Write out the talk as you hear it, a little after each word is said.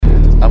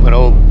I'm an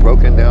old,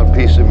 broken-down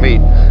piece of meat.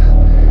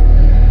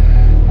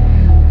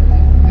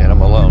 And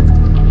I'm alone.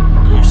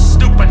 You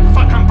stupid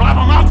fucking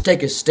blabbermouth!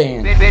 Take a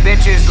stand.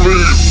 Bitches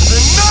leave.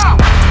 Enough!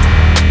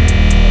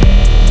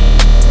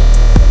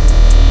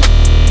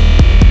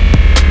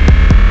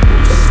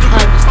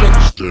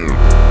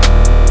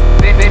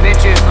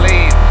 Bitches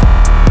leave.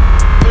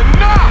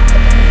 Enough!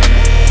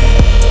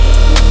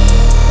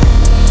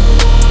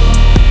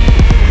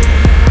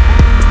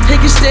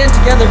 Take a stand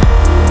together.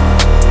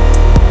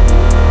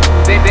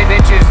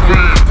 Bitches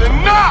leave.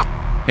 Enough!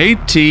 Hey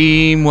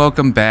team,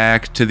 welcome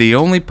back to the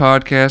only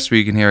podcast where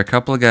you can hear a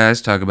couple of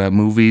guys talk about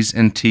movies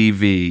and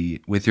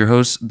TV with your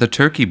hosts, the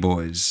Turkey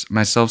Boys,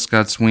 myself,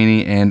 Scott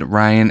Sweeney, and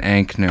Ryan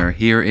Ankner,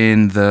 here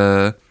in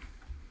the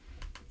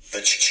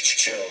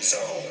chill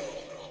zone.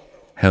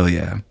 Hell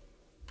yeah.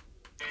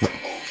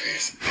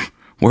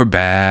 We're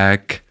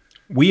back.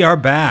 We are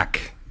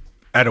back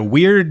at a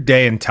weird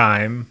day and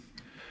time.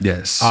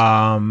 Yes.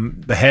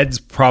 The heads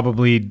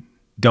probably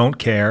don't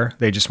care.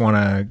 They just want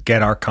to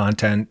get our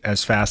content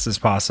as fast as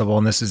possible.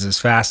 And this is as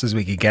fast as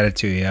we could get it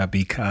to you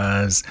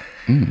because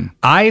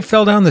I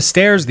fell down the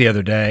stairs the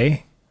other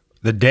day,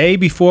 the day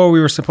before we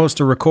were supposed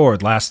to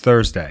record last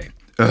Thursday.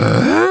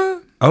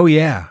 Oh,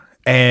 yeah.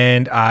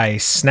 And I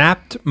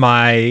snapped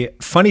my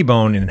funny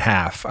bone in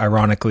half,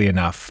 ironically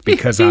enough,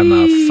 because I'm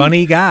a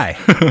funny guy.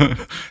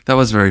 That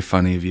was very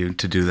funny of you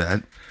to do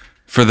that.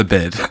 For the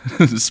bit,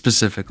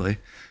 specifically.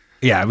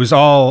 Yeah, it was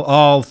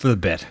all for the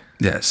bit.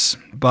 Yes.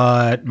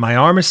 But my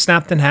arm is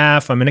snapped in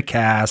half. I'm in a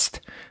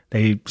cast.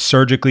 They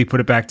surgically put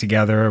it back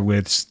together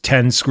with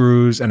 10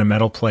 screws and a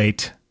metal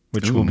plate,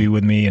 which will be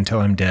with me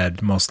until I'm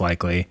dead, most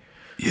likely.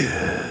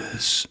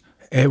 Yes.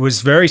 It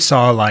was very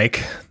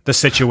Saw-like, the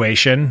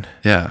situation.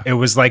 Yeah. It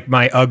was like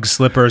my Ugg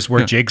slippers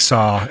were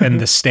Jigsaw and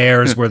the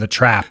stairs were the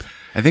trap.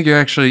 I think you're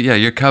actually,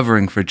 you're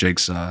covering for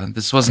Jigsaw.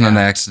 This wasn't an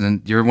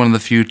accident. You're one of the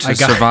few to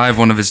survive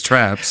one of his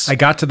traps. I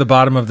got to the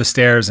bottom of the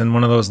stairs and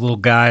one of those little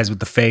guys with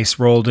the face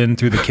rolled in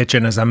through the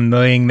kitchen as I'm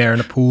laying there in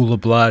a pool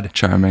of blood.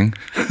 Charming.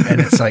 And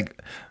it's like,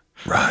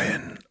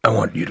 Ryan, I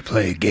want you to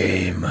play a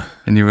game.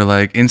 And you were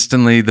like,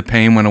 instantly the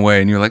pain went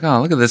away and you were like,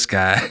 oh, look at this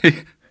guy.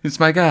 It's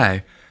my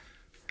guy.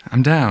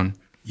 I'm down.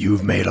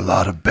 You've made a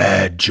lot of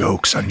bad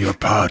jokes on your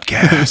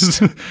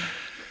podcast.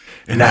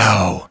 And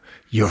now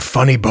your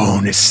funny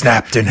bone is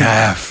snapped in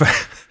half.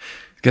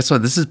 Guess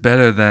what? This is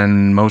better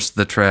than most of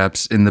the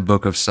traps in the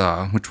Book of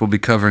Saw, which we'll be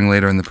covering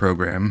later in the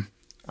program.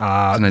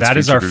 That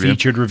is our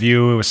featured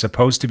review. It was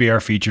supposed to be our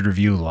featured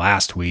review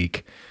last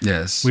week.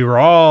 Yes. We were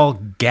all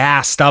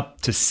gassed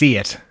up to see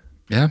it.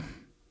 Yeah.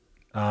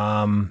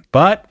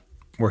 But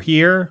we're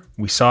here.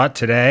 We saw it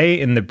today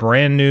in the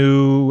brand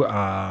new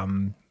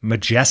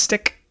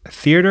Majestic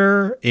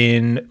Theater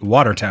in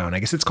Watertown. I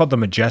guess it's called the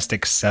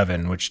Majestic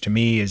 7, which to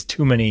me is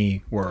too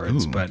many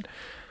words, but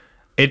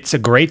it's a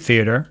great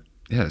theater.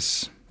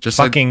 Yes. Just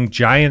fucking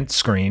giant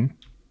screen.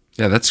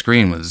 Yeah, that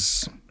screen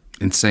was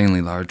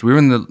insanely large. We were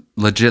in the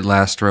legit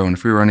last row, and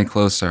if we were any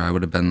closer, I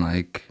would have been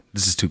like,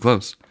 this is too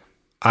close.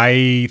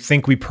 I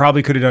think we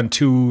probably could have done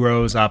 2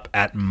 rows up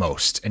at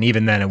most, and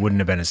even then it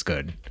wouldn't have been as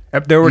good.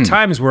 There were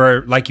times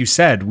where, like you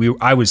said,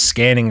 I was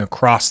scanning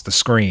across the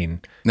screen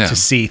to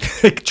see,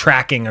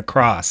 tracking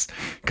across,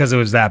 because it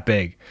was that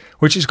big,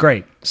 which is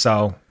great.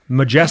 So,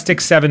 Majestic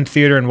 7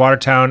 Theater in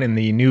Watertown in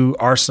the new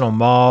Arsenal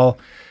Mall.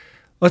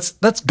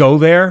 Let's go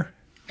there,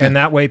 and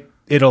that way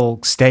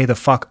it'll stay the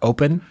fuck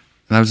open.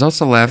 And I was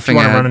also laughing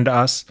at, run into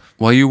us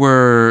while you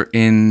were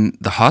in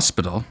the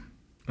hospital,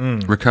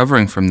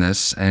 recovering from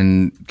this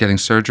and getting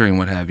surgery and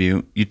what have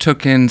you. You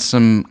took in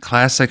some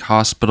classic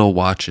hospital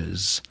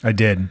watches. I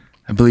did.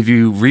 I believe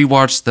you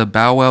rewatched the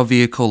Bow Wow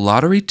Vehicle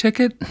lottery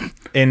ticket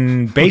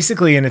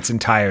basically in its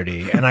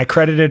entirety. And I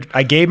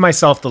gave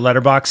myself the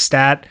Letterboxd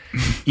stat,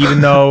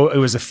 even though it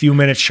was a few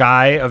minutes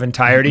shy of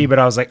entirety. But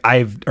I was like,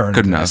 I've earned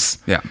good this.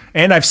 enough. Yeah,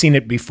 and I've seen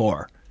it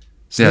before.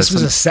 So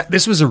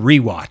this was a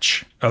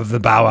rewatch of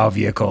the Bow Wow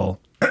Vehicle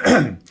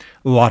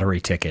lottery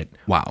ticket.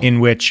 Wow.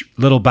 In which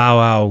little Bow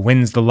Wow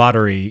wins the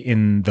lottery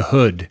in the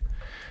hood.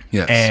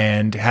 Yes.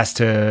 And has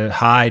to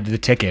hide the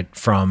ticket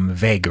from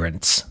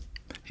vagrants.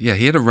 Yeah,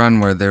 he had a run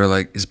where they were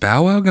like, is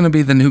Bow Wow going to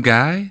be the new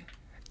guy?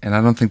 And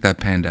I don't think that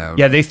panned out.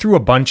 Yeah, they threw a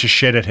bunch of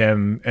shit at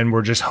him and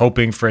were just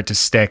hoping for it to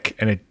stick,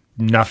 and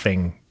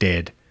nothing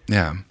did.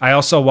 Yeah. I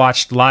also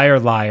watched Liar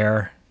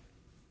Liar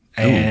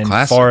and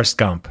Forrest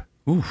Gump.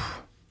 Ooh.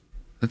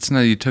 That's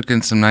nice. You took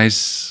in some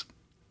nice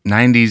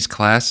 90s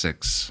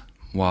classics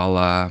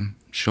while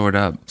shored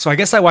up. So I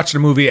guess I watched a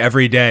movie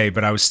every day,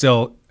 but I was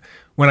still,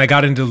 when I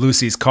got into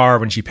Lucy's car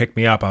when she picked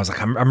me up, I was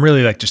like, I'm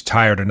really like just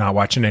tired of not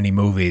watching any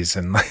movies.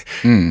 And like,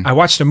 I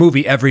watched a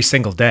movie every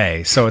single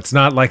day. So it's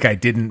not like I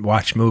didn't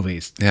watch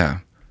movies. Yeah.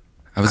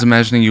 I was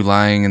imagining you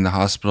lying in the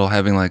hospital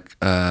having like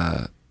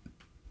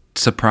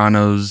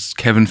Sopranos,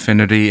 Kevin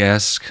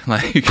Finnerty-esque,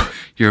 like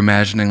you're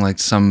imagining like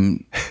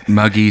some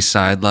muggy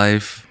side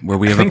life where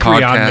we have a podcast. I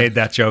think Rian made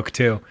that joke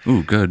too.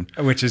 Ooh, good.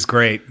 Which is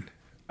great.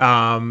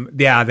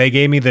 Yeah, they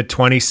gave me the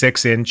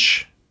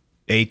 26-inch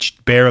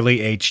barely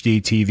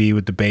HD TV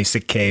with the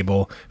basic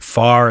cable,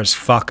 far as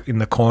fuck in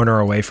the corner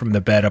away from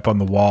the bed up on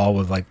the wall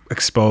with like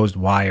exposed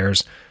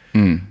wires.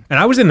 And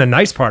I was in the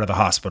nice part of the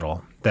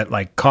hospital that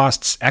like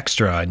costs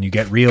extra and you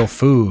get real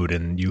food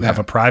and you have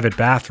a private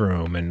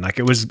bathroom. And like,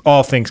 it was,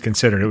 all things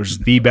considered, it was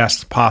the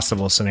best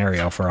possible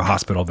scenario for a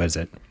hospital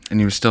visit. And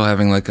you were still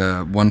having like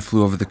a One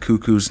Flew Over the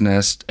Cuckoo's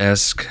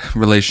Nest-esque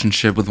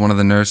relationship with one of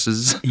the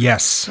nurses.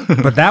 Yes.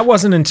 But that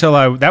wasn't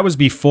until that was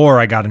before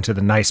I got into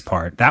the nice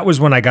part. That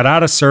was when I got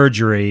out of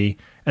surgery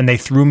and they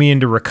threw me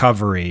into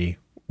recovery,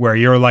 where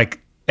you're like,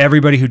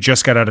 everybody who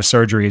just got out of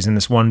surgery is in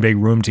this one big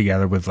room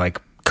together with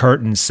like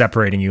curtains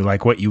separating you,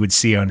 like what you would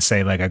see on,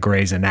 say, like a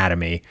Grey's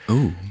Anatomy.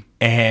 Ooh.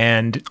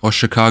 And Or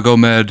Chicago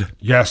Med.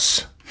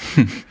 yes.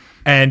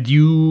 And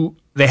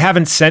they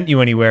haven't sent you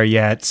anywhere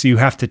yet, so you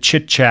have to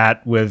chit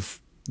chat with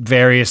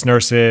various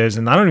nurses.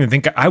 And I don't even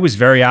think I was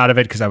very out of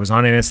it because I was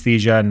on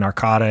anesthesia and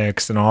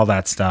narcotics and all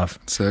that stuff.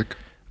 Sick.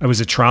 It was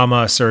a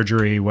trauma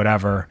surgery,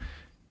 whatever.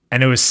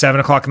 And it was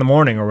 7:00 in the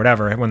morning or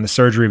whatever when the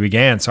surgery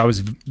began. So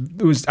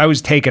I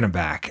was taken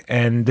aback.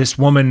 And this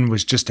woman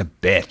was just a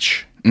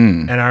bitch.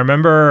 And I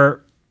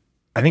remember,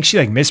 I think she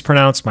like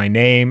mispronounced my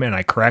name and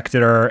I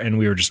corrected her and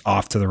we were just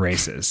off to the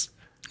races.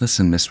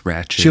 Listen, Miss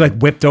Ratchet. She like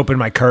whipped open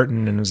my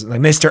curtain and was like,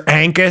 "Mr.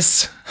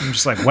 Ankus." I'm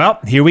just like, well,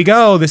 here we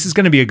go. This is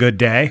going to be a good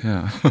day.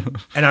 Yeah.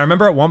 And I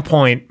remember at one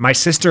point, my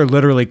sister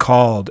literally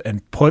called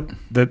and put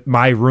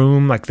my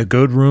room, like the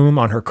good room,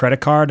 on her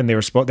credit card. And they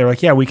were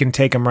like, "Yeah, we can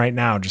take him right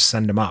now. Just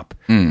send him up."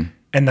 And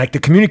like the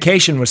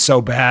communication was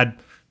so bad.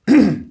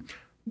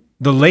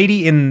 The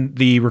lady in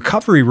the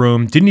recovery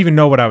room didn't even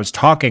know what I was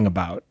talking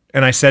about.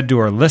 And I said to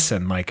her,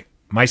 "Listen, like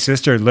my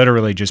sister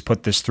literally just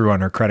put this through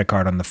on her credit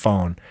card on the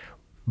phone.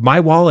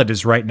 My wallet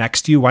is right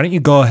next to you. Why don't you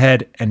go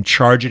ahead and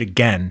charge it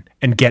again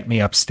and get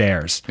me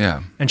upstairs?"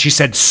 Yeah. And she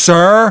said,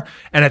 "Sir."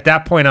 And at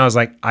that point I was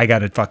like, I got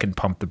to fucking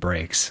pump the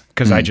brakes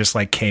because I just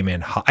like came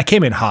in hot. I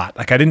came in hot.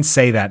 Like I didn't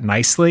say that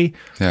nicely.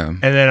 Yeah.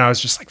 And then I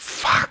was just like,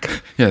 fuck.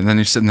 Yeah, and then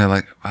you're sitting there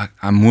like,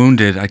 I'm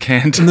wounded. I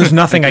can't. And there's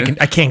nothing I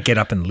can't get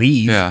up and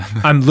leave. Yeah.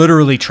 I'm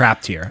literally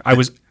trapped here. I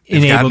was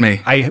enabled.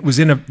 me.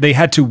 They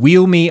had to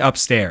wheel me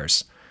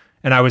upstairs.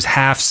 And I was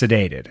half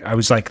sedated. I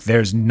was like,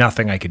 there's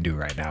nothing I can do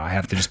right now. I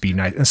have to just be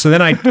nice. And so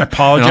then I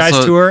apologized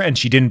also, to her and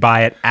she didn't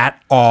buy it at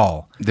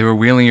all. They were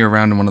wheeling you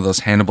around in one of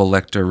those Hannibal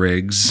Lecter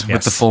rigs with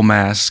Yes. the full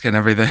mask and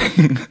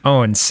everything.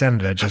 Oh, and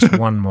Senator, just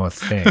one more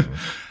thing.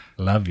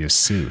 Love your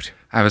suit.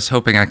 I was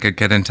hoping I could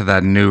get into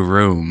that new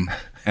room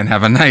and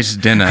have a nice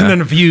dinner. And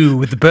then a view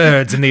with the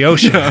birds and the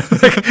ocean.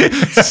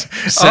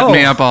 Set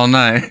me up all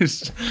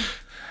night.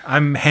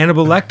 I'm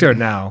Hannibal Lecter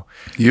now.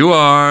 You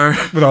are.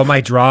 With all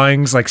my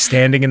drawings, like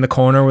standing in the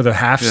corner with a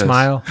half Yes.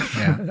 smile.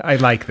 Yeah, I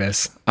like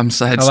this. I'm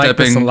sidestepping like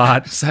this a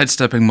lot.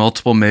 sidestepping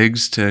multiple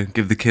MIGs to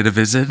give the kid a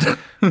visit.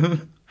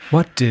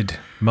 What did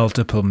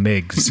multiple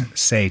MIGs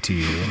say to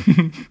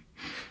you?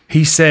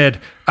 He said,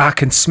 "I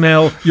can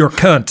smell your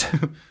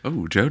cunt."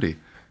 Oh, Jody.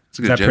 That's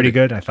a Is good that pretty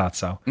Jody. good? I thought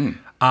so.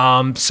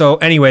 So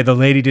anyway, the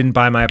lady didn't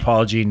buy my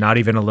apology, not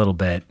even a little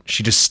bit.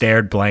 She just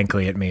stared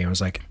blankly at me and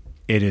was like,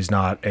 "It is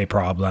not a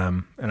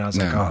problem." And I was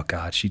like, No. oh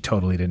God, she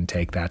totally didn't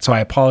take that. So I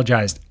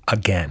apologized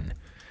again.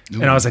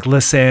 And I was like,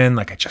 "Listen,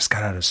 like I just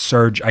got out of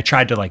surgery." I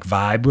tried to like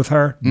vibe with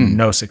her.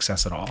 No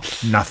success at all.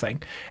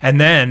 Nothing.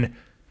 And then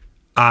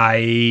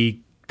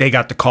they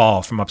got the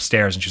call from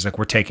upstairs and she's like,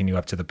 "We're taking you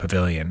up to the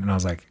pavilion." And I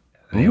was like,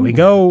 "There we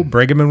go.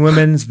 Brigham and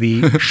Women's,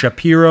 the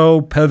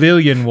Shapiro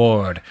Pavilion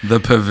Ward." The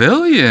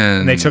pavilion.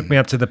 And they took me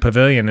up to the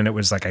pavilion and it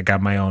was like I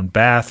got my own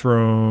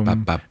bathroom,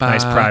 Ba-ba-ba.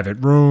 nice private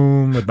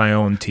room with my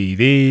own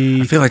TV.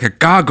 I feel like a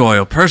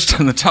gargoyle perched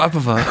on the top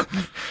of a...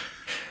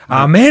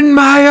 I'm in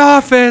my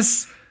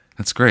office.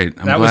 That's great.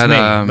 I'm That glad,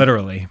 was me,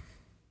 literally.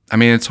 I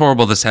mean, it's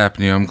horrible this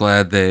happened to you. I'm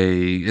glad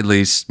they at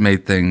least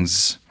made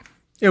things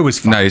It was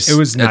fun. nice, It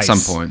was nice. at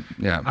some point.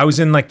 Yeah. I was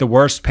in like the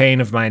worst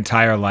pain of my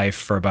entire life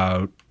for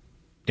about,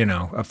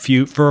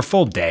 for a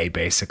full day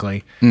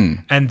basically.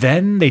 And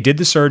then they did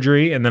the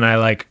surgery and then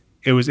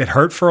it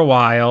hurt for a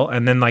while.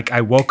 And then like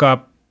I woke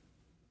up,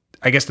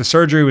 I guess the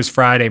surgery was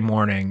Friday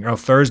morning. Oh,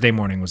 Thursday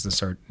morning was the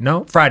surgery.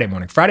 No, Friday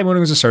morning. Friday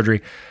morning was the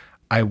surgery.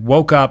 I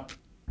woke up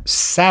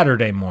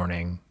Saturday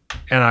morning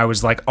and I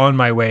was like on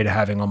my way to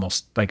having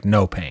almost like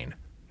no pain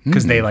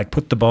because they like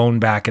put the bone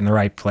back in the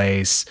right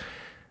place.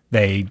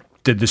 They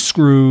did the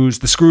screws.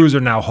 The screws are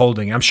now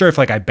holding. I'm sure if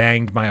like I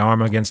banged my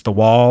arm against the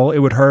wall, it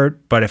would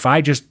hurt. But if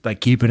I just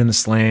like keep it in the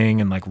sling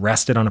and like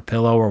rest it on a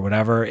pillow or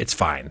whatever, it's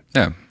fine.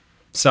 Yeah.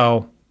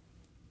 So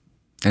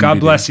NBD. God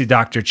bless you,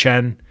 Dr.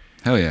 Chen.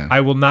 Hell yeah. I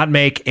will not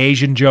make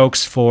Asian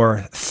jokes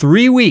for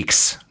 3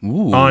 weeks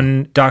Ooh.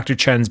 on Dr.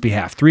 Chen's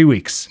behalf. 3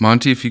 weeks.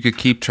 Monty, if you could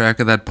keep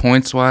track of that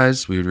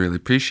points-wise, we would really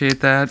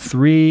appreciate that.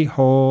 3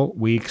 whole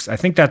weeks. I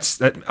think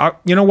that's...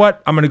 you know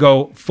what? I'm going to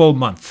go full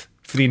month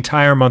for the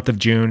entire month of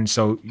June,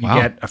 so you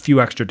Wow. get a few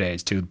extra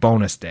days, too.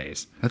 Bonus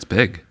days. That's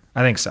big.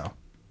 I think so.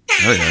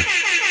 Hell yeah.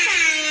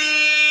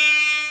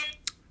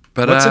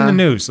 But, What's in the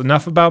news?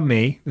 Enough about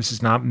me. This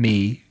is not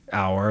me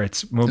hour.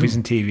 It's movies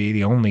and TV,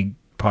 the only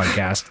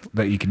podcast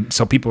that you can...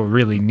 So people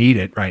really need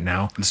it right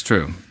now. It's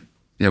true.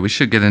 Yeah, we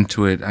should get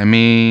into it. I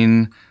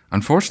mean,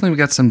 unfortunately, we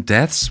got some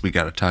deaths we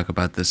got to talk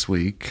about this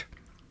week.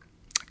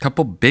 A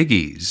couple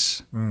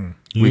biggies.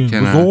 We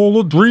can. all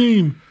a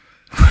dream.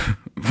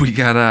 We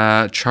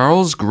got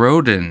Charles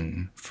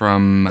Grodin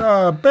from.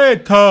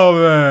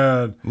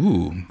 Beethoven.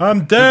 Ooh.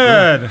 I'm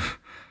dead.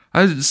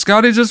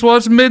 Scotty just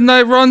watched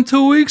Midnight Run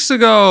 2 weeks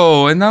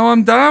ago, and now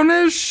I'm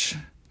downish.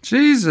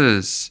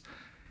 Jesus.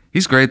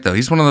 He's great, though.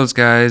 He's one of those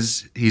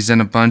guys. He's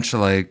in a bunch of,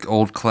 like,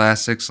 old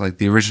classics, like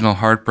the original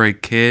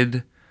Heartbreak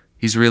Kid.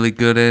 He's really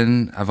good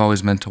in. I've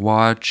always meant to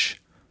watch.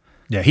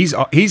 Yeah,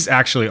 he's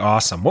actually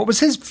awesome. What was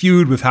his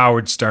feud with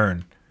Howard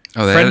Stern?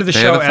 Oh, Friend of the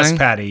show, had a S. thing?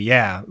 Patty.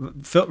 Yeah.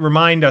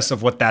 Remind us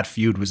of what that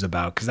feud was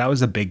about, because that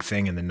was a big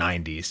thing in the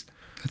 90s.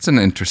 That's an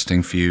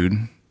interesting feud.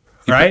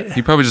 Right?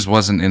 He probably just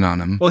wasn't in on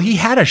him. Well, he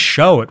had a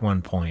show at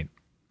one point.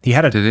 He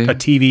had a Did he?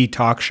 TV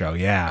talk show,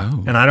 yeah.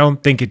 Oh. And I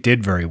don't think it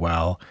did very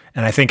well.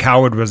 And I think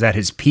Howard was at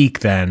his peak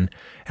then.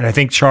 And I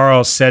think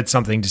Charles said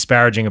something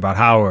disparaging about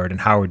Howard,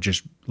 and Howard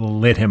just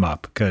lit him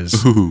up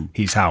because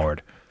he's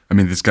Howard. I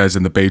mean, this guy's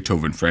in the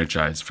Beethoven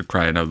franchise, for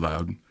crying out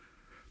loud.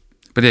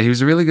 But yeah, he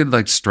was a really good,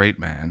 like, straight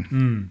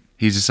man.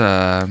 He's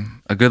a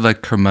good,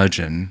 like,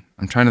 curmudgeon.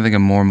 I'm trying to think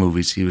of more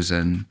movies he was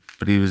in.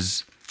 But he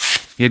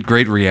had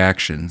great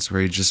reactions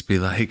where he'd just be,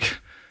 like,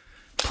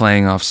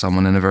 playing off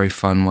someone in a very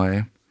fun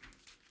way.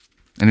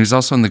 And he was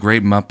also in The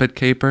Great Muppet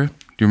Caper. Do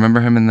you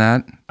remember him in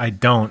that? I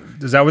don't.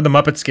 Is that where the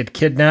Muppets get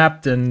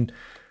kidnapped? And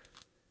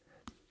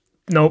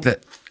nope.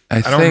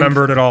 I don't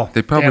remember it at all.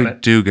 They Damn probably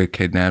it. do get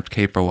kidnapped,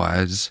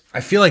 caper-wise.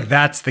 I feel like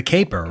that's the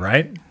caper,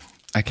 right?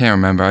 I can't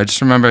remember. I just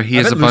remember he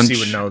I has bet a bunch.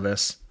 Lucy would know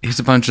this. He's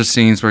a bunch of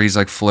scenes where he's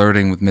like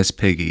flirting with Miss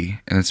Piggy,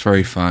 and it's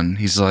very fun.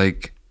 He's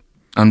like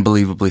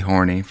unbelievably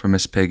horny for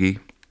Miss Piggy,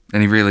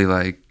 and he really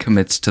like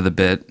commits to the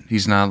bit.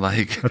 He's not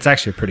like That's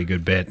actually a pretty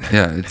good bit.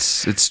 yeah,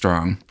 it's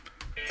strong.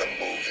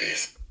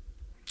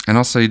 And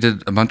also, he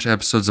did a bunch of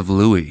episodes of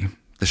Louie,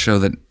 the show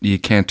that you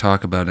can't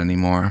talk about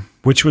anymore.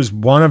 Which was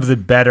one of the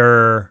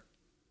better.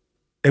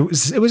 It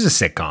was a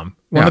sitcom.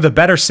 One Yeah. of the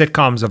better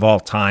sitcoms of all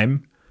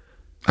time.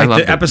 I Like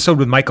loved the it. episode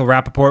with Michael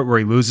Rappaport where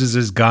he loses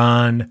his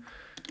gun,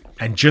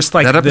 and just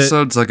like That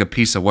episode's like a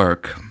piece of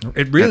work.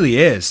 it really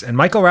is. And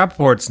Michael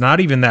Rappaport's not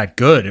even that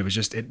good.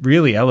 It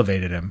really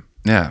elevated him.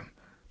 Yeah.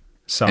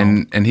 So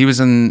And he was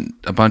in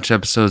a bunch of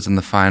episodes in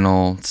the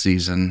final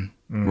season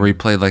where he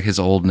played like his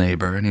old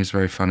neighbor, and he was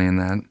very funny in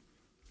that.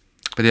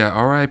 But yeah,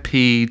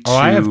 R.I.P. to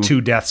I have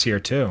two deaths here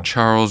too.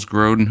 Charles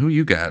Grodin. Who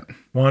you got?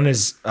 One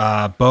is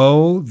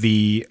Bo,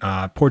 the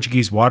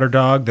Portuguese water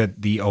dog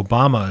that the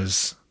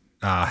Obamas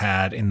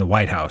had in the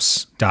White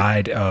House,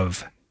 died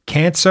of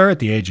cancer at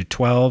the age of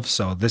 12.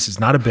 So this is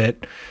not a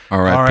bit.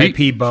 R.I.P.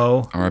 R.I.P.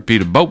 Bo. R.I.P.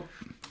 to Bo.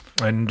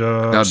 And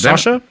damn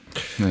Sasha?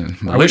 Yeah,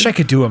 I wish I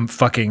could do a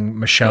fucking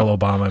Michelle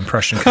Obama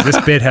impression, because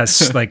this bit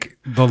has like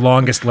the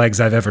longest legs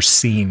I've ever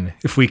seen.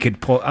 If we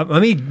could pull,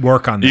 let me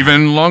work on that.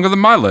 even longer than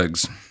my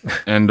legs.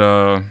 And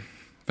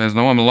fans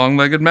know I'm a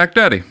long-legged Mac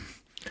Daddy.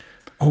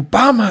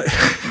 Obama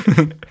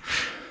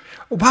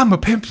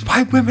pimps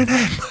white women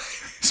and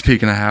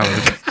Speaking of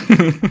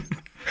Howard.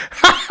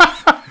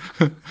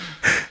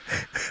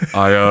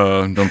 I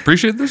don't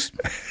appreciate this,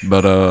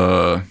 but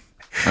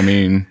I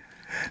mean,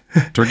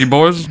 Turkey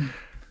Boys.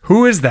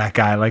 who is that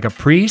guy? Like a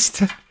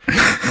priest?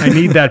 I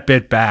need that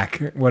bit back,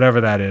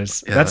 whatever that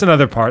is. Yeah. That's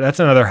another part. That's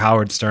another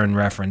Howard Stern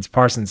reference.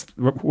 Parsons,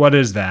 what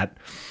is that?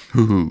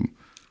 Hoo-hoo.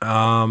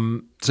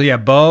 So yeah,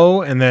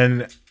 Bo, and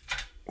then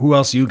who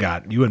else you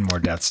got? You had more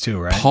deaths too,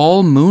 right?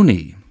 Paul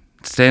Mooney,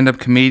 stand-up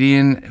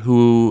comedian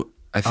who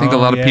I think a Oh,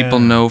 lot of people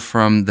yeah. know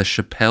from The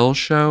Chappelle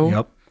Show.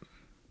 Yep.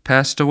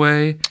 Passed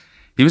away.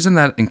 He was in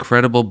that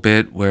incredible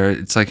bit where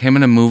it's like him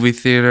in a movie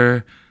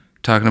theater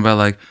talking about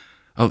like,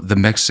 oh, The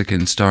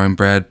Mexican starring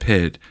Brad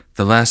Pitt,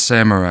 The Last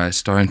Samurai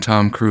starring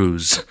Tom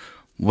Cruise.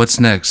 What's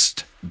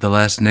next? The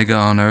Last Nigga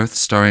on Earth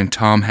starring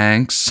Tom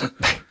Hanks.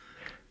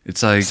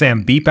 It's like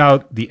Sam, beep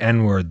out the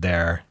N-word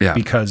there, Yeah.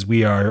 because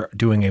we are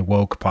doing a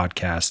woke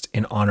podcast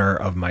in honor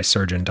of my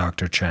surgeon,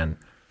 Dr. Chen.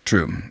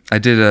 true. I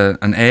did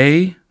an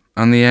A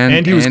on the end.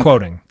 And he was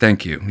quoting.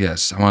 Thank you.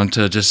 Yes. I wanted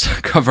to just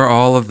cover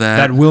all of that.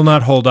 That will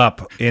not hold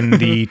up in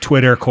the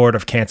Twitter court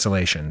of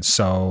cancellation.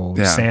 So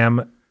Yeah.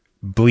 Sam,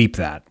 bleep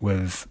that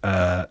with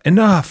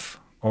enough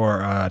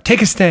or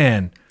take a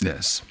stand.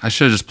 Yes. I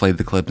should have just played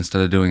the clip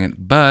instead of doing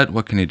it. But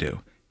what can you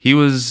do? He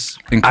was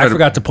I incredible.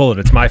 forgot to pull it.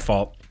 It's my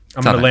fault.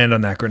 I'm going all to right. land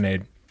on that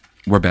grenade.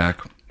 We're back.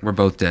 We're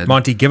both dead.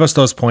 Monty, give us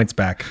those points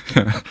back.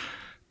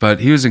 But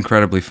he was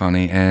incredibly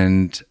funny,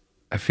 and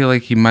I feel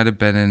like he might have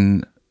been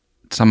in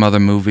some other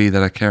movie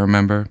that I can't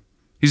remember.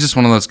 He's just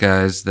one of those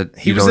guys that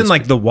He was in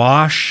like The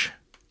Wash,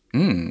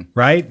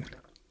 right?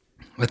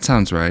 That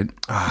sounds right.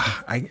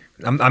 I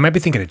might be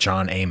thinking of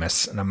John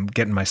Amos, and I'm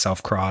getting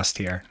myself crossed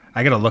here.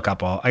 I got to look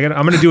up I'm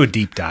going to do a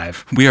deep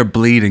dive. We are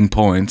bleeding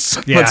points.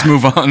 Yeah. Let's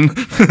move on.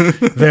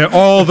 They're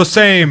all the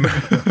same.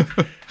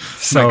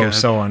 God.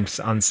 so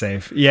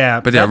unsafe. Yeah.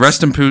 But yeah,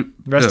 rest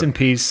in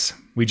peace.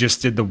 We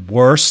just did the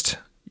worst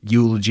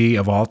eulogy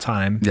of all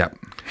time. Yeah.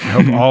 I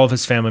hope all of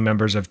his family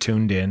members have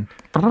tuned in.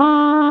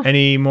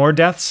 Any more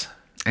deaths?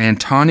 And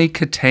Tawny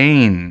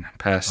Katane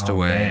passed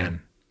away.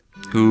 Man.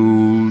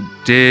 Who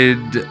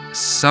did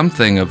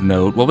something of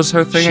note. What was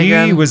her thing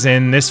again? She was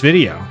in this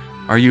video.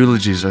 Our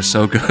eulogies are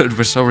so good.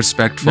 We're so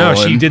respectful. No,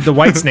 she did the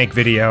Whitesnake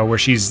video where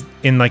she's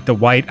in like the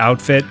white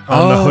outfit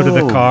on the hood of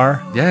the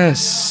car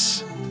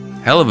Yes.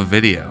 Hell of a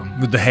video.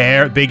 with the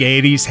hair, big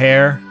 80s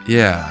hair.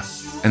 Yeah.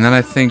 And then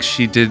I think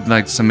she did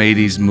like some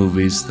 80s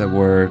movies that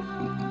were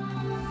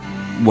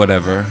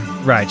whatever.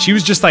 Right. She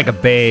was just like a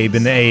babe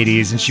in the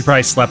 80s, and she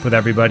probably slept with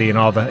everybody in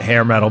all the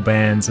hair metal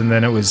bands. And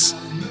then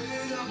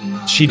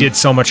she did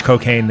so much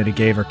cocaine that it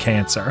gave her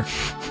cancer,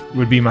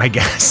 would be my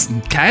guess.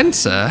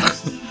 Cancer?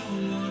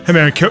 Hey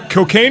man,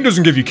 cocaine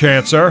doesn't give you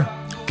cancer.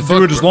 You can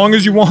do it as long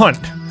as you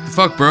want. The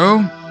fuck, bro?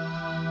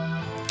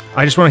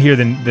 I just want to hear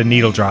the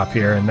needle drop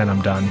here, and then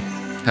I'm done.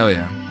 Hell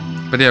yeah.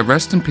 But yeah,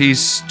 rest in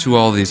peace to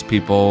all these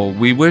people.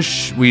 We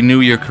wish we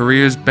knew your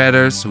careers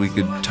better so we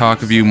could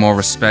talk of you more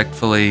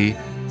respectfully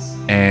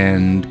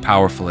and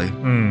powerfully.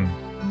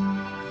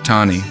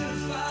 Tawny.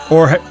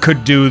 Or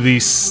could do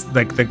these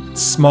like the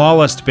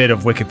smallest bit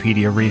of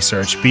Wikipedia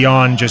research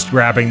beyond just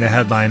grabbing the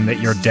headline that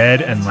you're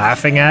dead and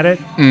laughing at it.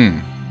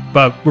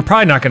 But we're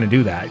probably not going to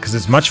do that because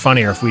it's much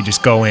funnier if we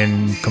just go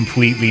in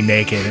completely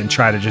naked and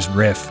try to just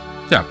riff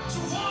Yeah.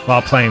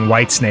 while playing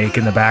Whitesnake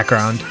in the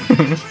background.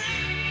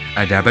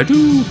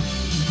 Adabadoo.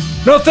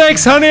 No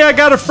thanks, honey. I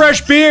got a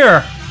fresh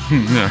beer.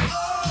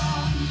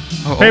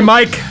 Hey,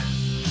 Mike.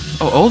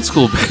 Oh, old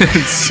school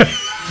bits.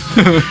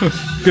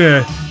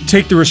 Gonna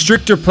take the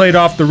restrictor plate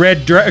off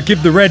the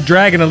give the red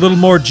dragon a little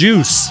more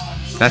juice.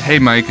 That Hey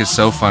Mike is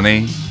so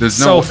funny. There's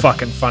So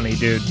fucking funny,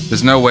 dude.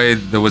 There's no way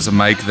there was a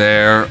mic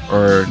there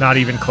or Not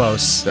even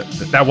close.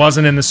 That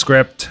wasn't in the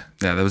script.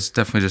 yeah, that was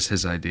definitely just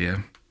his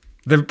idea.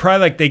 They're probably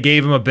like they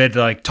gave him a bit to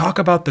like talk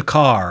about the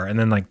car, and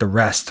then like the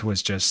rest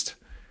was just.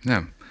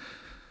 Yeah.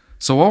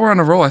 So while we're on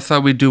a roll, I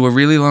thought we'd do a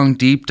really long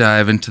deep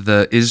dive into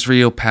the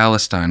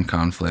Israel-Palestine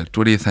conflict.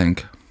 What do you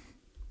think?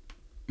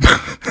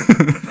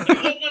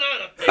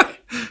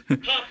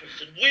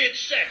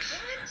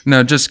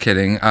 No, just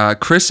kidding.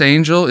 Chris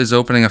Angel is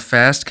opening a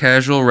fast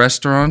casual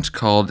restaurant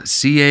called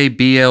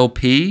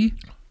CABLP.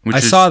 Which I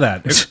saw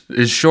that.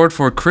 Is short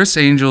for Chris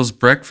Angel's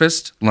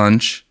Breakfast,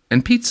 Lunch,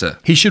 and Pizza.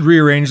 He should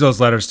rearrange those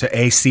letters to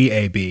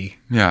ACAB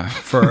Yeah.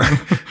 for.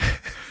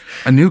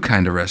 A new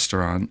kind of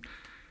restaurant.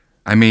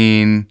 I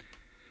mean,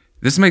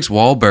 this makes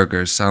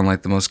Wahlburgers sound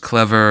like the most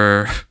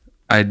clever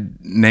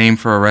name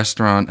for a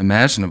restaurant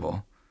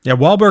imaginable. Yeah,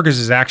 Wahlburgers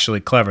is actually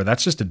clever.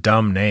 That's just a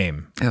dumb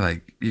name. Yeah,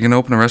 like, you're going to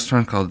open a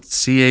restaurant called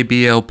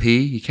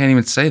CABLP? You can't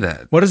even say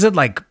that. What is it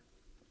like?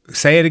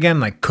 Say it again.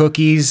 Like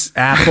cookies,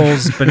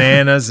 apples,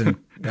 bananas, and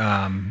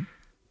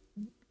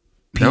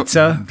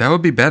pizza. That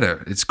would be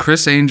better. It's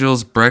Chris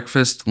Angel's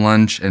Breakfast,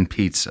 Lunch, and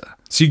Pizza.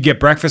 So you get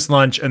breakfast,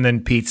 lunch, and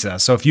then pizza.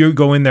 So if you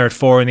go in there at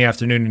 4 p.m.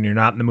 and you're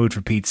not in the mood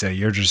for pizza,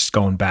 you're just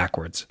going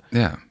backwards,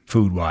 Yeah.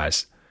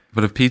 food-wise.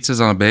 But if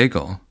pizza's on a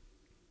bagel,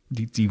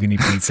 You can eat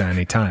pizza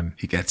anytime.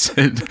 he gets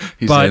it.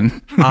 He's But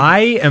in.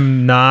 I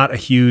am not a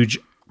huge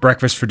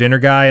breakfast for dinner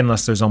guy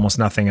unless there's almost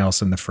nothing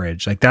else in the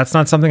fridge. Like, that's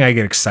not something I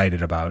get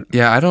excited about.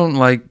 Yeah, I don't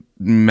like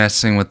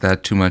messing with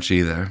that too much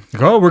either.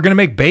 Like, oh, we're going to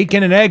make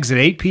bacon and eggs at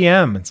 8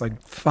 p.m. It's like,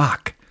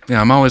 fuck. Yeah,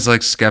 I'm always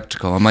like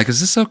skeptical. I'm like, is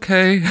this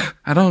okay?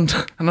 I don't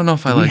know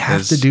if I We like have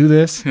this. to do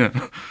this. Yeah.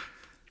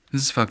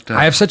 This is fucked up.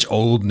 I have such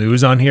old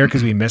news on here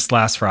because we missed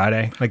last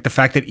Friday. Like the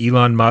fact that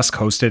Elon Musk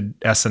hosted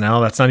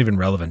SNL, that's not even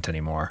relevant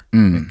anymore.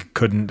 It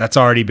couldn't. That's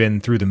already been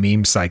through the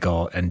meme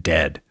cycle and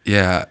dead.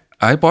 Yeah,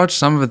 I watched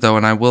some of it though,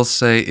 and I will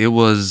say it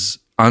was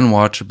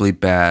unwatchably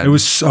bad. It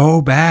was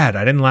so bad.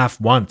 I didn't laugh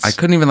once. I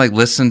couldn't even like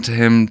listen to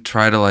him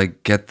try to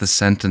like get the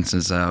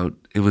sentences out.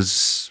 It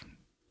was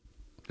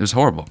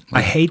horrible.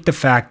 I hate the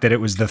fact that it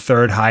was the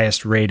third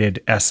highest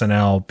rated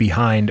SNL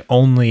behind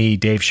only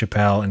Dave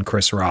Chappelle and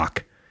Chris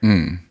Rock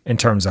in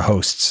terms of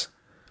hosts.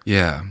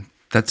 Yeah,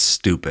 that's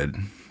stupid.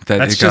 That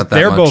That's it got just that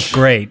they're much. both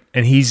great,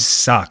 and he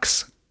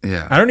sucks.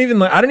 Yeah, I don't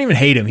even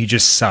hate him. He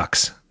just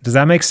sucks. Does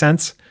that make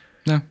sense?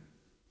 no.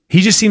 He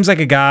just seems like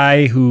a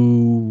guy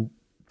who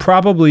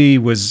probably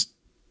was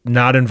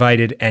not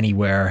invited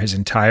anywhere his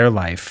entire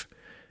life.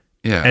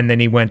 Yeah, And then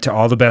he went to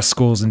all the best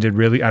schools and did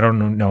really, I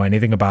don't know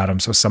anything about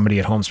him. So somebody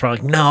at home's probably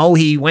like, no,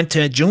 he went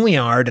to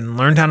Juilliard and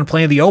learned how to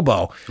play the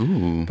oboe.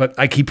 Ooh. But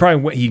like he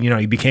probably,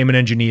 he became an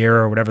engineer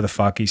or whatever the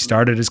fuck. He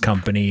started his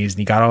companies and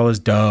he got all his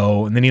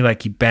dough. And then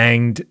he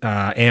banged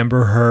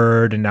Amber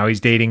Heard, and now he's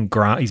dating,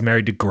 he's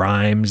married to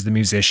Grimes, the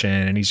musician.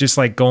 And he's just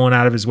like going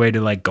out of his way to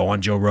like go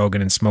on Joe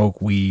Rogan and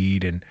smoke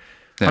weed. And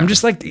I'm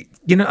just like,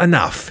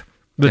 enough.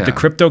 The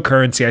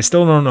cryptocurrency, I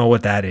still don't know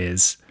what that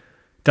is.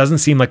 Doesn't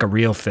seem like a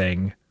real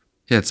thing.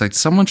 Yeah, it's like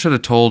someone should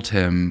have told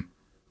him,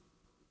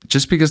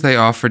 just because they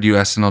offered you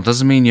SNL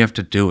doesn't mean you have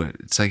to do it.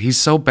 It's like he's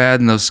so bad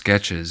in those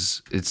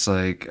sketches. It's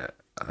like,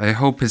 I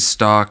hope his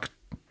stock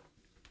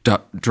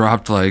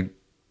dropped like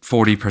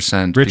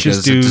 40%. Richest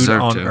because it dude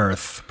deserved on to.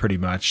 earth, pretty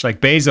much. Like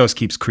Bezos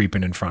keeps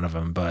creeping in front of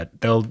him, but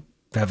they'll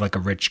have like a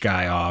rich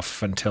guy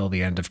off until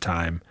the end of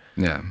time.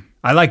 Yeah.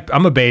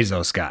 I'm a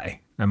Bezos guy.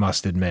 I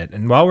must admit.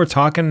 And while we're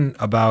talking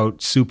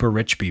about super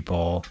rich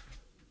people,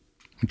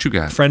 What you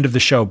got? friend of the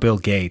show, Bill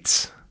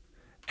Gates,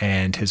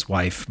 and his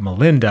wife,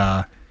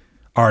 Melinda,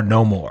 are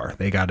no more.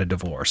 They got a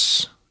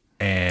divorce.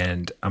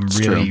 And I'm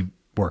really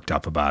worked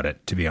up about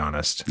it, to be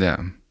honest. Yeah.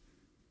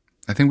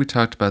 I think we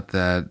talked about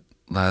that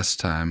last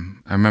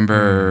time. I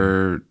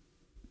remember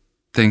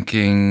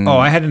thinking... Oh,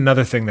 I had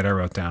another thing that I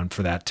wrote down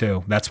for that,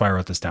 too. That's why I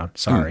wrote this down.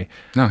 Sorry.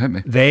 No, hit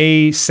me.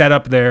 They set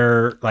up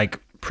their, like,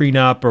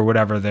 prenup or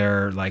whatever,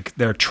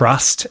 their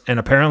trust. And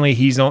apparently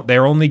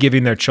they're only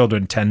giving their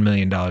children $10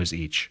 million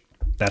each.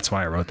 That's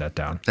why I wrote that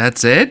down.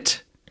 That's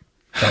it?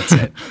 That's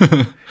it.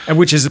 And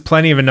which is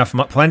plenty, of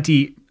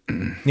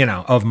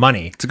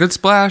money. It's a good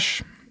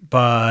splash.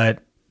 But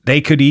they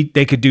could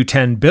do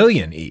 10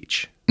 billion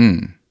each.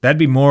 That'd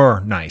be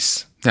more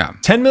nice. Yeah.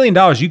 $10 million,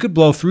 you could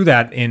blow through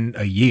that in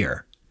a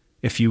year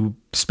if you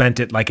spent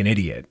it like an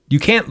idiot. You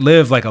can't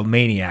live like a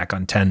maniac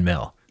on 10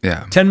 mil.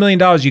 Yeah. $10 million,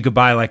 you could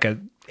buy like a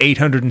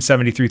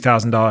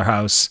 $873,000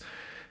 house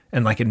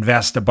and like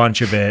invest a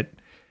bunch of it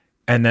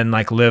and then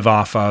like live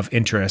off of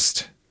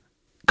interest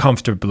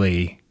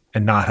comfortably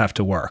and not have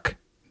to work.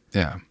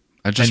 Yeah.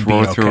 I just And be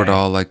rolled through it okay.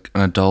 all like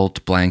an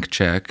adult blank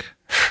check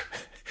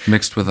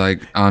mixed with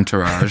like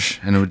Entourage,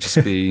 and it would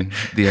just be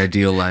the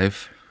ideal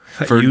life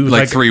for You,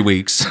 like like- 3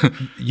 weeks.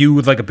 You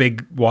with like a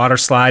big water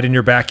slide in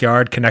your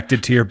backyard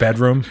connected to your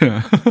bedroom.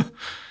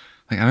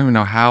 Like, I don't even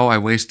know how I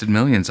wasted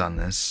millions on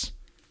this,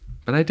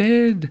 but I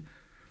did.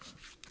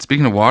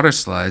 Speaking of water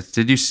slides,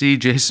 did you see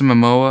Jason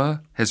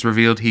Momoa has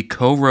revealed he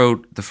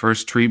co-wrote the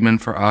first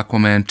treatment for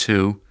Aquaman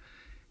 2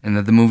 and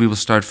that the movie will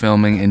start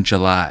filming in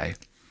July?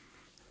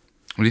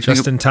 What do you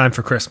Just think? in time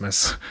for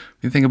Christmas. What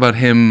do you think about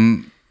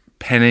him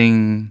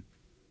penning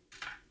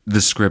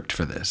the script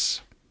for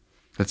this?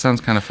 That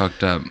sounds kind of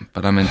fucked up,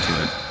 but I'm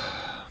into it.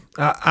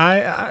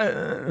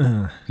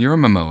 You're a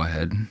Momoa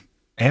head.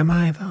 Am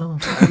I though?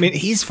 I mean,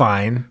 he's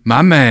fine.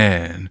 My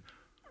man.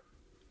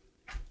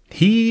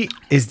 He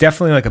is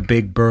definitely like a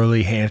big,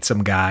 burly,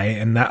 handsome guy,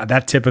 and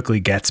that typically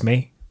gets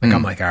me. Like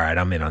I'm like, all right,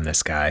 I'm in on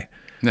this guy.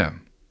 Yeah.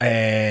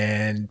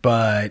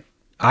 But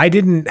I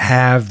didn't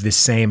have the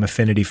same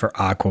affinity for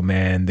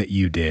Aquaman that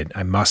you did.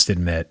 I must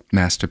admit,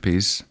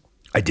 Masterpiece.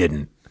 I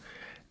didn't.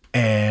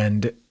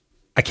 And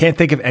I can't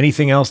think of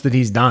anything else that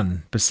he's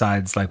done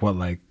besides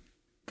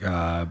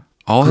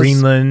All his-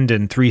 Greenland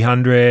and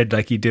 300.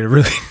 Like he did a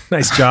really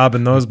nice job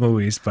in those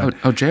movies, but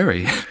Oh,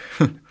 Jerry.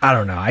 I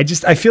don't know. I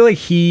feel like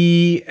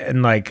he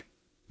and like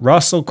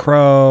Russell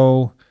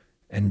Crowe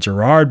and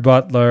Gerard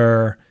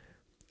Butler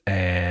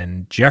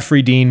and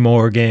Jeffrey Dean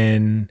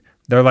Morgan,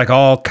 they're like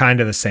all kind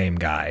of the same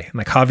guy.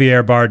 Like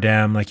Javier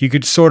Bardem, like you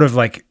could sort of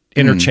like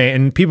interchange,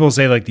 and people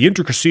say like the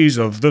intricacies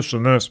of this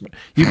and this.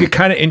 You could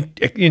kind of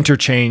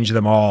interchange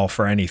them all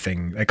for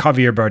anything. Like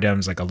Javier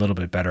Bardem's like a little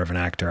bit better of an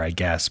actor, I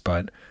guess,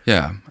 but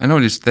Yeah, I know.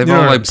 They've You know all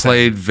what I'm like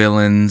played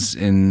villains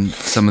in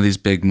some of these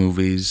big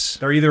movies.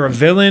 they're either a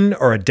villain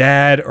or a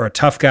dad or a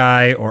tough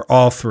guy or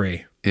all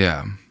three.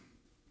 Yeah,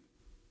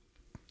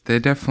 they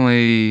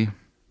definitely.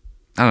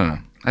 I don't know.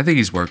 I think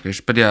he's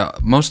workish, but yeah,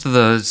 most of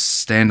the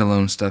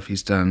standalone stuff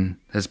he's done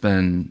has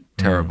been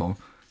terrible.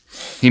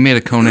 He made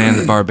a Conan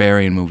the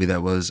Barbarian movie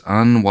that was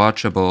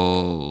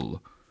unwatchable.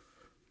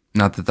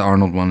 Not that the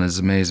Arnold one is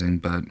amazing,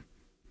 but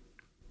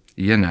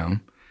you know.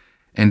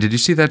 And did you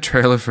see that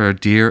trailer for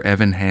Dear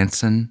Evan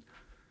Hansen?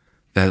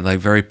 That like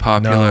very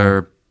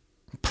popular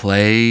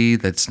play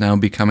that's now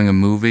becoming a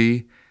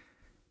movie.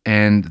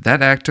 And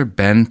that actor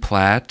Ben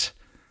Platt,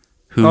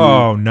 who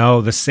Oh no,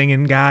 the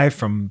singing guy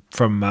from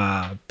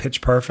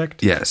Pitch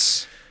Perfect.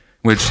 yes,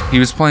 which he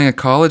was playing a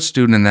college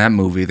student in that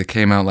movie that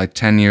came out like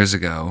 10 years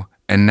ago.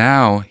 And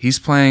now he's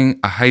playing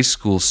a high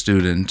school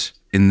student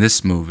in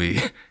this movie.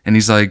 And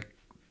he's like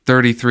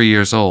 33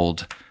 years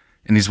old.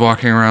 And he's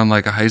walking around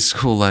like a high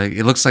school, like,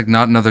 it looks like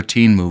not another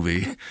teen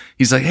movie.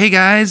 He's like, hey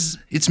guys,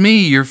 it's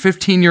me, your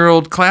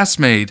 15-year-old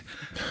classmate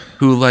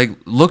who like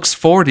looks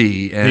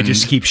 40. And They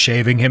just keep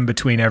shaving him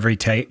between every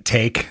take.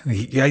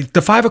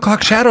 The 5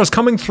 o'clock shadow is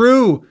coming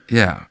through.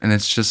 yeah. And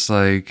it's just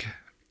like,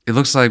 it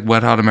looks like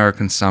Wet Hot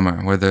American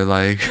Summer, where they're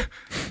like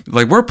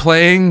we're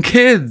playing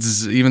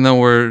kids, even though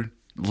we're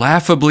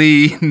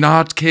laughably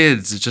not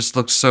kids. It just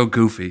looks so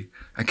goofy.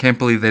 I can't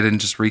believe they didn't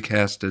just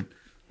recast it.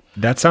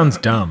 That sounds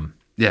dumb.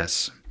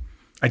 Yes.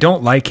 I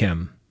don't like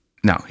him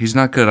No, he's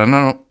not good.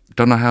 I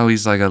don't know how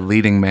he's like a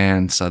leading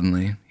man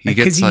suddenly. He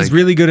because gets he's like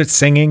really good at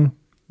singing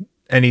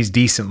and he's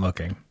decent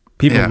looking.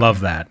 People Yeah.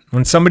 love that.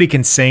 When somebody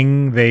can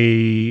sing,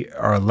 they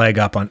are a leg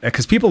up on,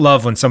 because people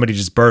love when somebody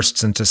just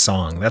bursts into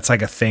song. That's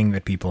like a thing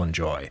that people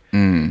enjoy.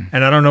 And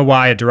I don't know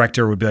why a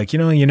director would be like,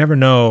 you never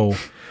know.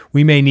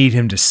 We may need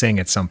him to sing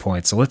at some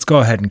point. So let's go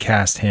ahead and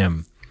cast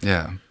him.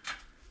 yeah.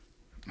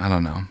 I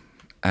don't know.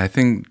 I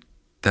think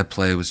that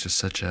play was just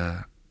such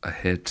a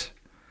hit.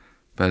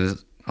 But it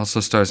also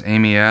stars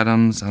Amy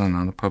Adams. I don't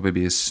know, it'll probably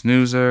be a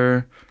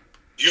snoozer.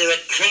 You're a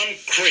crumb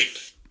creep.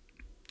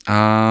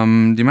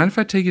 Do you mind if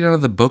I take you down to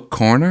the book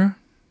corner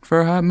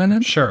for a hot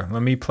minute? Sure.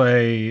 Let me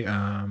play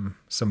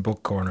some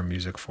book corner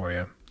music for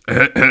you.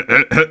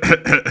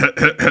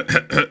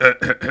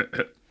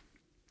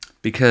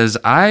 Because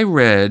I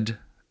read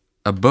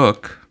a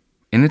book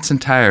in its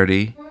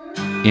entirety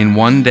in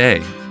one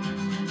day.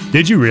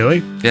 Did you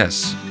really?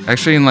 Yes.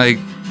 Actually, in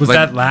Was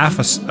that laugh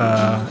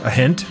a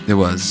hint? It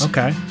was.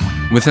 Okay.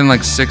 Within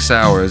 6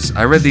 hours,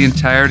 I read the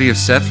entirety of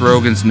Seth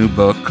Rogen's new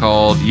book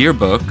called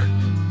Yearbook,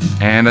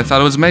 and I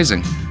thought it was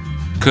amazing.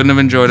 Couldn't have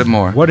enjoyed it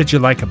more. What did you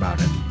like about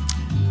it?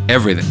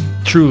 Everything.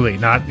 Truly,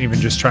 not even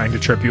just trying to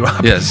trip you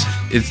up. Yes.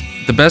 It's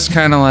the best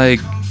kind of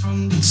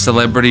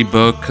celebrity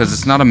book because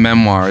it's not a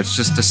memoir. It's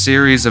just a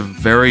series of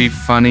very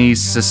funny,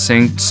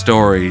 succinct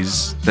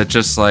stories that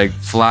just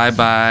fly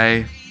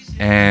by,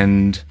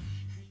 and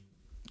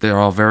they're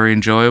all very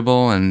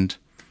enjoyable, and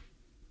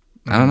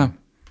I don't know.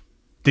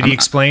 Did he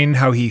explain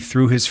how he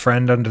threw his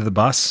friend under the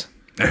bus?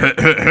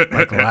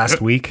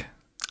 Last week?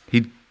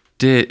 He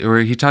did, or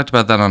he talked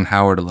about that on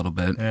Howard a little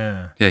bit.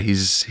 Yeah. Yeah,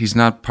 he's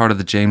not part of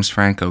the James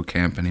Franco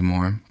camp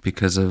anymore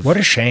because of... What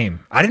a shame.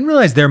 I didn't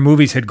realize their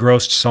movies had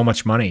grossed so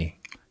much money.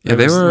 Yeah, It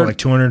they was, were... like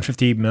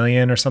 250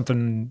 million or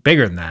something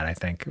bigger than that, I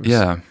think. It was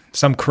Yeah.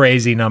 some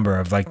crazy number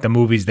of the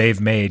movies they've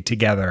made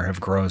together have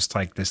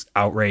grossed this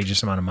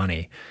outrageous amount of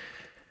money.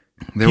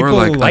 They were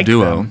a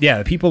duo. Them.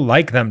 Yeah, people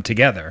like them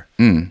together.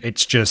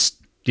 It's just,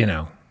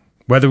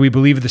 whether we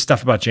believe the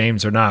stuff about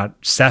James or not,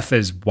 Seth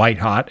is white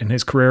hot in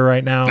his career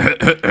right now.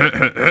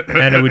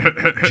 And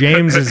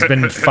James has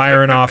been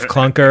firing off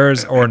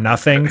clunkers or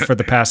nothing for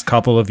the past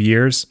couple of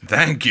years.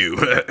 Thank you.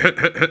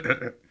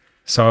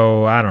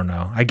 So I don't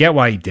know. I get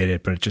why he did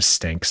it, but it just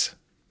stinks.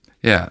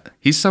 Yeah,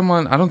 he's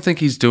someone... I don't think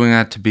he's doing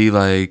that to be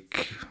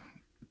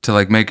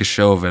to make a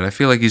show of it. I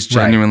feel like he's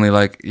genuinely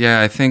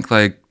I think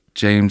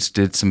James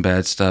did some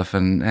bad stuff,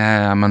 and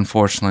I'm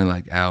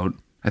unfortunately out.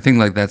 I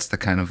think that's the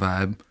kind of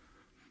vibe.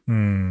 I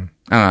don't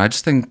know. I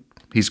just think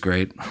he's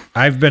great.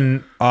 I've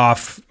been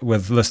off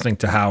with listening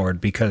to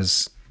Howard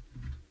because,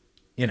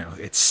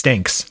 it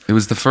stinks. It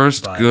was the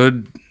first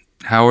good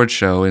Howard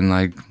show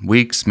in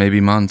weeks, maybe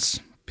months,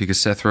 because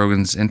Seth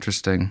Rogen's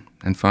interesting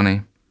and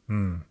funny.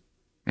 And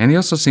he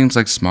also seems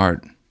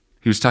smart.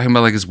 He was talking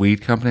about his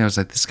weed company. I was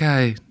like, this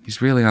guy,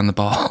 he's really on the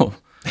ball.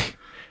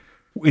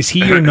 Is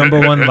he your number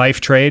one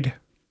life trade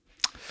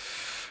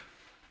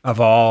of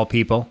all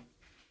people?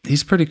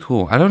 He's pretty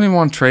cool. I don't even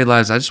want to trade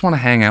lives. I just want to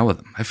hang out with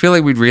him. I feel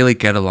like we'd really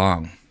get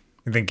along.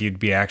 I think you'd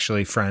be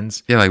actually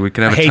friends. Yeah, we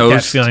could have I a hate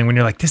toast. that feeling when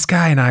you're this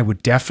guy and I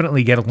would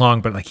definitely get along,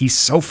 but he's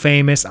so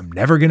famous, I'm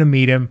never going to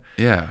meet him.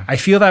 Yeah. I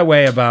feel that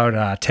way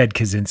about Ted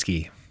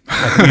Kaczynski.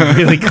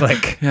 We really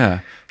click.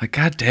 Yeah.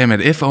 God damn it,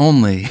 if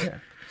only. Yeah.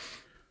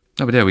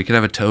 No, but yeah, we could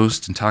have a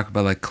toast and talk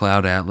about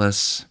Cloud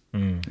Atlas.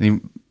 And he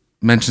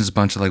mentions a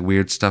bunch of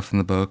weird stuff in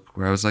the book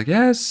where I was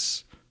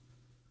yes.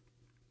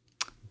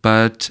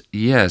 But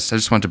yes, I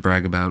just want to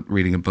brag about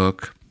reading a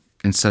book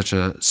in such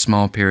a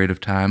small period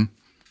of time.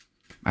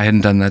 I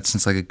hadn't done that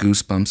since a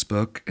Goosebumps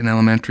book in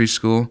elementary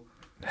school.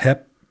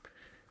 Hep.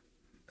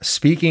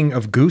 Speaking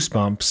of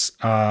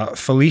Goosebumps,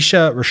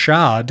 Felicia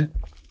Rashad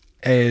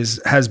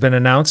has been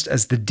announced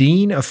as the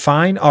Dean of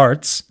Fine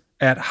Arts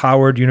at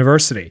Howard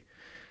University.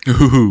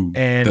 Ooh,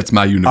 And that's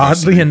my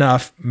university. Oddly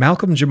enough,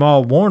 Malcolm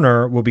Jamal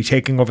Warner will be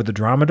taking over the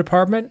drama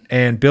department,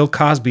 and Bill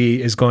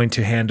Cosby is going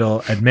to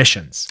handle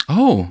admissions.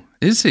 Oh,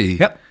 is he?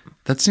 Yep.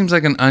 That seems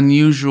like an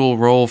unusual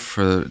role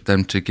for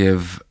them to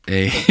give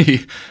a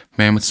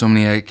man with so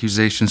many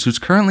accusations who's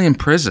currently in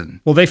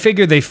prison. Well, they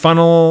figure they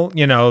funnel,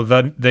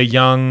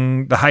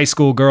 the high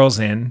school girls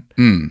in,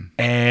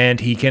 and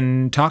he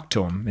can talk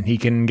to them, and he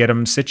can get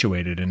them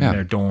situated in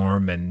their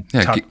dorm and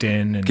tucked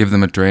in. And give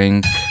them a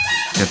drink,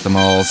 get them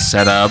all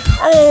set up.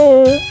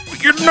 Oh,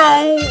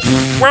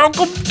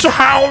 welcome to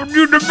Howard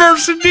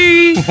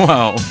University.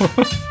 Wow.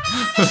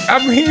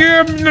 I'm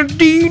here, I'm the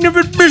Dean of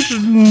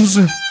Admissions.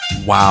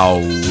 Wow.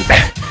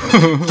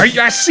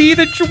 I see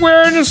that you're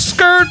wearing a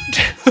skirt.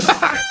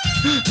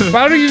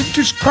 Why don't you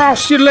just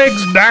cross your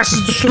legs nice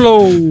and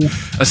slow?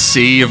 A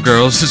sea of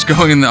girls is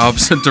going in the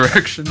opposite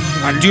direction.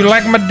 Do you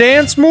like my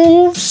dance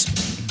moves?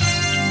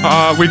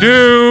 We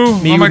do.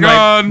 Me oh my with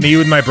god. Me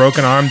with my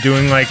broken arm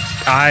doing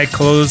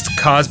eye-closed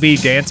Cosby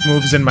dance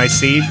moves in my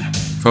seat.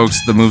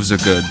 Folks, the moves are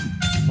good.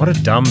 What a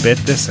dumb bit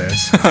this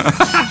is.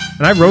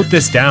 And I wrote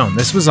this down.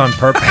 This was on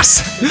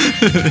purpose.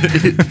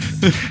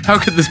 How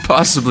could this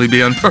possibly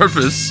be on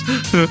purpose?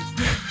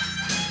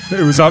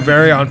 It was all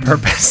very on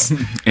purpose.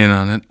 In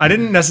on it. I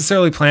didn't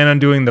necessarily plan on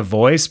doing the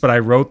voice, but I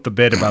wrote the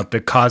bit about the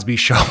Cosby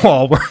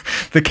Show,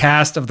 the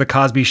cast of the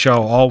Cosby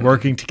Show all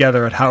working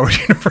together at Howard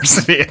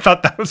University. I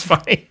thought that was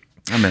funny.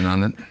 I'm in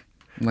on it.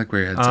 I like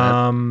where your head's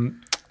at.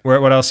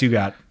 What else you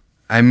got?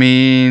 I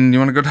mean, you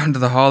want to go down to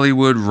the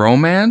Hollywood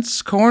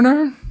romance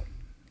corner?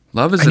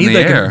 Love is in the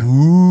air. An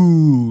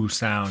ooh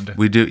sound.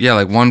 We do,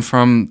 yeah, one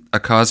from a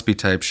Cosby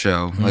type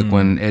show,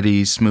 when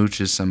Eddie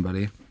smooches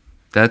somebody.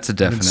 That's a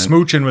definite.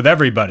 Smooching with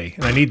everybody.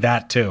 And I need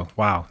that too.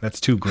 Wow,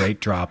 that's two great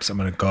drops. I'm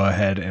going to go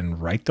ahead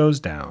and write those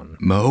down.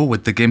 Mo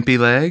with the gimpy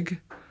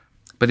leg.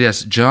 But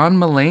yes, John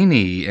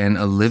Mulaney and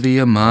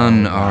Olivia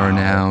Munn are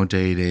now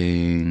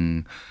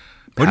dating.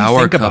 What do you Power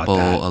think about couple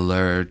that?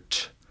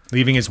 alert.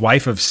 leaving his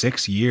wife of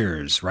 6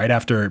 years right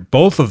after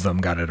both of them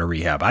got out of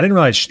rehab. I didn't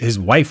realize his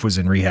wife was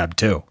in rehab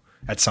too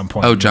at some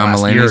point. Oh, in the John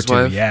last year or Mulaney's two.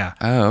 wife? Yeah.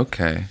 Oh,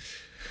 okay.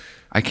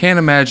 I can't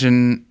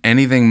imagine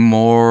anything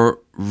more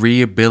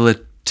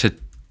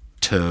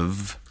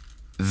rehabilitative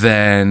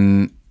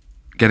than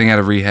getting out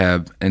of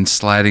rehab and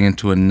sliding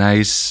into a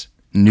nice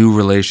new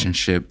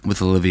relationship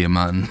with Olivia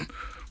Munn.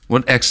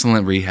 What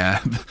excellent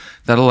rehab.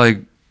 That'll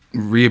like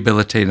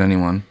rehabilitate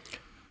anyone.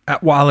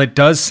 While it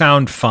does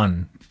sound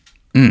fun,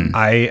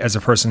 I, as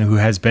a person who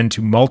has been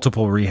to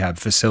multiple rehab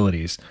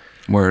facilities,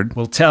 Word.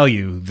 will tell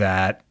you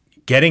that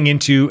getting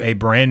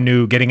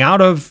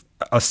out of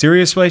a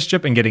serious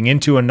relationship and getting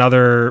into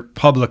another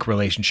public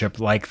relationship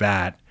like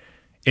that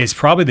is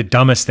probably the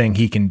dumbest thing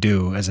he can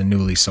do as a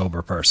newly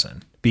sober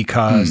person,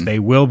 because they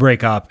will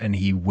break up and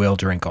he will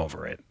drink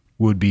over it,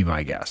 would be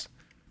my guess.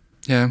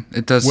 Yeah,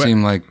 it does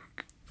seem like,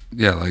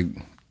 like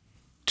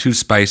too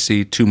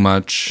spicy, too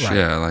much. Right.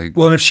 Yeah, like,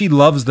 Well, and if she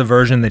loves the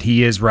version that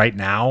he is right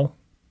now,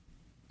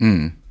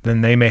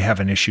 then they may have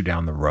an issue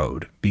down the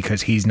road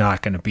because he's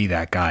not going to be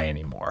that guy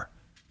anymore.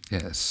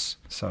 yes.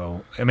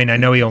 So, I mean, I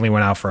know he only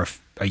went out for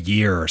a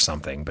year or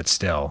something, but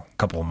still, a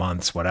couple of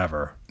months,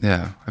 whatever.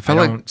 Yeah. I I felt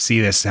like don't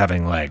see this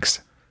having legs.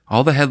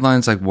 all the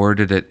headlines like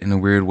worded it in a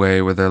weird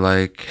way where they're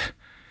like,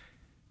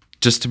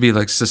 just to be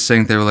like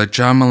succinct, they were like,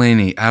 John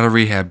Mulaney out of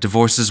rehab,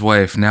 divorced his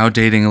wife, now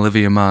dating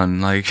Olivia Munn.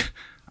 Like,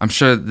 I'm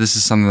sure this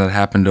is something that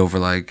happened over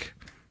like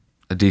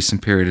a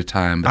decent period of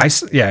time.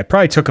 But It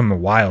probably took him a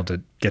while to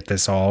get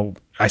this all.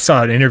 I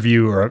saw an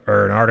interview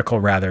or an article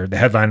rather. The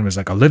headline was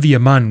like, Olivia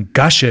Munn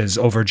gushes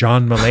over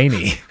John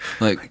Mulaney.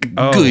 like,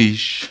 Oh.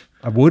 gosh.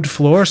 A wood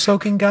floor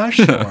soaking gush?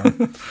 Or?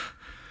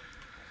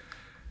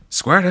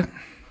 Squared it.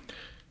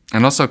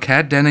 And also,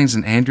 Kat Dennings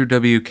and Andrew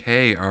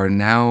WK are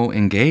now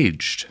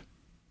engaged.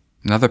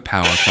 Another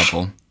power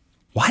couple.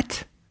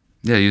 What?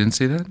 Yeah, you didn't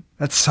see that?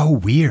 That's so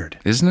weird.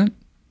 Isn't it?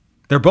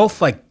 They're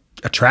both like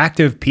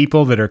attractive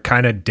people that are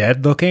kind of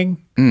dead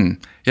looking.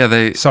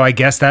 Yeah, So I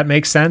guess that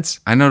makes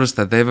sense. I noticed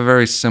that they have a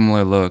very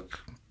similar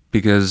look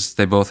because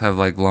they both have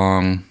like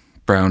long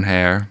brown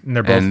hair. And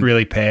they're both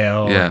really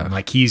pale. Yeah. And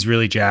like he's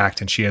really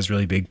jacked and she has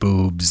really big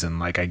boobs. And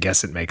like, I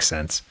guess it makes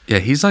sense. Yeah,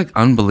 he's like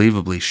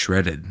unbelievably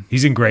shredded.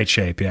 He's in great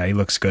shape. Yeah, he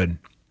looks good.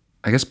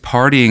 I guess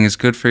partying is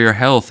good for your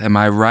health. Am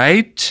I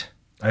right?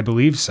 I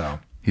believe so.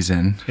 He's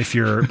in. If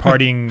your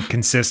partying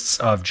consists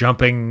of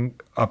jumping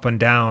up and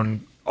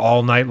down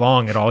all night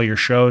long at all your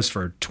shows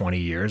for 20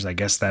 years, I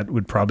guess that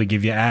would probably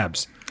give you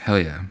abs. Hell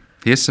yeah.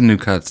 He has some new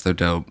cuts. They're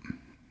dope.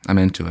 I'm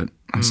into it.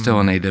 I'm still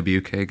an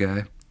AWK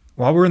guy.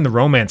 While we're in the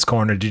romance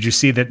corner, did you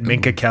see that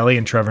Minka Kelly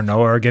and Trevor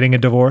Noah are getting a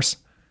divorce?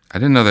 I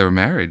didn't know they were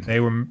married. They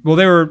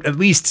were at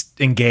least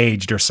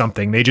engaged or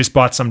something. They just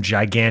bought some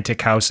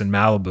gigantic house in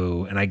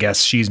Malibu, and I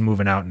guess she's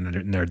moving out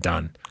and they're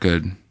done.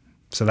 Good.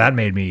 So that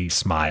made me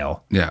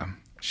smile. Yeah.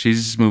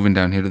 She's moving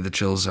down here to the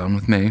chill zone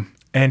with me.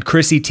 And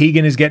Chrissy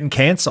Teigen is getting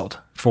canceled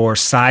for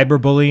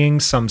cyberbullying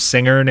some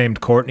singer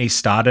named Courtney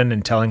Stodden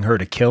and telling her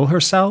to kill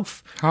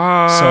herself.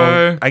 Hi.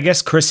 So I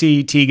guess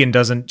Chrissy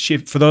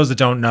Teigen for those that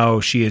don't know,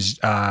 she was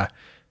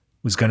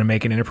going to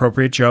make an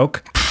inappropriate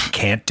joke.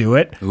 Can't do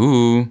it.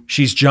 Ooh.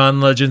 She's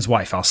John Legend's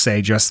wife. I'll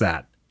say just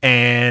that.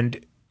 And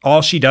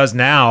all she does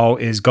now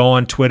is go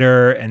on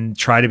Twitter and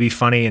try to be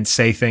funny and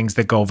say things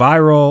that go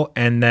viral.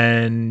 And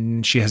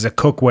then she has a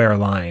cookware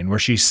line where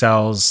she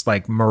sells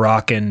like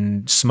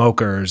Moroccan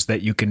smokers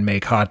that you can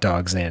make hot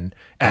dogs in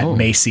at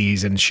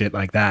Macy's and shit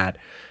like that.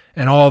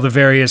 And all the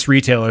various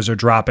retailers are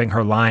dropping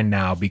her line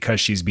now because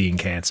she's being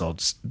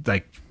canceled,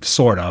 like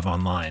sort of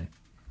online.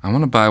 I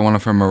want to buy one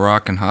of her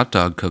Moroccan hot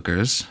dog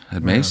cookers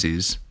at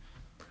Macy's.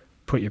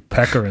 Put your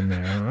pecker in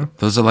there, huh?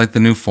 Those are like the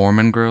new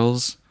Foreman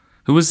grills.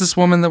 Who is this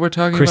woman that we're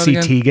talking Chrissy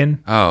about again?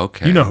 Teigen. Oh,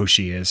 okay. You know who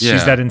she is. Yeah.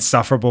 She's that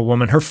insufferable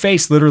woman. Her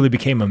face literally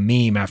became a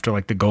meme after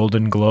like the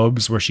Golden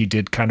Globes where she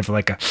did kind of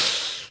like a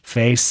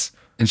face.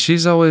 And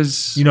she's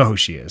always... You know who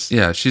she is.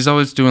 Yeah, she's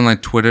always doing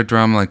like Twitter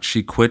drama. Like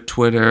she quit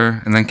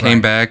Twitter and then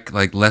came back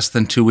like less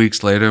than 2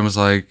 weeks later and was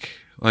like,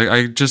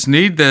 I just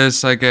need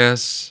this, I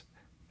guess.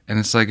 And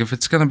it's like, if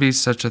it's going to be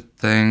such a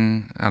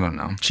thing, I don't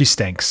know. She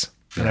stinks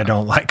and I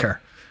don't like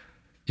her.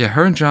 Yeah,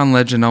 her and John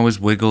Legend always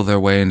wiggle their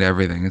way into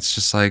everything. It's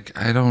just like,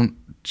 I don't...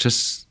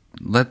 Just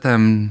let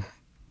them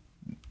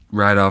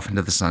ride off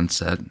into the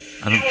sunset. You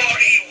are a rude,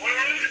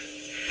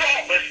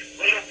 thoughtless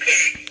little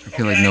pig. I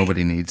feel like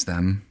nobody needs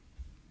them.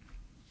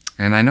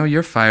 And I know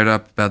you're fired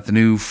up about the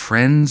new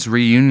Friends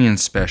reunion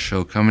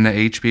special coming to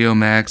HBO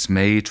Max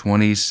May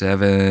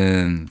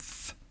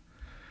 27th,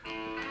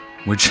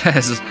 which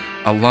has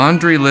a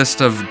laundry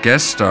list of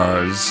guest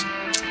stars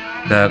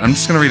that I'm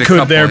just going to read a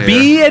couple Could there here.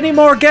 be any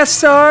more guest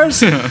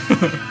stars?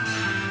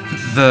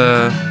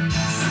 The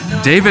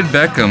David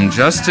Beckham,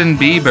 Justin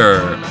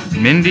Bieber,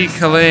 Mindy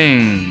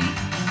Kaling,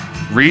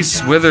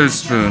 Reese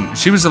Witherspoon.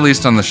 She was at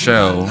least on the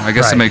show. I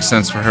guess it Right. makes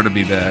sense for her to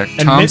be back.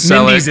 And Tom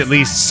Selleck. Mindy's at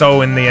least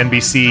so in the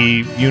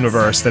NBC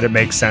universe that it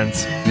makes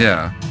sense.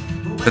 Yeah.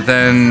 But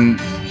then,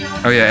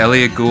 oh yeah,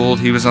 Elliot Gould,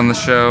 he was on the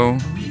show.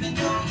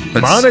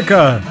 But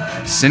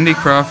Monica. Cindy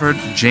Crawford,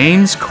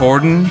 James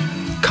Corden,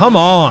 Come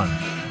on.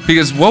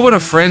 Because what would a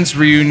Friends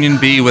reunion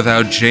be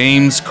without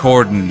James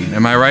Corden?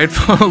 Am I right,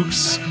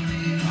 folks?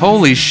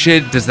 Holy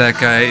shit, does that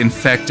guy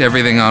infect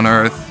everything on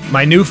Earth?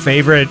 My new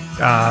favorite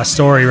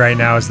story right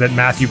now is that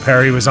Matthew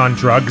Perry was on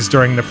drugs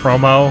during the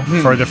promo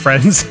for the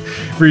Friends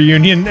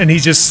reunion, and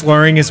he's just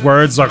slurring his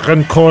words like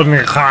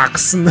 "Corden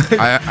Cox."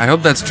 I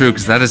hope that's true,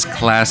 because that is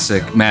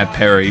classic Matt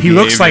Perry He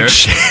looks like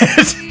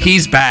behavior. shit.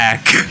 He's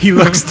back. He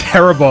looks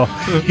terrible.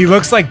 He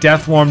looks like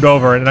death warmed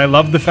over, and I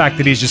love the fact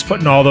that he's just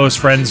putting all those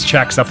Friends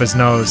checks up his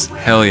nose.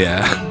 Hell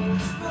yeah.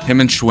 Him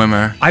and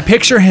Schwimmer. I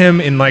picture him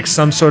in like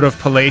some sort of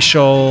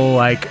palatial,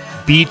 like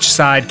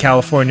beachside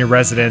California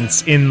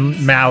residence in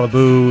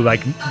Malibu,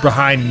 like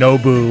behind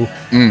Nobu,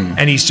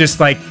 and he's just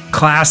like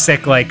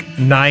classic like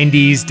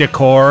 90s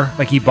decor,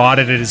 like he bought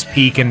it at his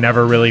peak and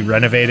never really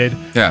renovated.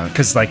 Yeah.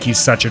 Because like he's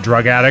such a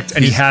drug addict,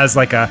 and he has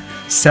like a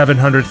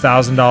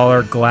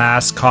 $700,000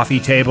 glass coffee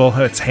table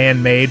that's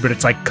handmade, but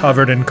it's like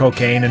covered in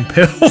cocaine and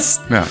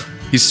pills. Yeah.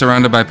 He's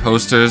surrounded by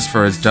posters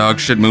for his dog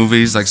shit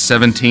movies, like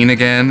 17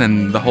 again,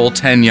 and the whole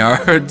 10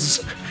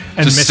 yards.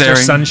 And just Mr. staring.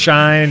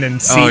 Sunshine and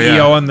CEO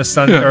yeah. on the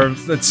Sun or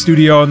the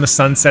studio on the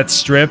Sunset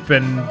Strip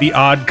and The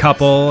Odd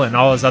Couple and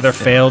all his other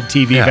failed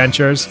TV Yeah.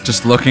 ventures.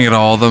 Just looking at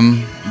all of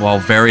them while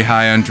very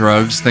high on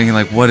drugs, thinking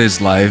like, what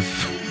is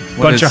life?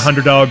 What Bunch is- of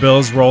 $100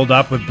 bills rolled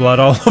up with blood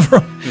all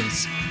over them.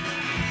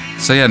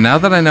 So yeah, now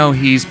that I know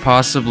he's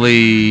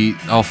possibly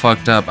all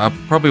fucked up, I'll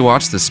probably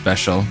watch this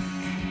special.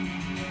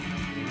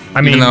 I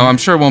mean, Even though I'm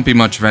sure it won't be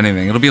much of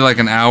anything. It'll be like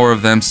an hour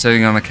of them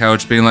sitting on a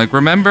couch being like,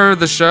 remember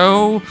the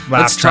show?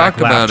 Let's talk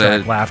about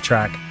it. Laugh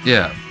track.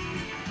 Yeah.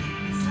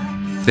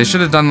 They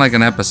should have done like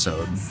an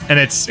episode. And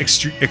it's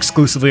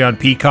exclusively on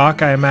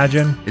Peacock, I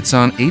imagine. It's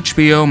on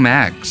HBO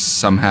Max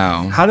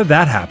somehow. How did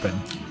that happen?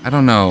 I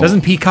don't know.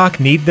 Doesn't Peacock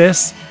need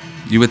this?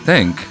 You would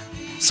think.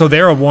 So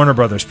they're a Warner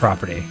Brothers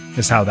property,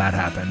 is how that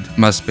happened.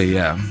 Must be,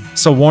 yeah.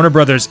 So Warner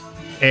Brothers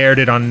aired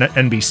it on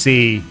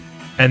NBC,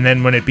 and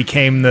then when it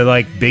became the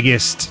like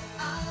biggest,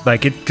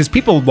 like it, because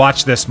people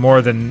watch this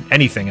more than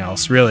anything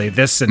else, really.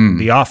 This and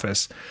The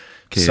Office.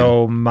 Okay.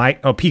 So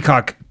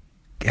Peacock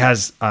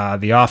has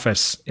The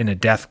Office in a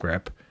death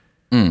grip,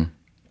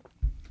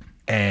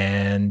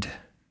 and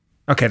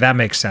okay, that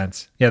makes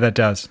sense. Yeah, that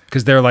does,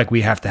 because they're like,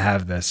 we have to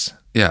have this.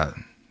 Yeah.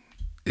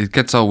 It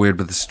gets all weird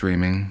with the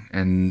streaming,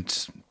 and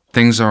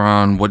things are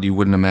on what you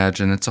wouldn't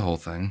imagine. It's a whole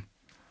thing.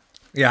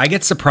 Yeah, I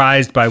get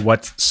surprised by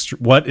what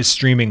is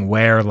streaming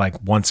where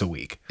like once a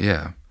week.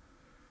 Yeah.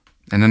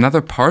 And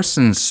another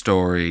Parsons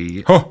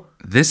story. Oh.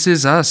 This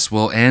Is Us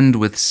will end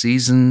with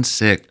season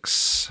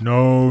 6.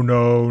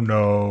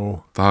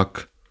 No.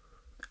 Fuck.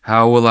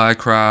 How will I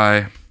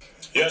cry?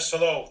 Yes,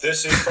 hello.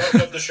 This is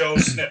friend of the show,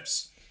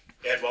 Snips.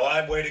 And while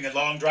I'm waiting in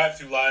long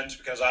drive-through lines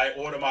because I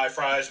order my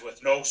fries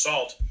with no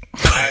salt,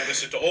 I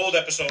listen to old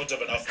episodes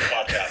of Enough the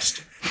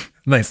Podcast.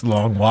 Nice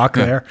long walk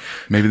there.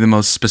 Maybe the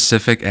most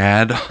specific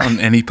ad on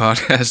any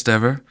podcast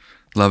ever.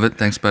 Love it.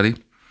 Thanks, buddy.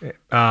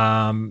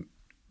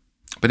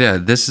 But yeah,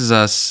 This Is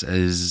Us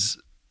is...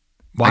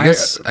 Why? I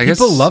guess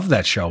People love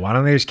that show. Why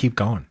don't they just keep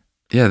going?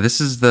 Yeah,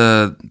 this is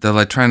they're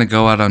like trying to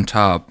go out on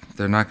top.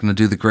 They're not going to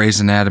do the Grey's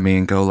Anatomy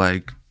and go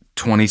like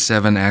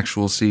 27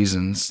 actual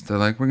seasons. They're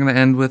like, we're going to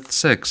end with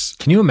 6.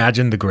 Can you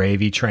imagine the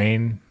gravy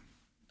train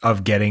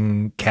of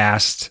getting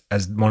cast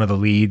as one of the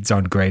leads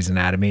on Grey's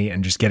Anatomy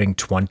and just getting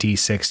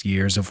 26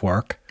 years of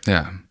work?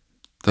 Yeah.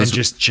 And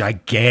just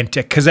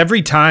gigantic. Because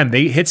every time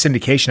they hit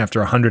syndication after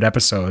 100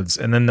 episodes,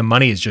 and then the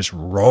money is just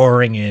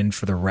roaring in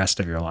for the rest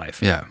of your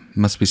life. Yeah,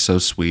 must be so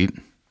sweet.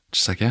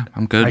 Just like, yeah,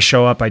 I'm good. I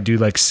show up, I do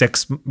like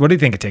 6. What do you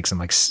think it takes them?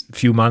 Like a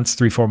few months,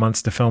 3-4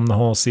 months to film the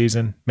whole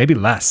season? Maybe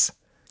less.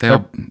 They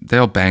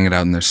all bang it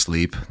out in their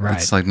sleep. Right.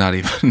 It's like not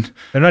even.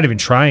 They're not even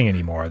trying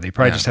anymore. They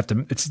probably just have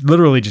to. It's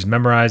literally just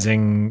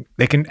memorizing.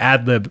 They can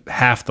ad-lib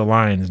half the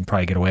lines and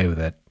probably get away with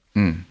it.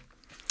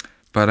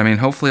 But I mean,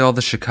 hopefully all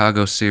the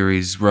Chicago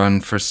series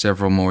run for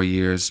several more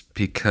years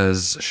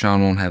because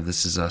Sean won't have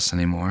This Is Us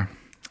anymore.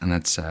 And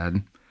that's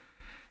sad.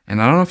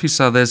 And I don't know if you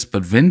saw this,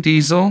 but Vin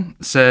Diesel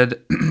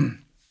said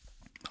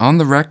on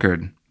the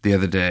record the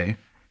other day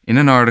in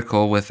an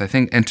article with, I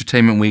think,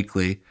 Entertainment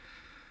Weekly,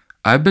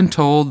 I've been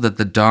told that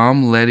the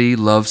Dom Letty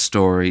love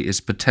story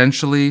is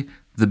potentially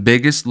the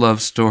biggest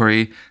love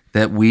story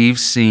that we've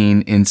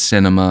seen in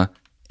cinema,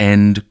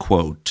 end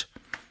quote.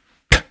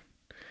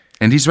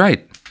 And he's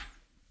right.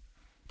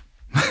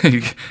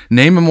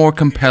 Name a more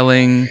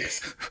compelling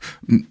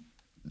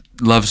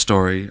love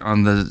story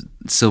on the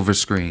silver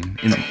screen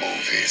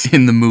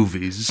in the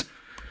movies.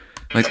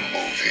 Like,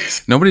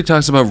 nobody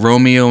talks about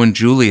Romeo and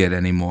Juliet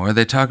anymore.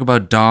 They talk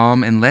about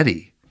Dom and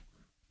Letty.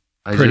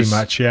 Pretty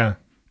much, yeah.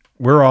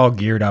 We're all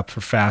geared up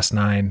for Fast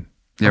 9.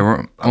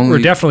 Yeah, We're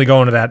definitely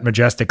going to that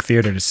Majestic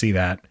Theater to see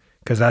that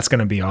because that's going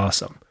to be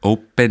awesome.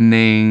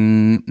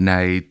 Opening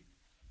night.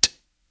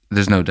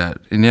 There's no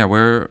doubt. And yeah,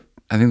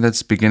 I think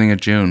that's beginning of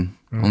June.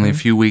 Only a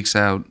few weeks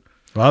out.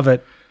 Love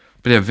it.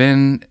 But yeah,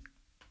 Vin,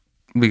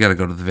 we got to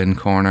go to the Vin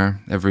corner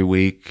every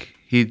week.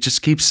 He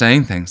just keeps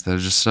saying things that are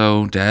just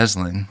so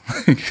dazzling.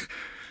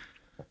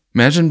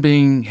 Imagine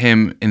being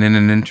him and in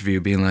an interview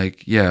being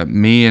like, yeah,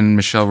 me and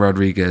Michelle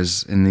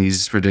Rodriguez in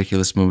these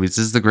ridiculous movies.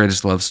 This is the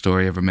greatest love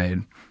story ever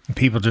made.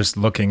 People just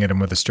looking at him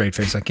with a straight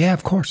face like, yeah,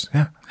 of course.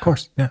 Yeah, of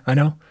course. Yeah, I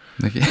know.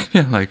 Like,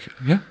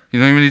 yeah, you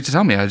don't even need to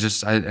tell me. I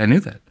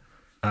knew that.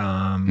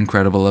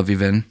 Incredible Love You,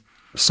 Vin.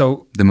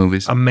 So The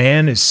movies. a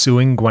man is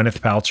suing Gwyneth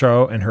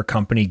Paltrow and her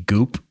company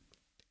Goop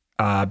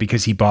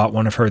because he bought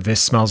one of her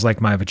This Smells Like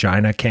My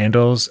Vagina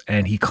candles,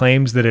 and he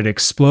claims that it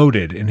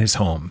exploded in his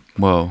home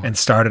Whoa. and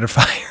started a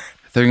fire.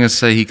 They're going to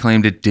say he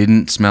claimed it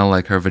didn't smell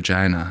like her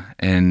vagina,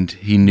 and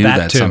he knew That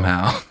that too.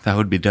 somehow. That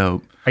would be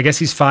dope. I guess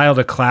he's filed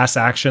a class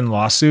action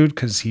lawsuit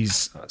because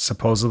he's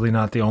supposedly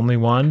not the only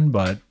one,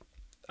 but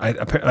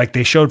like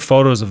they showed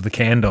photos of the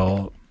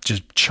candle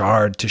just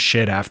charred to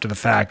shit after the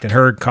fact, and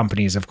her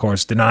company is, of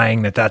course,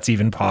 denying that that's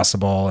even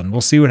possible, and we'll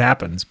see what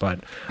happens,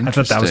 but I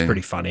thought that was Interesting.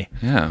 pretty funny.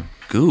 Yeah.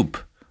 Goop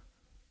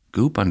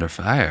under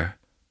fire.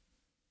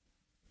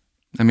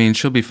 I mean,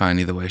 she'll be fine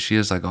either way. She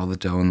has like all the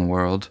dough in the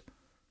world.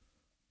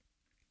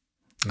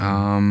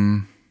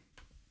 I'm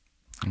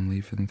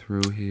leafing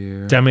through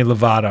here. Demi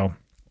Lovato.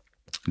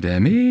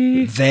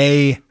 Demi.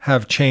 They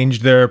have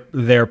changed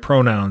their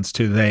pronouns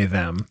to they,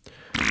 them,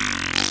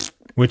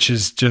 which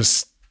is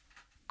just,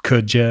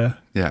 could ya?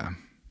 Yeah.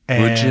 Would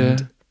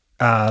And you?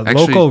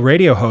 local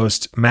radio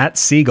host Matt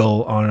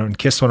Siegel on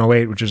Kiss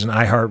 108, which is an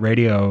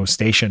iHeartRadio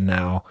station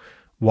now,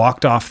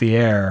 walked off the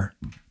air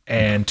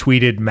and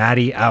tweeted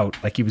Maddie out,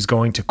 like he was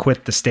going to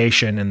quit the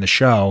station and the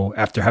show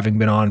after having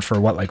been on for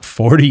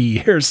 40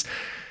 years.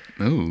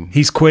 Ooh.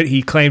 He's quit.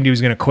 He claimed he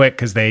was going to quit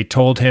because they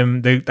told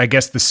him, I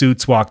guess the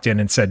suits walked in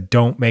and said,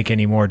 don't make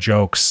any more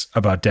jokes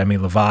about Demi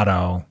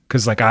Lovato.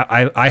 Because like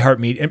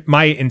iHeartMedia,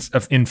 my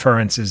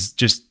inference is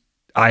just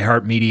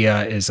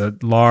iHeartMedia is a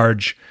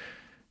large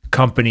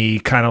company,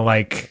 kind of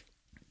like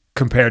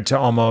compared to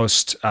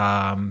almost,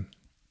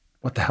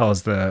 what the hell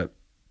is the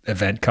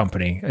event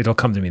company? It'll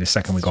come to me the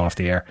second we go off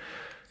the air.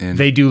 And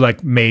They do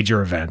like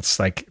major events.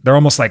 Like they're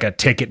almost like a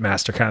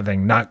Ticketmaster kind of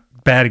thing. Not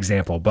bad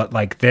example, but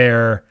like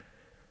they're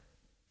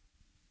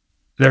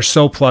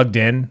so plugged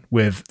in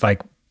with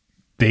like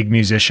big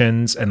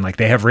musicians, and like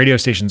they have radio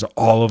stations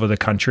all over the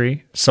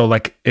country. So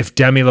like if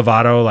Demi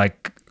Lovato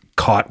like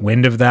caught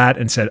wind of that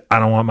and said, I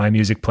don't want my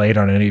music played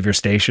on any of your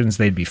stations,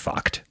 they'd be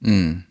fucked.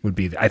 Would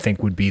be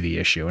the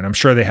issue. And I'm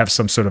sure they have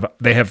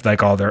they have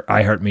like all their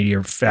iHeartMedia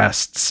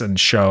fests and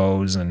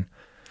shows, and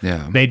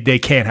yeah. they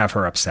can't have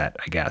her upset,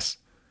 I guess.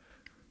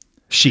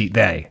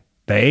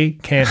 They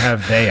can't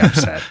have they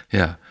upset.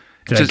 Yeah.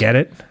 Did I get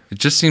it? It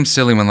just seems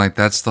silly when like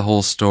that's the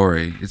whole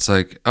story. It's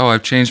like, oh,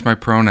 I've changed my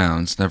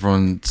pronouns, and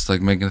everyone's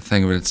like making a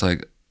thing of it. It's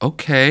like,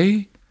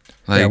 okay,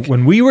 Yeah, like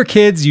when we were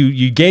kids,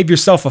 you gave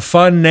yourself a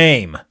fun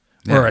name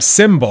or Yeah. a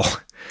symbol.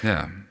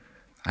 yeah.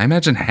 I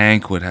imagine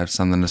Hank would have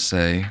something to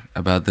say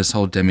about this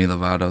whole Demi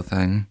Lovato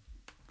thing,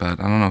 but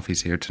I don't know if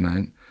he's here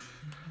tonight.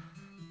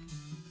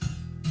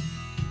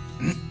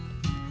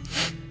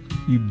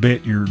 You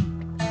bet your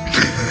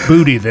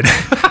booty that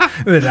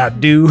I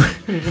do.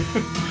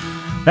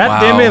 That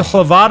Wow. Demi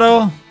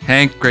Lovato,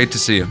 Hank, great to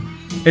see you.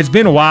 it's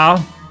been a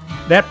while.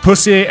 That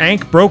pussy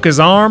Hank broke his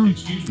arm.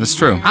 That's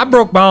true. I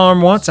broke my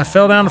arm once. I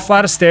fell down a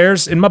flight of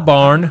stairs in my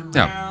barn.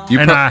 Yeah.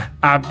 And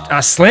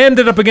I slammed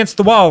it up against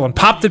the wall and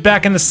popped it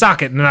back in the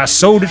socket, and then I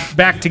sewed it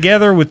back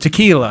together with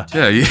tequila.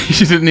 Yeah, you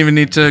didn't even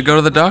need to go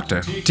to the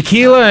doctor.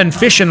 Tequila and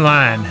fishing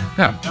line.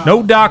 Yeah.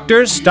 No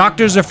doctors.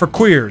 Doctors are for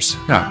queers.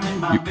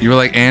 Yeah. You were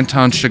like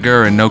Anton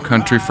Chigurh in No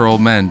Country for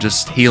Old Men,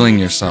 just healing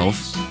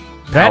yourself.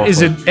 That is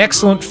Powerful. an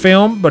excellent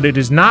film, but it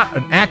is not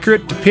an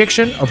accurate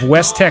depiction of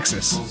West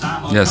Texas.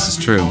 Yes, it's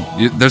true.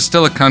 There's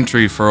still a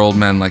country for old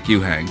men like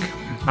you, Hank.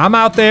 I'm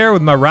out there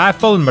with my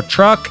rifle and my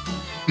truck,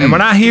 and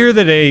when I hear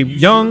that a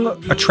young,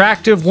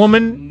 attractive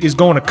woman is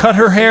going to cut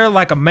her hair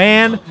like a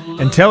man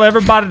and tell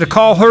everybody to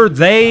call her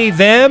they,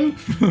 them,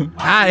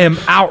 I am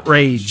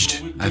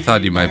outraged. I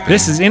thought you might be.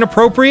 This is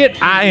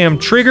inappropriate. I am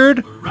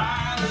triggered.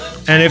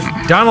 And if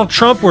Donald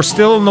Trump were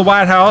still in the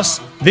White House,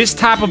 this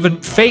type of a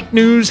fake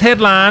news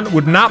headline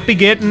would not be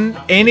getting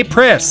any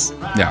press.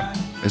 Yeah,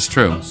 it's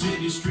true.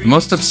 The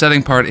most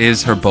upsetting part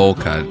is her bowl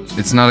cut.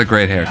 It's not a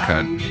great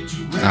haircut.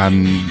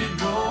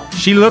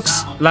 She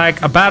looks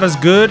like about as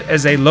good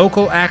as a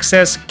local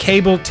access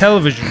cable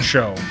television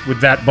show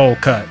with that bowl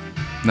cut.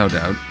 No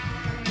doubt.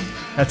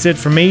 That's it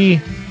for me.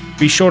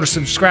 Be sure to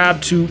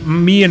subscribe to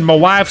me and my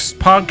wife's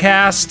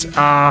podcast.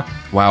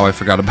 Wow, I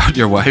forgot about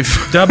your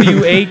wife.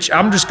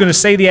 I'm just going to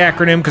say the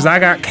acronym because I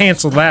got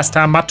canceled last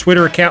time. My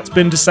Twitter account's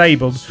been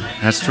disabled.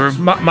 That's true.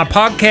 My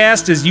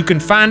podcast is, you can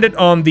find it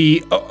on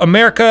the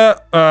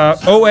America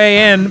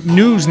OAN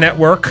News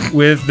Network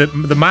with the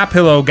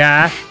MyPillow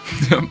guy.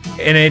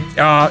 And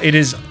it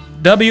is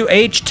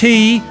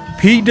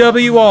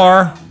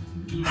WHTPWR,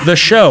 the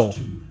show.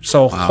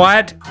 So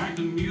White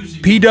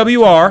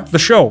PWR, the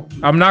show.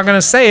 I'm not going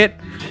to say it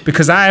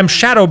because I am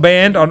shadow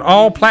banned on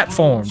all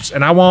platforms,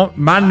 and I want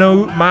my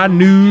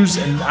news,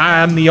 and I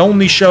am the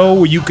only show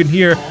where you can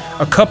hear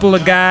a couple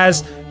of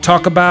guys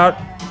talk about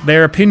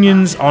their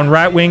opinions on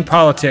right-wing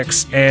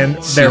politics and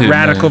their Shit,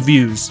 radical man.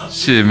 views.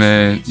 Shit,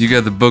 man. You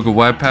got the Book of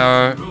White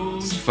Power.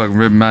 It's fucking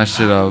ripping my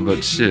shit off,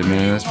 but shit,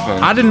 man. That's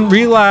fucking. I didn't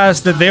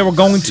realize that there were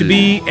going to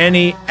be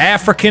any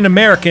African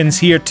Americans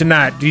here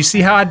tonight. Do you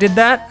see how I did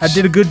that? I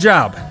did a good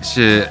job.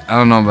 Shit, I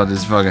don't know about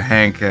this fucking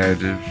Hank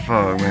character.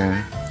 Fuck,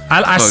 man.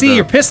 I Fucked see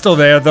your up. pistol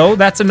there, though.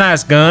 That's a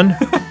nice gun.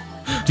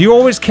 Do you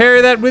always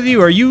carry that with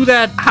you? Are you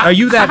that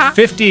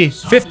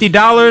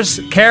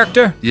 $50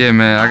 character? Yeah,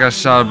 man. I got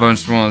shot a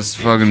bunch once.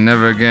 Fucking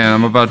never again.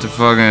 I'm about to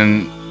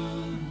fucking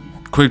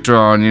quick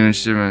draw on you and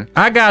shit, man.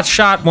 I got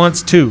shot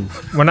once too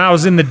when I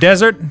was in the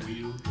desert.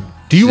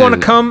 Do you want to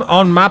Shit. come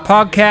on my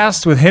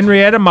podcast with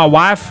Henrietta, my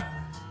wife?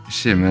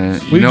 Shit, man.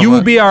 You will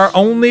what? be our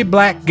only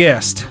black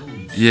guest.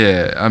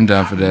 Yeah, I'm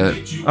down for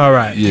that. All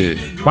right. Yeah.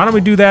 Why don't we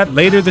do that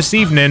later this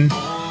evening?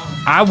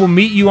 I will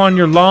meet you on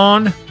your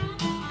lawn,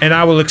 and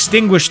I will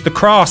extinguish the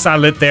cross I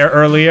lit there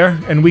earlier,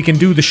 and we can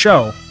do the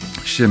show.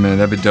 Shit, man.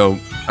 That'd be dope.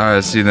 All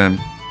right, see you then.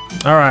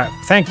 All right.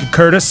 Thank you,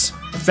 Curtis.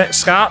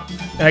 Scott.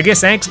 I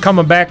guess Hank's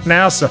coming back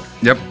now, so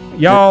Yep.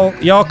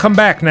 y'all come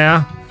back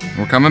now.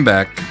 We're coming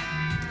back.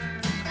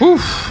 Whew.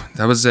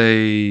 That was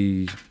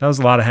a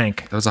lot of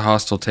Hank.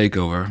 hostile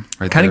takeover.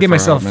 Right Kind there of give for a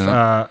myself hot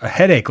minute. a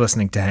headache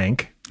listening to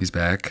Hank He's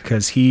back.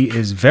 because he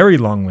is very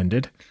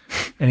long-winded,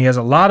 and he has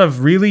a lot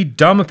of really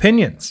dumb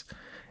opinions.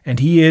 And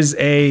he is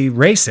a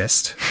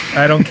racist.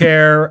 I don't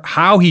care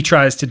how he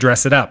tries to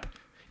dress it up.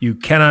 You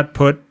cannot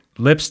put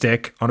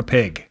lipstick on a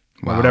pig,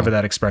 or Wow. whatever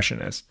that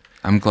expression is.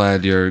 I'm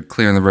glad you're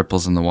clearing the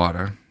ripples in the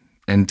water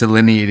and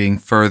delineating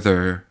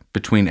further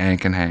between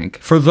Ank and Hank.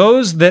 For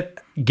those that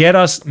get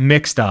us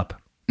mixed up,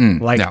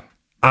 like yeah.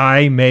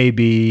 I may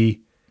be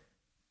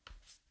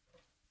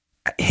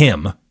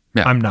him.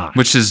 Yeah. I'm not.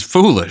 Which is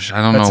foolish.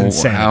 I don't That's know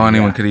insanity, how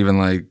anyone yeah. could even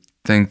like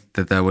think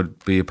that that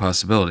would be a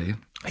possibility.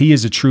 He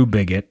is a true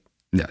bigot.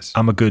 Yes.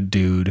 I'm a good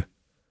dude.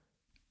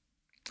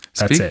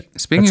 That's it.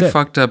 Speaking That's of it.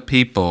 fucked up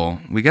people,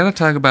 we got to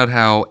talk about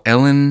how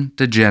Ellen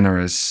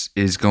DeGeneres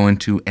is going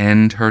to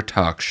end her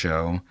talk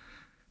show,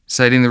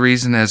 citing the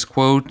reason as,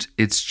 quote,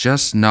 "It's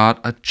just not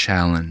a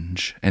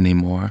challenge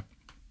anymore."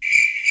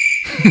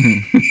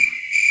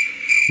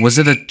 Was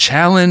it a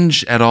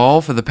challenge at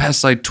all for the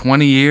past like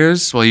 20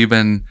 years while you've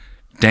been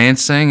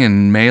dancing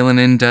and mailing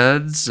in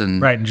duds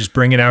and Right, and just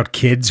bringing out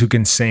kids who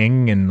can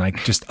sing and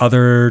like just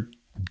other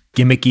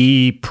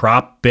gimmicky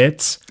prop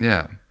bits.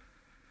 yeah.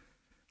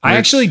 I Which-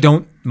 actually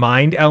don't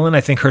mind Ellen. I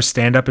think her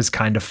stand-up is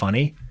kind of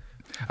funny.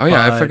 Oh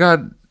yeah, But- I forgot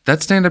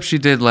that stand-up she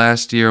did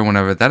last year or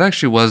whenever. That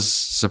actually was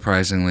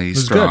surprisingly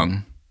was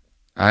strong.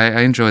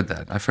 I enjoyed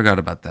that. I forgot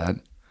about that.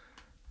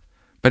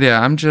 But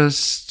yeah, I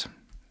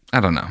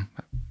don't know.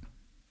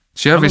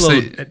 She I'm a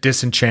obviously, little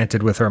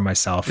disenchanted with her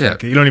myself. Yeah.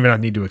 Like, you don't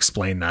even need to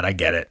explain that. I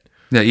get it.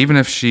 yeah, even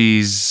if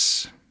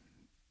she's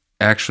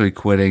actually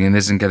quitting and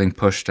isn't getting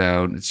pushed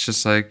out, it's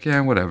just like,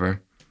 yeah,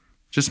 whatever.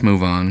 Just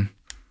move on.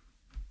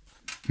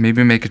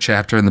 Maybe make a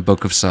chapter in the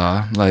Book of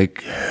Saw,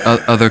 like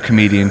other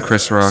comedian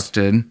Chris Rock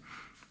did.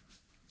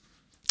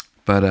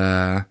 But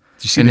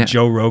Did you see and that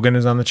Joe Rogan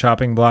is on the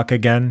chopping block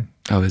again?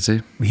 oh, is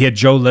he? He had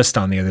Joe List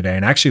on the other day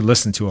and I actually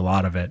listened to a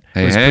lot of it.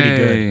 Hey, It was pretty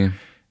good.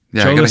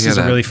 Yeah, I Joe gotta List hear is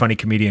a that. really funny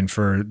comedian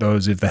for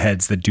those of the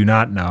heads that do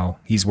not know.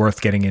 He's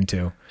worth getting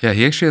into. Yeah,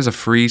 he actually has a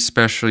free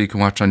special you can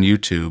watch on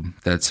YouTube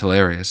that's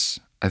hilarious.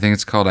 I think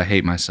it's called I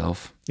Hate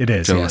Myself. It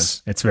is, Joe yes.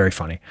 List. It's very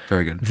funny.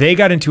 Very good. They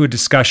got into a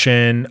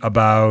discussion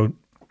about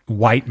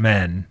white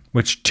men,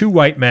 which two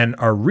white men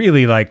are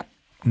really like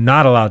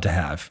not allowed to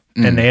have.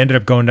 And they ended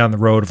up going down the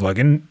road of like,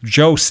 and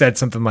Joe said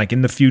something like,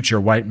 in the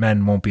future, white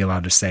men won't be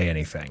allowed to say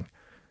anything,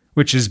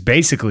 which is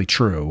basically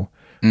true.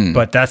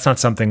 But that's not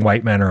something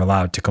white men are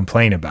allowed to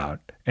complain about.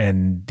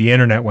 And the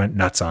internet went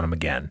nuts on him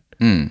again.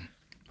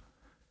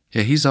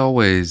 Yeah, he's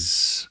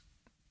always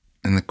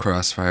in the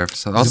crossfire.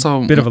 So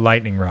also, Bit of a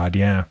lightning rod,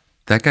 yeah.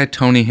 that guy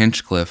Tony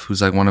Hinchcliffe,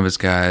 who's like one of his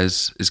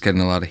guys, is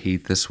getting a lot of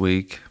heat this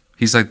week.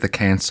 He's like the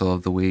cancel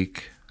of the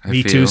week.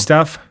 Me Too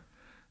stuff.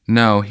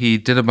 No, he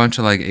did a bunch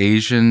of like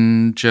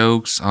Asian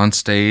jokes on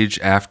stage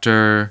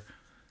after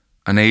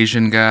an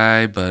Asian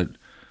guy, but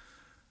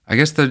I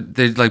guess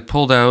they like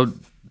pulled out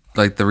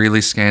like the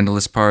really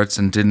scandalous parts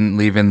and didn't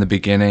leave in the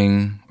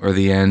beginning or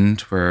the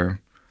end where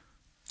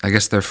I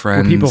guess they're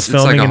friends. People It's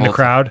filming like a in the whole-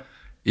 crowd,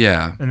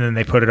 Yeah. and then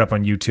they put it up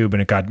on YouTube,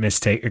 and it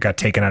got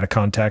taken out of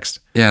context.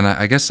 Yeah, and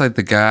I guess like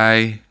the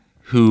guy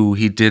who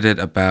he did it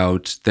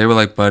about, they were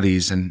like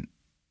buddies, and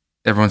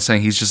everyone's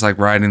saying he's just like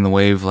riding the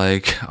wave,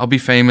 like, I'll be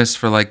famous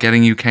for like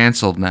getting you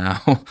canceled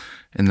now.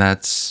 And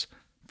that's,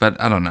 but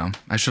I don't know.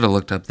 I should have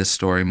looked up this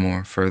story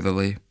more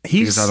furtherly.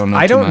 because I don't know.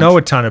 I too don't much. know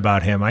a ton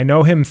about him. I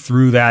know him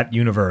through that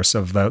universe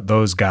of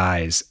those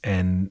guys,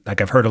 and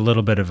like I've heard a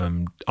little bit of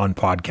him on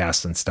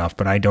podcasts and stuff,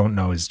 but I don't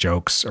know his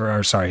jokes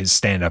or sorry, his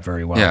stand up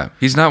very well. Yeah,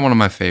 he's not one of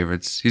my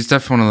favorites. He's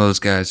definitely one of those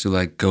guys who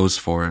like goes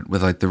for it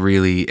with like the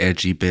really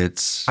edgy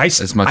bits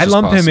as much I as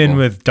lump him in possible.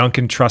 with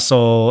Duncan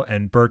Trussell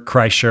and Bert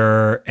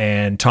Kreischer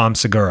and Tom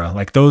Segura.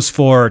 Like those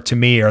four to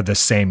me are the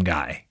same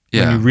guy.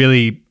 Yeah. When you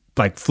really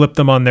like flip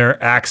them on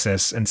their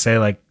axis and say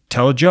like,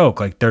 tell a joke.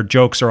 Like their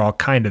jokes are all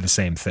kind of the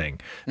same thing.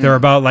 They're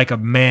about like a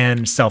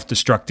man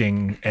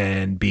self-destructing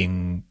and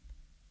being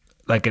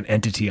like an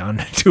entity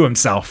unto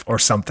himself or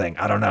something.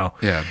 I don't know.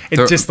 Yeah.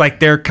 It's just like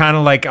they're kind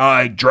of like, oh,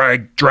 I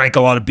drank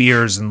a lot of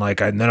beers and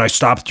then I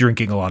stopped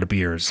drinking a lot of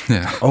beers.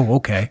 Yeah. Oh,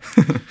 okay.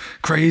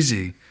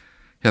 Crazy.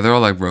 Yeah, they're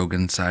all like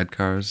Rogan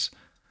sidecars.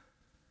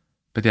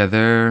 But yeah,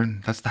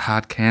 that's the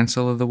hot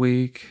cancel of the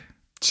week.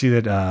 See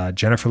that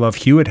Jennifer Love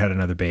Hewitt had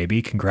another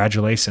baby.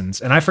 Congratulations.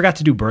 And I forgot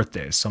to do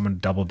birthdays, so I'm going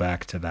to double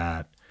back to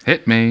that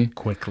Hit me.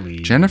 quickly.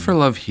 Jennifer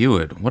Love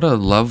Hewitt. What a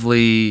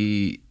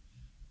lovely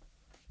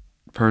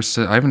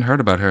person. I haven't heard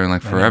about her in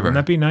like forever. Wouldn't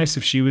that be nice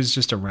if she was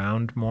just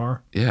around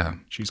more? Yeah.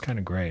 She's kind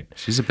of great.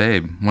 She's a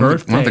babe. One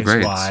of the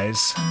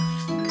greats. Birthdays-wise,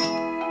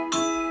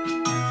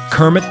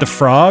 Kermit the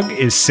Frog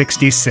is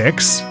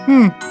 66.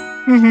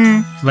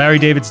 Larry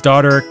David's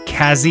daughter,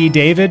 Cassie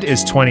David,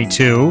 is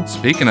 22.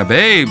 Speaking of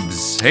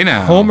babes, hey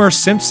now. Homer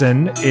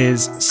Simpson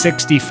is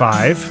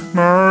 65.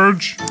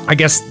 Marge. I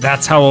guess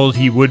that's how old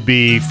he would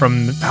be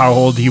from how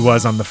old he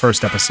was on the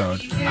first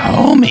episode.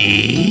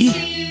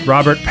 Homie.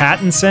 Robert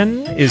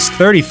Pattinson is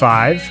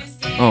 35.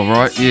 Oh,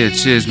 right. Yeah,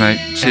 cheers, mate.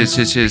 Cheers.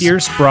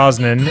 Pierce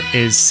Brosnan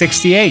is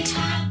 68.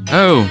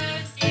 Oh,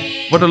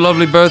 what a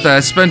lovely birthday. I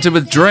spent it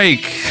with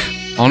Drake.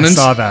 I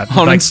saw that.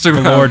 On like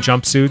Instagram. Velour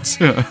jumpsuits.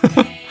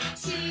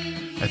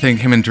 I think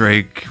him and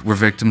Drake were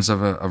victims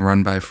of a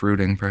run by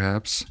fruiting,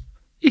 perhaps.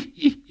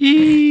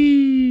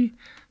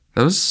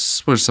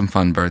 Those were some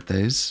fun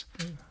birthdays.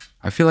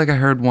 I feel like I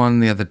heard one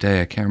the other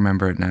day. I can't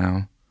remember it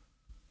now.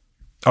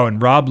 Oh,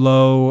 and Rob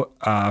Lowe,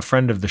 a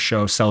friend of the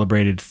show,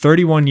 celebrated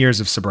 31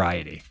 years of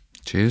sobriety.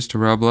 Cheers to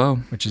Rob Lowe.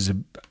 Which is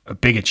a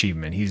big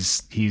achievement.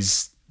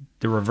 He's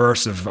the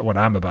reverse of what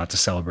I'm about to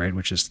celebrate,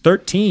 which is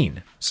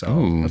 13. So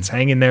let's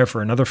hang in there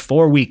for another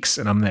 4 weeks,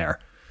 and I'm there.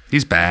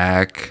 He's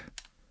back.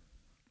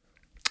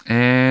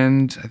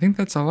 And I think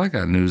that's all I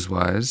got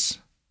news-wise.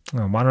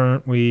 Well, why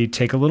don't we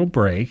take a little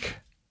break?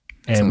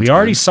 And Sounds we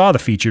already good. saw the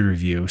featured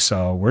review,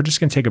 so we're just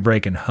going to take a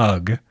break and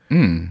hug.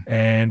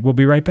 And we'll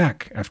be right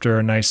back after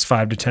a nice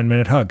 5 to 10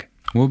 minute hug.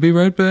 We'll be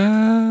right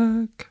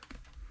back.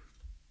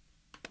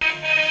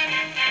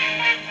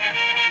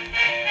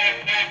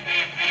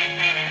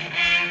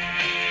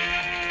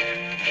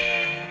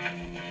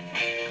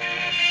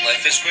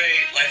 Life is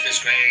great, life is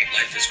great,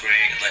 life is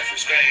great, life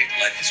is great,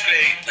 life is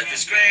great, life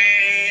is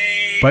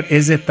great. But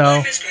is it, though?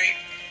 Life is great.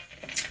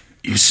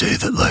 You say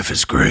that life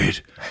is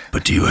great,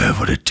 but do you have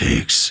what it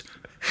takes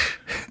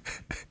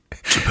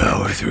to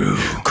power through?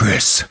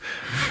 Chris,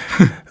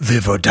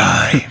 live or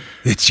die.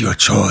 It's your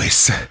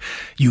choice.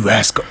 You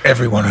ask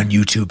everyone on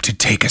YouTube to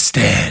take a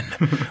stand,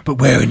 but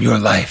where in your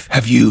life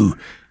have you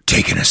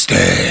taken a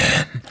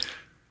stand?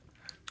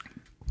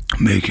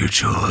 Make your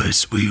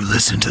choice. Will you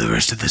listen to the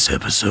rest of this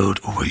episode,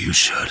 or will you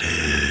shut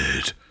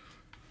it?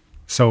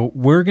 So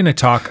we're going to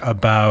talk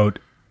about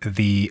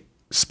the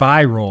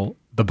Spiral,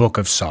 the Book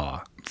of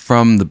Saw.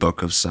 From the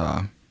Book of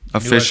Saw.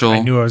 Official.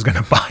 I knew I was going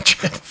to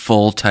botch it.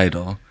 Full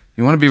title.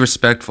 You want to be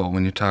respectful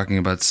when you're talking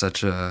about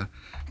such a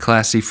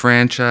classy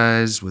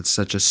franchise with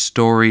such a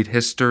storied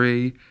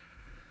history.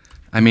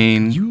 I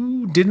mean,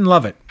 You didn't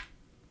love it.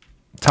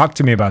 Talk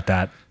to me about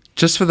that.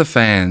 just for the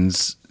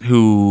fans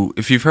who,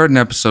 if you've heard an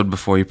episode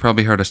before, you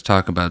probably heard us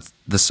talk about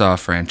the Saw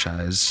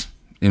franchise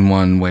in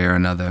one way or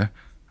another.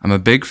 I'm a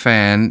big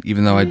fan,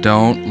 even though I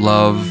don't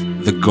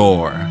love the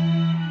gore.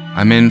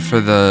 I'm in for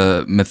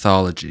the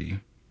mythology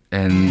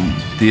and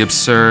the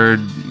absurd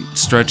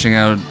stretching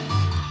out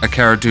a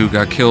character who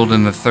got killed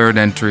in the third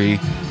entry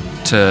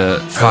to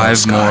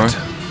five more.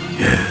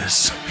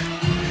 Yes.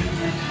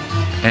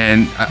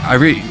 And I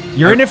read.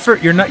 You're in it for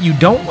you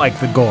don't like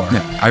the gore.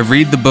 I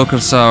read the Book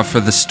of Saw for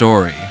the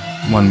story,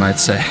 one might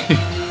say.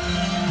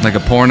 Like a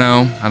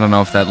porno. I don't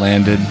know if that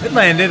landed. It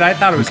landed. I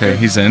thought it was Okay, good.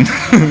 he's in.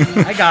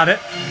 I got it.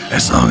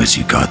 As long as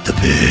you got the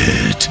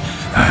bit,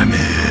 I'm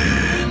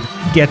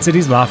in. Gets it.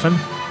 He's laughing.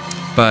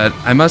 But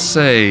I must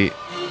say,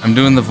 I'm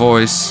doing the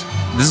voice.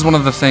 This is one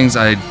of the things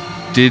I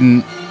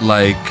didn't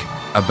like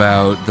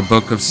about the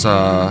Book of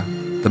Saw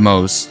the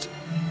most.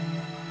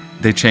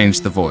 They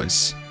changed the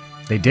voice.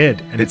 They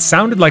did, and it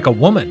sounded like a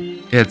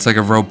woman. Yeah, it's like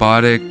a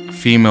robotic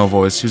female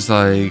voice who's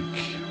like...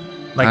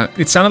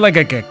 It sounded like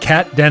a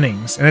Kat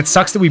Dennings, and it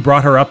sucks that we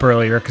brought her up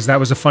earlier because that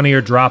was a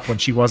funnier drop when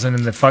she wasn't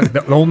in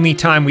the only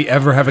time we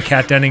ever have a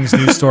Kat Dennings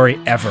news story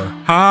ever.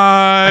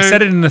 Hi! I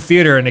said it in the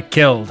theater and it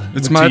killed.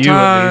 It's To my you,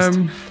 at least.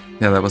 time.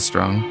 Yeah, that was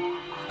strong.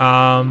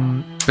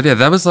 But yeah,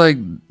 that was like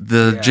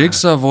the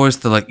Jigsaw voice.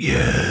 The like,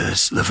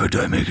 Yes, live or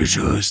die, make your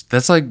choice.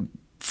 that's like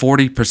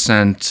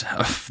 40%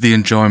 of the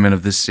enjoyment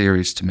of this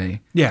series to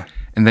me. Yeah.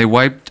 And they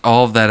wiped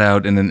all of that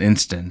out in an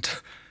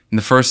instant. In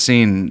the first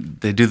scene,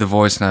 they do the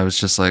voice, and I was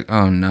just like,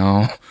 "Oh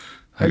no!"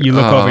 Like, You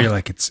look oh. over, you're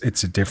like,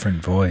 it's a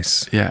different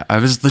voice. Yeah, I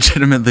was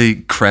legitimately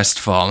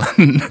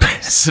crestfallen,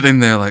 sitting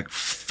there like,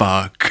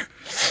 "Fuck."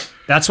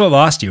 That's what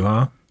lost you,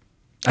 huh?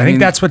 I think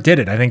that's what did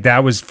it. I think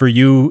that was for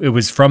you. It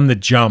was from the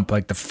jump,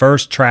 like the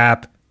first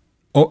trap,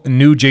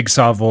 new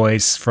Jigsaw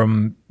voice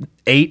from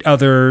 8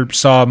 other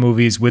Saw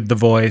movies with the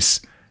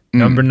voice.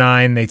 Number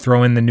 9, they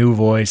throw in the new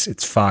voice.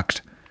 It's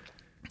fucked.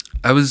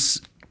 I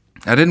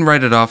didn't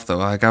write it off though.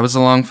 Like, I was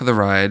along for the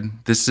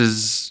ride. This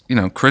is,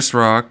 Chris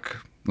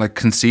Rock like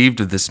conceived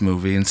of this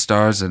movie and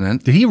stars in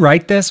it. Did he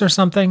write this or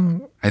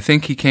something? I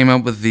think he came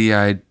up with the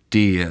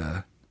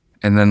idea,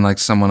 and then like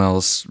someone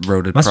else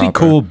wrote it. Must proper. be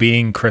cool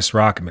being Chris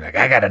Rock and be like,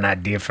 I got an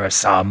idea for a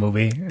Saw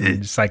movie.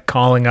 And just like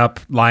calling up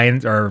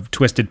Lions or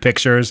Twisted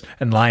Pictures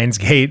and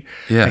Lionsgate.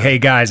 Yeah. Like, hey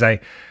guys,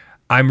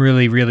 I'm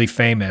really, really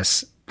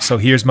famous. So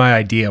here's my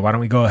idea. Why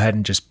don't we go ahead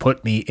and just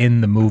put me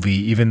in the movie,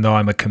 even though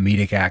I'm a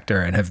comedic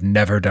actor and have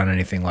never done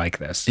anything like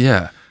this?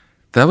 Yeah.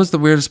 That was the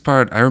weirdest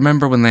part. I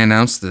remember when they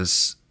announced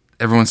this,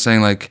 everyone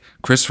saying like,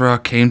 Chris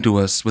Rock came to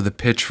us with a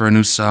pitch for a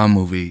new Saw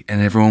movie,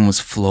 and everyone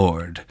was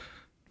floored.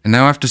 And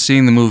now after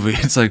seeing the movie,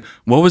 it's like,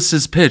 what was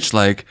his pitch?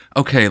 Like,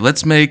 okay,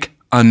 let's make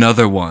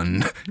another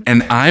one.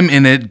 And I'm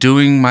in it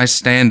doing my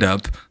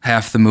stand-up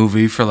half the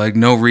movie for like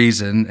no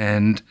reason.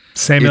 And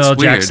Samuel it's L.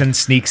 weird. Jackson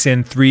sneaks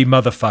in 3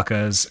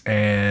 motherfuckers,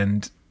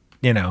 and,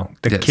 the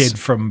Yes. kid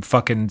from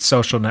fucking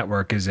Social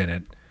Network is in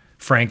it.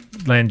 Frank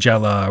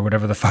Langella or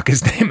whatever the fuck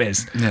his name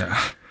is.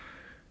 Yeah.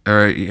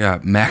 Or, yeah,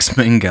 Max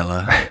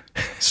Minghella.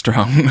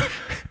 Strong.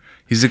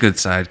 He's a good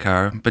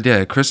sidecar. But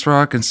yeah, Chris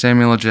Rock and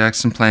Samuel L.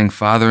 Jackson playing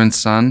father and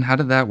son. How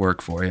did that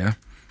work for you?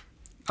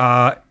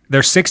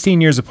 They're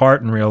 16 years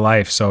apart in real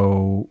life,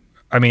 so,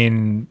 I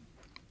mean,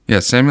 Yeah,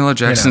 Samuel L.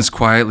 Jackson's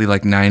quietly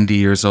like 90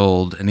 years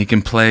old, and he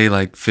can play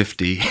like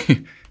 50.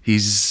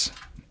 He's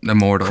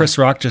immortal. Chris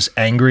Rock just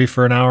angry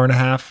for an hour and a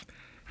half.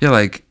 Yeah,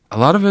 like a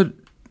lot of it,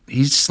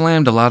 he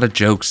slammed a lot of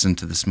jokes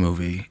into this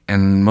movie,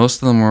 and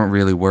most of them weren't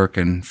really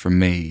working for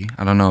me.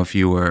 I don't know if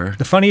you were.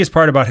 The funniest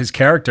part about his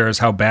character is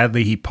how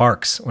badly he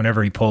parks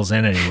whenever he pulls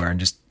in anywhere and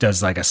just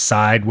does like a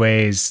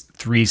sideways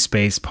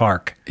 3-space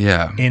park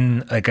Yeah.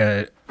 in like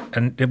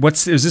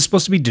is this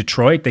supposed to be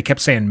Detroit? They kept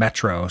saying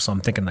Metro, so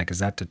I'm thinking like, is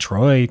that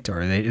Detroit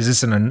or is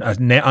this an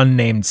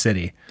unnamed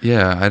city?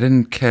 Yeah, I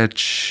didn't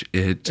catch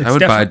it. It's I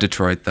would buy defi-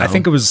 Detroit, though. I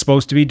think it was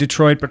supposed to be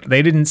Detroit, but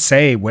they didn't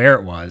say where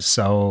it was.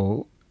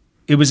 So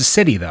it was a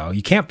city, though.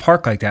 You can't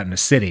park like that in a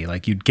city.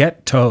 Like, you'd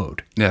get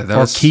towed. Yeah, that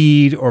or was-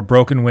 keyed or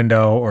broken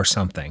window or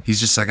something. He's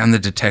just like, I'm the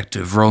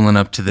detective rolling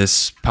up to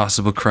this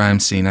possible crime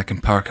scene. I can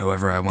park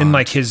however I want. In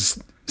like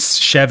his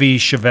Chevy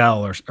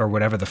Chevelle or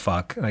whatever the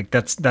fuck. Like,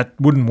 that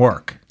wouldn't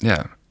work.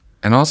 Yeah.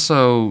 And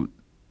also,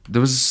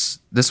 this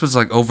was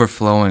like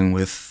overflowing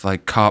with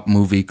like cop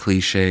movie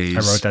cliches.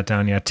 I wrote that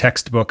down. Yeah,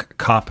 textbook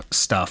cop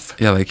stuff.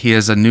 Yeah, like he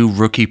has a new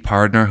rookie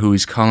partner who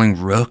he's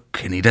calling Rook,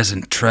 and he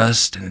doesn't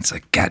trust, and it's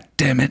like, God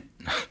damn it.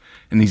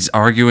 And he's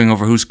arguing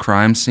over whose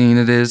crime scene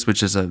it is,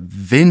 which is a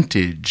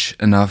vintage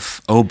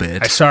enough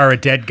obit. I saw a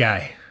dead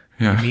guy.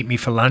 Yeah. You meet me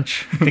for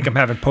lunch? I think I'm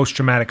having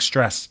post-traumatic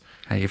stress.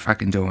 How you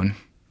fucking doing?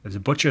 There's a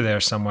butcher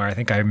there somewhere. I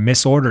think I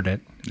misordered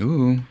it.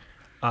 Ooh.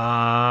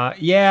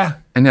 Yeah.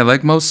 And yeah,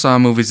 like most Saw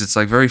movies, it's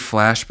like very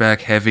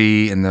flashback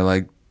heavy, and they're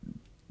like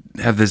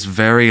have this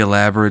very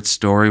elaborate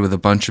story with a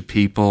bunch of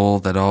people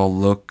that all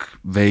look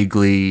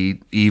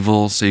vaguely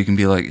evil. So you can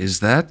be like, is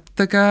that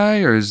the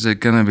guy, or is it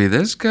gonna be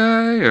this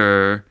guy?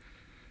 Or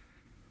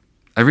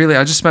I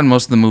just spent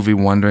most of the movie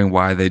wondering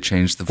why they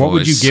changed the voice. What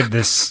would you give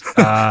this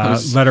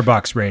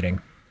letterbox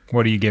rating?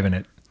 What are you giving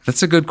it?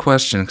 That's a good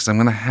question, because I'm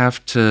gonna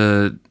have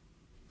to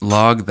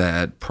log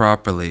that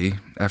properly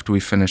after we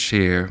finish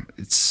here.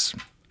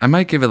 I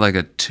might give it like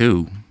a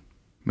 2,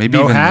 maybe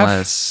No even half?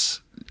 less.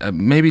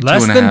 Maybe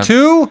Less 2.5. than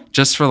 2?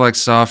 Just for like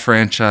Saw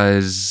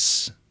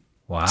franchise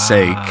Wow.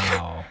 sake.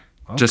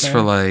 Just Okay.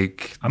 for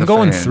like I'm the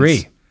going fans.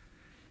 3.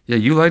 Yeah,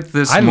 you liked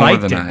this I more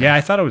liked than it. I. Yeah,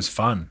 I thought it was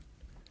fun.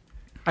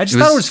 I just It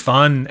thought was- it was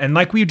fun. And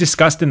like we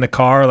discussed in the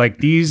car, like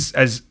these,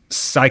 as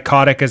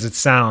psychotic as it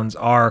sounds,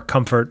 are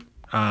comfort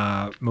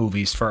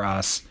movies for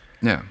us.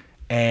 Yeah.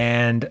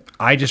 And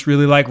I just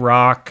really like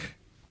rock.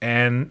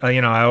 And,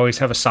 I always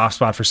have a soft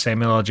spot for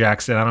Samuel L.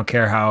 Jackson. I don't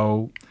care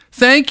how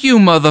Thank you,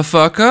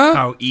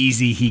 motherfucker.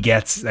 easy he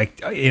gets,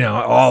 like,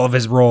 all of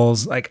his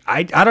roles. Like,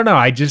 I don't know.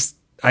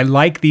 I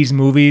like these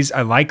movies.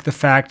 I like the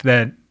fact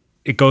that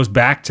it goes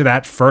back to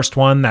that first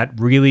one, that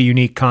really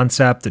unique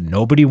concept, and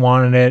nobody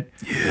wanted it.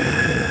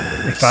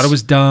 Yes. They thought it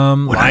was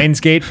dumb.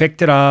 Lionsgate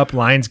picked it up.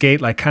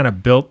 Lionsgate, like, kind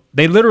of built.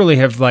 They literally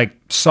have, like,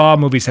 Saw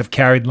movies have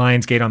carried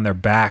Lionsgate on their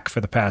back for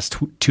the past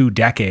 2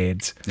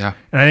 decades. Yeah.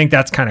 And I think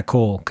that's kind of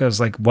cool because,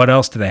 like, what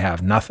else do they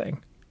have?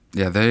 Nothing.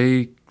 Yeah,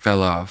 they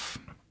fell off.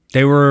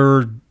 They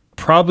were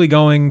probably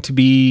going to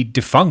be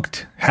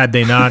defunct had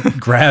they not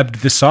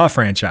grabbed the Saw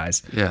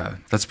franchise. Yeah,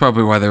 that's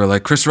probably why they were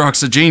like, Chris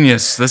Rock's a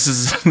genius. This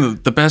is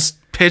the best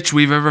pitch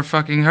we've ever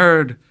fucking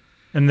heard.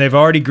 And they've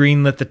already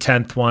greenlit the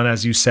 10th one,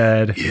 as you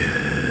said.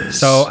 Yes.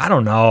 So I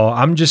don't know.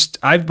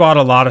 I've bought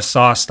a lot of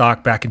Saw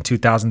stock back in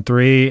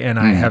 2003, and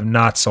I have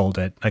not sold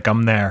it. Like,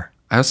 I'm there.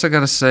 I also got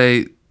to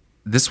say,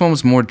 this one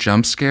was more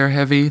jump scare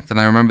heavy than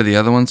I remember the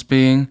other ones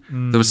being.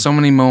 There was so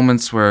many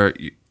moments where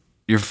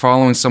you're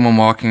following someone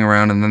walking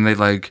around, and then they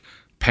like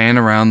pan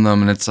around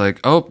them, and it's like,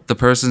 oh, the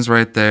person's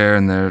right there,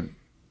 and they're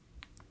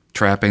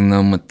trapping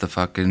them with the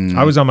fucking...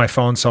 I was on my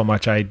phone so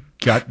much,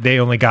 they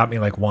only got me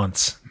like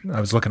once. I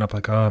was looking up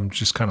like, oh, I'm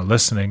just kind of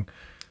listening.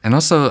 And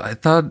also, I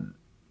thought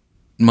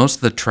most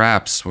of the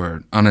traps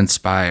were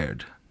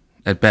uninspired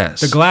at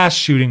best. The glass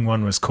shooting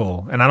one was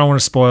cool, and I don't want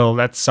to spoil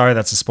that. Sorry,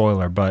 that's a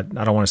spoiler, but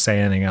I don't want to say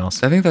anything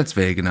else. I think that's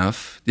vague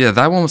enough. Yeah,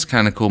 that one was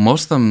kind of cool.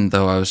 Most of them,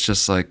 though, I was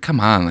just like, come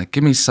on, like,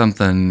 give me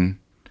something.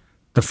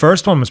 The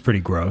first one was pretty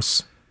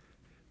gross.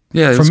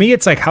 Yeah, For me,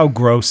 it's like, how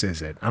gross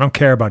is it? I don't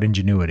care about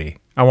ingenuity.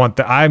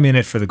 I'm in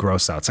it for the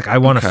gross out. It's like, I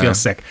want to feel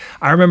sick.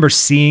 I remember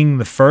seeing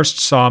the first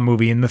Saw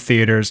movie in the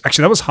theaters.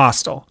 Actually, that was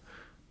Hostel,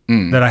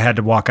 that I had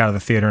to walk out of the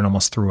theater and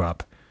almost threw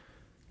up.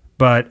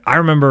 But I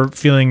remember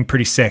feeling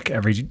pretty sick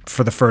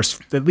for the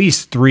first at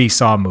least 3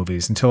 Saw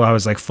movies until I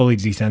was like fully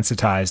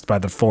desensitized by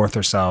the 4th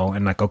or so,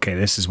 and like, okay,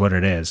 this is what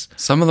it is.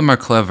 Some of them are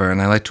clever,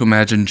 and I like to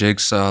imagine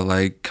Jigsaw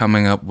like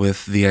coming up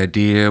with the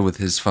idea with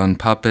his fun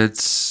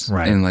puppets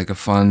in like a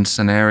fun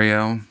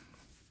scenario.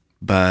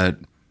 But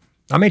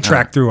I may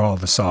track through all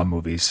the Saw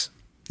movies.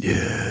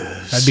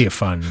 Yes. That'd be a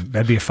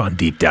fun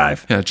deep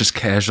dive. yeah, just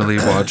casually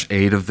watch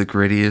 8 of the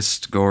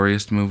grittiest,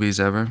 goriest movies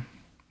ever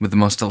with the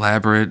most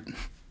elaborate,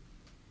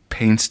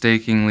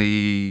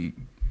 painstakingly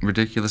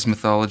ridiculous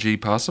mythology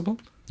possible.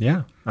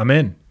 Yeah, I'm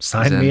in.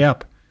 Sign me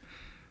up.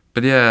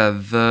 But yeah,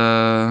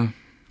 the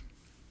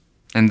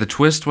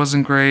twist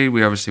wasn't great.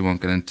 We obviously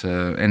won't get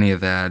into any of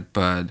that,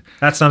 but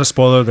That's not a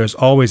spoiler. There's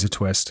always a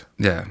twist.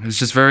 yeah, it was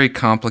just very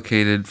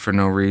complicated for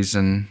no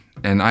reason.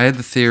 And I had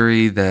the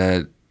theory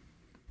that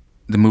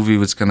the movie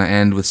was going to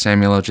end with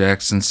Samuel L.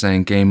 Jackson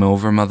saying, "Game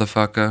over,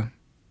 motherfucker."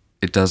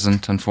 It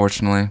doesn't,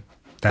 unfortunately.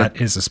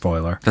 That is a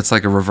spoiler. That's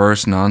like a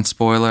reverse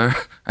non-spoiler,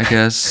 I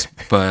guess.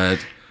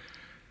 But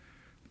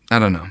I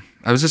don't know.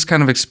 I was just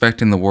kind of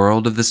expecting the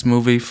world of this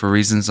movie for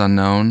reasons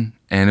unknown,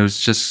 and it was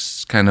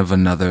just kind of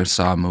another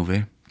Saw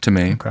movie to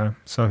me. Okay,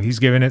 so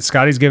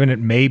Scotty's giving it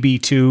maybe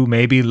 2,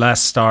 maybe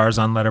less stars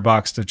on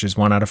Letterboxd, which is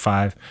 1 out of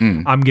 5.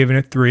 I'm giving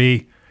it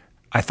 3.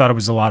 I thought it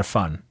was a lot of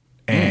fun,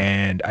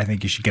 and I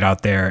think you should get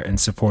out there and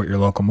support your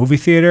local movie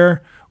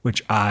theater,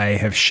 which I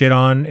have shit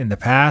on in the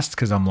past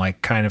because I'm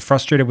like kind of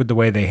frustrated with the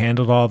way they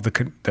handled all of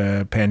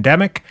the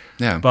pandemic.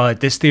 Yeah.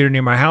 But this theater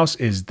near my house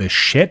is the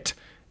shit,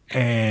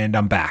 and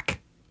I'm back.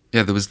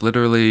 Yeah, there was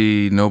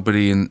literally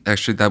nobody in,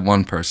 actually that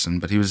one person,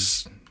 but he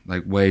was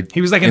like way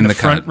He was like in the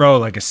cut. front row,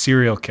 like a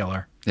serial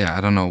killer, Yeah,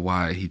 I don't know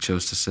why he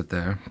chose to sit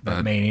there,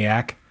 but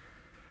maniac.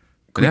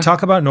 Can yeah. we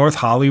talk about North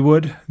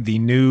Hollywood, the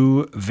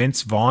new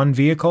Vince Vaughn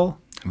vehicle?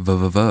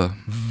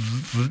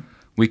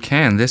 We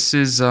can. This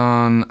is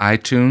on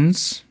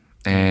iTunes,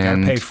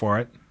 and Gotta pay for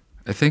it.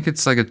 I think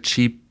it's like a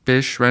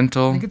cheapish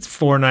rental. I think it's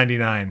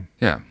 $4.99.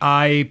 Yeah.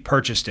 I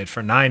purchased it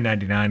for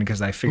 $9.99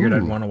 because I figured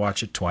I'd want to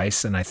watch it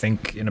twice, and I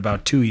think in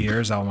about 2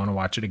 years I'll want to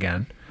watch it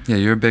again. Yeah,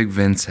 you're a big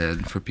Vince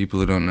head, for people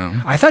who don't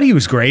know. I thought he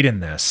was great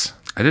in this.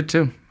 I did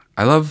too.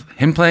 I love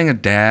him playing a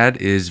dad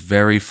is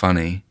very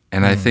funny,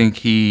 and I think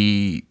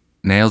he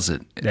nails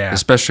it, Yeah.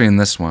 especially in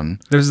this one.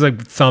 There's like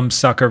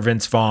Thumbsucker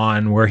Vince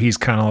Vaughn where he's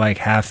kind of like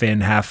half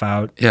in, half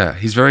out. Yeah,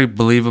 he's very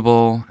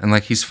believable, and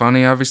like he's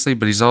funny, obviously,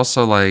 but he's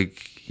also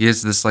like, he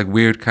has this like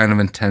weird kind of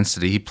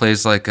intensity. He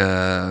plays like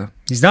a...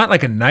 He's not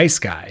like a nice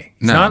guy.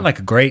 He's No. not like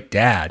a great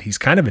dad. He's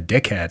kind of a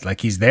dickhead.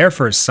 Like he's there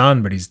for his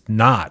son, but he's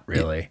not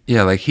really.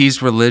 Yeah, like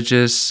he's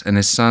religious, and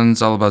his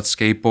son's all about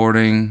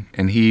skateboarding,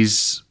 and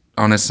he's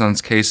on his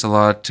son's case a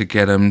lot to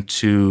get him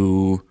to,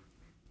 you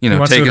He know,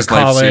 wants to take go to his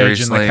life college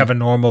seriously. and like have a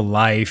normal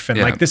life. And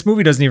Yeah. like this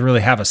movie doesn't even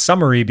really have a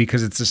summary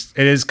because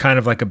it is kind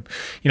of like a,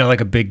 you know, like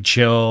a big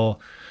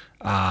chill,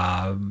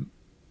 Yeah.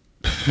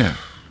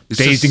 It's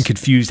dazed just- and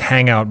confused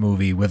hangout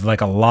movie with like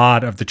a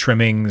lot of the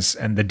trimmings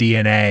and the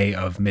DNA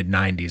of mid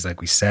 90s,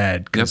 like we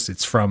said, because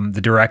it's from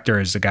the director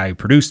is the guy who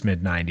produced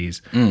mid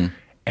 90s.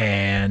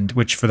 And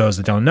which for those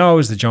that don't know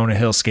is the Jonah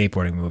Hill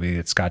skateboarding movie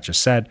that Scott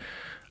just said.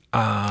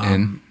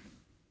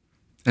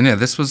 And yeah,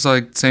 this was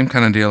like same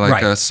kind of deal, like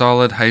Right. a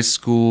solid high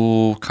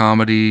school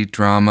comedy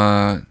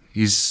drama.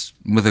 He's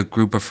with a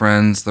group of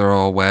friends. They're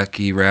all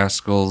wacky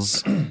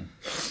rascals.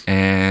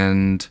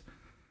 And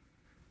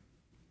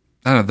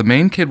I don't know, the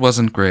main kid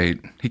wasn't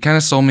great. He kind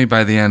of sold me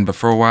by the end, but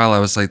for a while I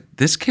was like,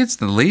 this kid's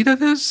the lead of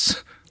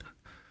this?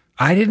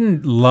 I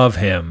didn't love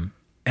him.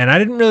 And I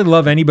didn't really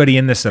love anybody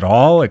in this at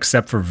all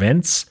except for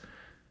Vince.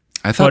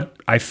 I thought,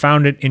 But I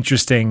found it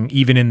interesting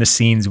even in the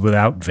scenes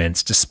without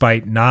Vince,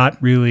 despite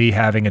not really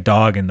having a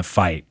dog in the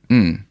fight.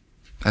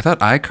 I thought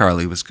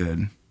iCarly was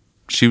good.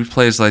 She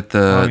plays like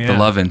the yeah.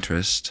 love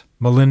interest.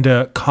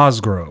 Melinda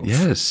Cosgrove.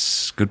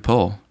 Yes, good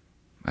pull.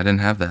 I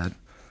didn't have that.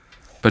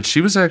 But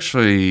she was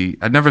actually,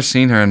 I'd never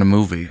seen her in a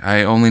movie.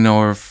 I only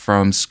know her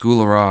from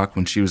School of Rock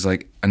when she was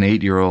like an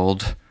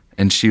 8-year-old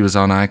and she was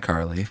on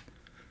iCarly.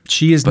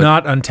 She is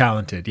not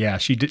untalented. Yeah,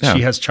 she did. Yeah.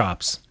 She has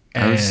chops. I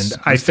And was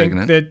I think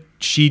digging it. that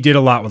she did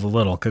a lot with a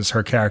little because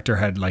her character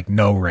had like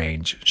no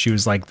range. She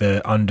was like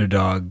the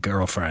underdog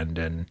girlfriend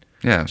and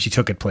Yeah. she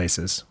took it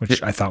places,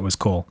 which I thought was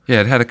cool. Yeah,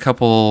 it had a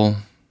couple,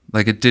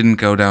 like it didn't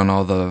go down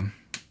all the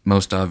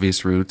most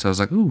obvious routes. I was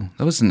like, ooh,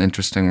 that was an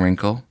interesting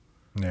wrinkle.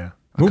 Yeah.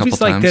 couple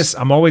Movies like times. this,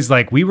 I'm always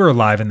like, we were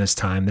alive in this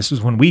time. This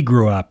was when we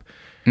grew up.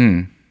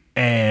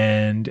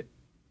 And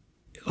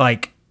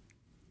like,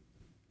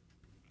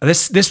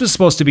 This was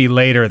supposed to be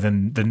later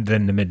than the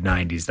mid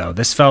 90s though.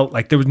 This felt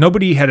like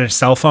nobody had a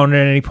cell phone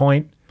at any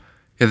point.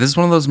 Yeah, this is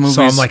one of those movies.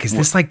 So I'm like, is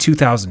this like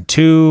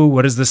 2002?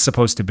 What is this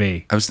supposed to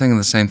be? I was thinking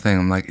the same thing.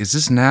 I'm like, is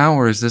this now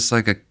or is this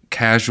like a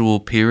casual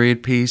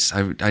period piece?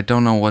 I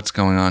don't know what's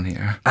going on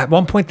here. At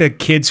one point, the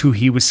kids who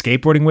he was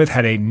skateboarding with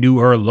had a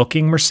newer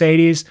looking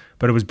Mercedes,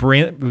 but it was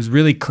brilliant. It was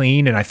really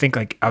clean, and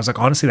I was like,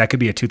 honestly, that could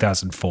be a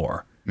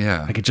 2004.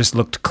 Yeah, Like it just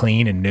looked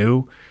clean and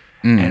new.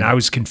 And I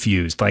was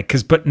confused,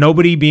 but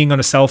nobody being on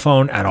a cell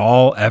phone at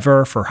all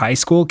ever for high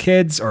school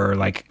kids or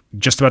like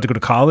just about to go to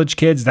college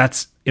kids,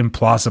 that's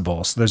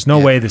implausible. So there's no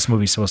way this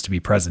movie's supposed to be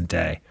present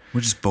day.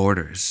 Which is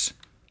Borders.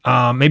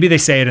 Maybe they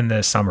say it in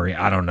the summary.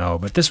 I don't know,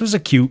 but this was a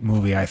cute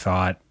movie. I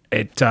thought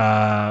it. Nice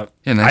I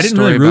didn't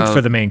story really root about- for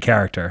the main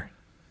character.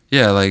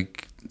 Yeah,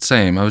 like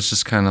same. I was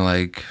just kind of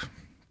like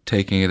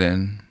taking it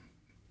in.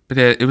 But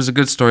yeah, it was a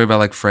good story about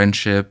like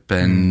friendship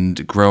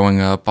and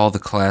growing up, all the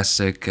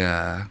classic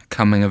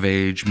coming of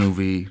age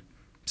movie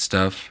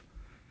stuff.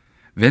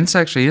 Vince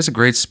actually he has a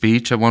great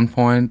speech at one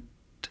point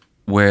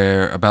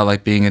where about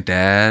like being a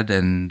dad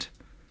and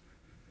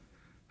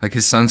like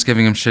his son's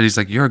giving him shit. He's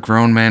like, "You're a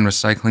grown man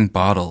recycling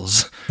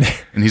bottles,"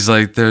 and he's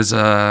like, "There's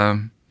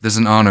an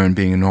honor in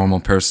being a normal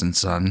person,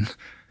 son."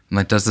 And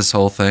like does this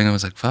whole thing. I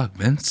was like, "Fuck,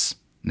 Vince,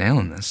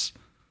 nailing this."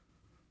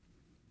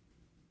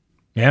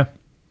 Yeah,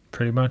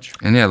 pretty much.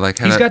 And yeah, like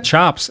He's got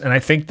chops, and I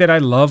think that I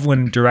love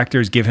when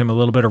directors give him a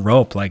little bit of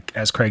rope, like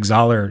as Craig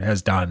Zoller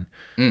has done,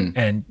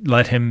 and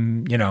let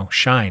him,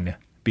 shine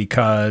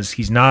because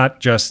he's not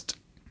just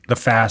the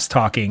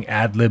fast-talking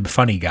ad-lib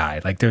funny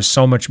guy. Like there's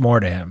so much more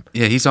to him.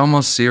 Yeah, he's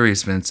almost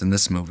serious Vince in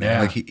this movie.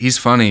 Yeah. Like he's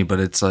funny, but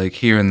it's like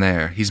here and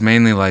there. He's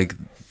mainly like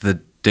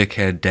the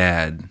dickhead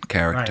dad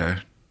character.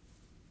 Right.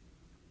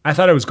 I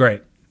thought it was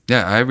great.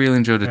 Yeah, I really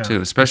enjoyed it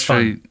too.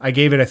 Especially, Fun. I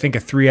gave it, I think, a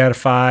 3 out of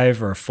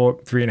 5 or a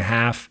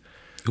 3.5.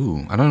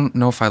 ooh, I don't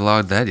know if I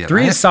logged that yet.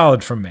 3 is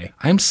solid from me.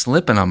 I'm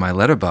slipping on my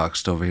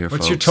Letterboxd over here.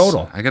 What's folks. your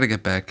total? I gotta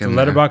get back The in. there.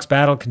 letterbox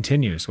battle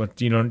continues. What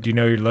do you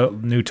know your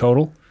new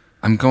total?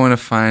 I'm going to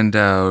find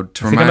out.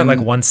 To I think I'm at remind,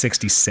 like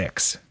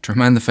 166. to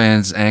remind the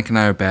fans, Ank and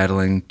I are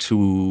battling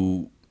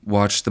to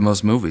watch the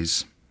most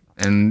movies,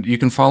 and you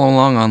can follow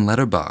along on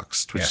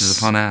Letterboxd, which is Yes.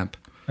 a fun app.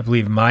 I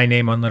believe my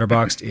name on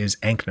Letterboxd is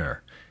Ankner.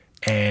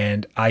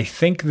 And I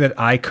think that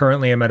I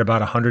currently am at about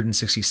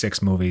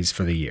 166 movies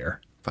for the year,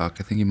 Fuck,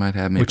 I think you might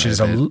have me. which by is,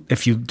 a bit.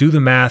 if you do the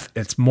math,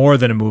 it's more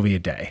than a movie a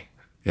day.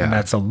 Yeah. And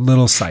that's a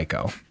little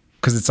psycho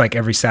because it's like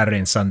every Saturday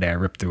and Sunday I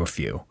rip through a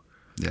few.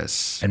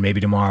 Yes. And maybe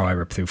tomorrow I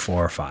rip through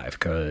 4 or 5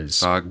 because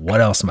Fuck. what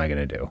else am I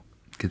going to do?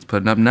 Kids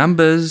putting up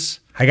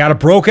numbers. I got a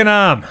broken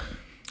arm.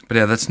 But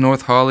yeah, that's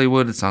North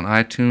Hollywood. It's on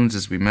iTunes,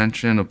 as we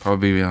mentioned. It'll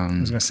probably be on. I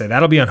was going to say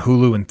that'll be on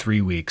Hulu in 3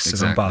 weeks, so don't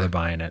Exactly. bother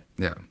buying it.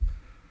 Yeah.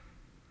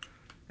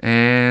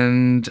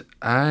 And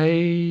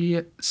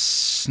I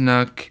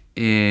snuck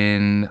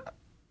in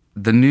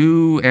the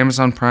new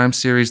Amazon Prime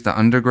series, The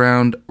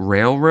Underground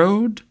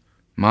Railroad.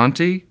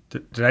 Monty,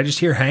 Did I just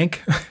hear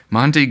Hank?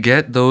 Monty,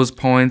 get those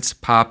points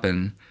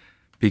poppin',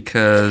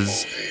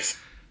 because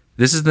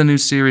this is the new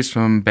series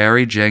from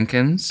Barry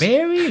Jenkins.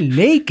 Barry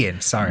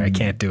Lakin. Sorry, I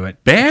can't do it. I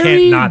Barry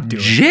can't not do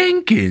it.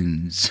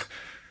 Jenkins,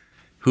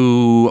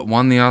 who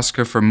won the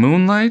Oscar for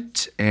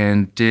Moonlight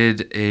and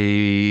did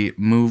a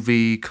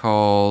movie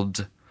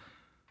called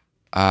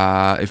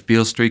If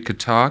Beale Street Could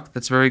Talk.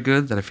 That's very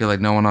good. That I feel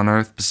like no one on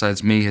earth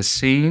besides me has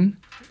seen.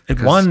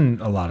 It won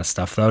a lot of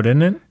stuff though,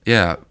 didn't it?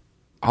 Yeah,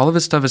 all of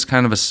his stuff is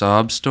kind of a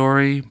sob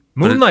story.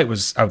 but it- Moonlight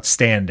was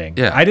outstanding.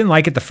 Yeah. I didn't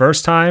like it the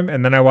first time,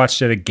 and then I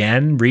watched it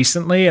again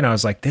recently, and I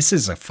was like, "This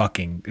is a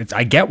fucking."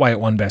 I get why it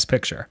won Best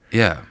Picture.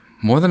 Yeah,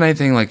 more than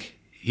anything, like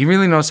he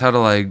really knows how to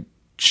like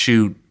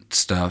shoot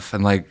stuff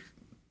and like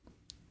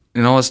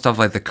all this stuff.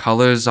 Like the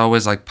colors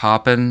always like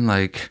popping.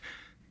 Like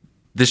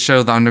this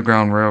show, The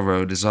Underground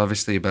Railroad, is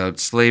obviously about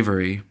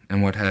slavery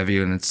and what have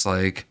you, and it's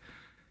like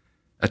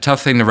a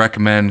tough thing to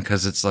recommend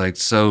because it's like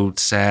so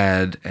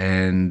sad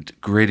and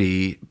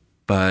gritty,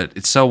 but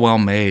it's so well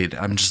made.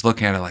 I'm just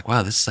looking at it like,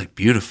 wow, this is like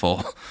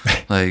beautiful.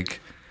 Like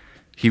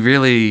he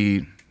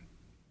really.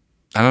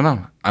 I don't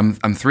know. I'm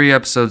 3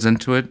 episodes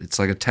into it. It's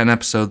like a 10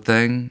 episode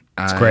thing.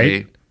 It's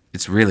great.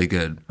 It's really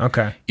good.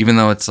 Okay, Even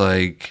though it's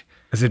like,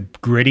 is it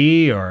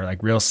gritty or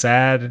like real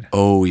sad?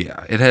 oh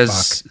yeah, it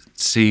has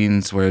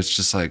scenes where it's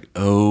just like,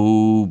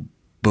 oh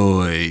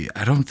boy,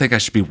 I don't think I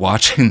should be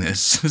watching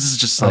this. This is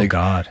just Oh like,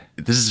 God.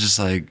 this is just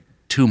like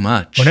too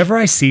much. Whenever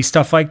I see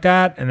stuff like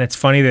that, and it's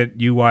funny that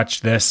you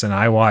watched this and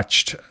I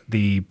watched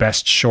the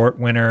Best Short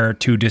winner,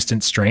 Two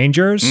Distant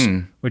Strangers,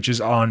 which is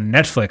on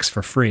Netflix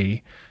for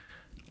free.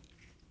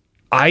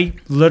 I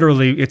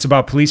literally, it's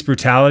about police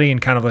brutality in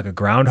kind of like a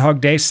Groundhog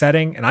Day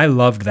setting, and I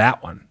loved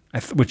that one.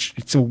 Which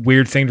it's a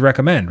weird thing to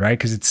recommend, right?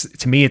 Because it's,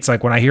 to me, it's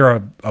like when I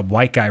hear a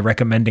white guy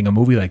recommending a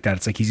movie like that,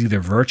 it's like he's either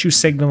virtue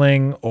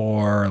signaling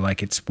or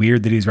like it's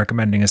weird that he's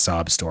recommending a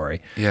sob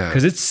story. Yeah.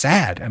 Because it's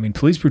sad. I mean,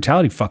 police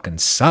brutality fucking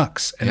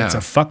sucks, and it's Yeah.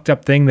 a fucked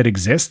up thing that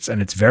exists,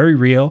 and it's very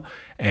real.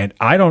 And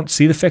I don't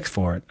see the fix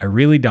for it. I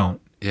really don't.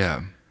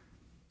 Yeah,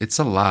 it's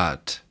a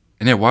lot.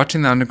 And yeah,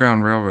 watching The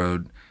Underground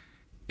Railroad,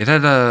 It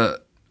had a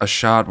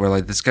shot where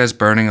like this guy's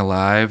burning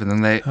alive, and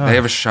then they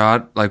have a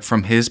shot like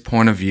from his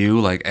point of view,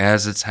 like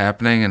as it's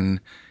happening, and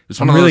it was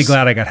one I'm of really those,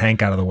 glad I got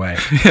Hank out of the way.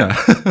 Yeah,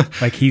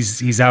 Like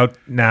he's out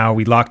now.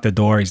 We locked the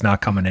door. He's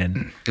not coming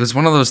in. it was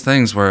one of those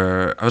things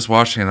where I was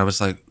watching and I was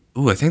like,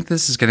 ooh, I think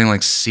this is getting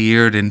like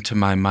seared into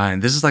my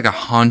mind. This is like a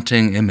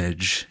haunting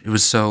image. It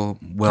was so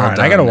well All right,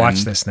 done. I got to watch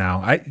and- this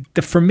now.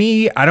 For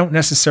me, I don't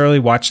necessarily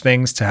watch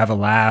things to have a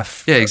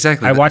laugh. Yeah,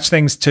 exactly. I watch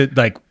things to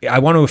like. I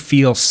want to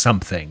feel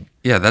something.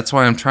 Yeah, that's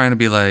why I'm trying to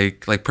be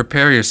like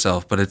prepare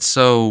yourself, but it's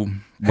so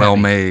well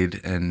made,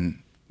 and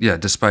yeah,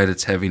 despite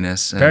its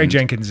heaviness. And Barry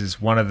Jenkins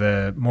is one of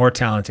the more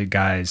talented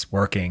guys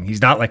working.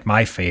 He's not like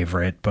my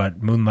favorite,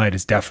 but Moonlight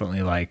is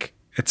definitely like,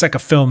 it's like a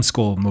film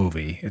school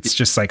movie. It's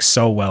just like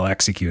so well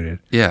executed.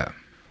 Yeah.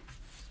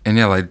 And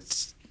yeah, like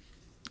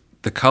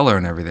the color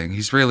and everything.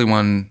 He's really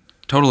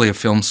totally a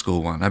film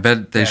school one. I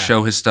bet they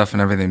show his stuff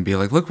and everything and be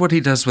like, look what he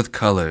does with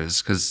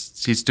colors,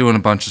 because he's doing a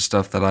bunch of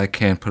stuff that I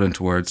can't put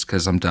into words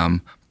because I'm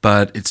dumb,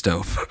 but it's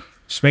dope.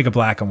 Just make it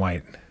black and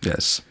white.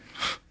 Yes.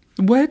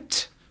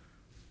 What?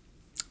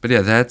 But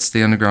yeah, that's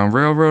The Underground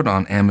Railroad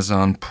on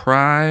Amazon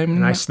Prime.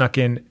 And I snuck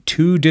in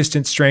Two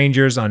Distant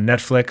Strangers on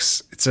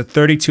Netflix. It's a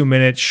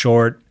 32-minute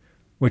short,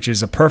 which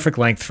is a perfect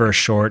length for a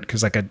short,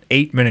 because like an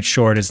 8-minute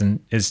short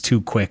is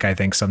too quick, I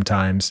think,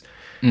 sometimes.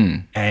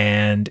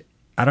 And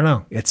I don't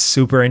know. It's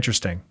super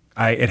interesting.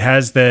 It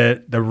has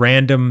the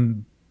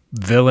random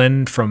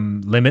villain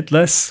from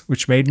Limitless,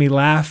 which made me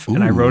laugh.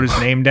 And I wrote his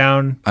name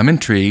down. I'm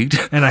intrigued.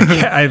 And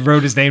I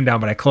wrote his name down,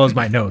 but I closed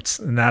my notes.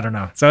 And I don't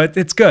know. So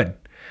it's good.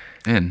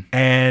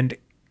 And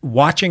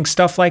watching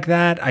stuff like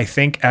that, I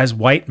think as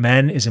white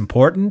men is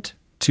important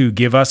to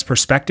give us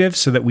perspective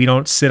so that we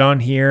don't sit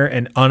on here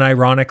and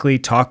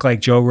unironically talk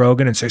like Joe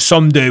Rogan and say,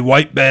 someday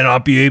white men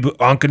aren't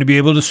going to be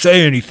able to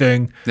say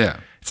anything. Yeah.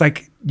 It's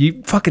like,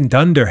 you fucking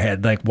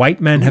dunderhead. Like white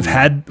men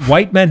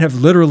have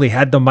literally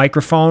had the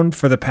microphone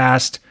for the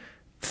past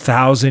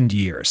 1,000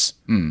 years.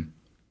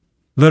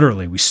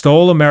 Literally. We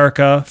stole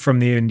America from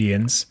the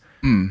Indians.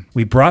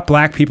 We brought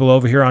black people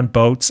over here on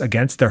boats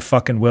against their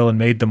fucking will and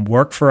made them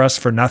work for us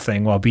for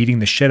nothing while beating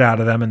the shit out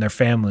of them and their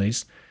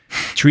families.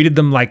 Treated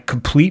them like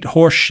complete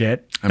horse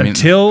shit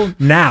until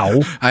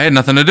now. I had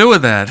nothing to do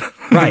with that.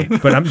 Right.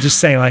 But I'm just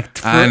saying, like,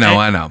 for I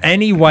know.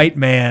 any white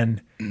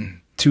man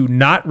to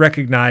not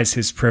recognize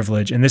his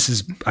privilege, and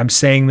I'm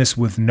saying this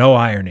with no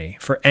irony,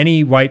 for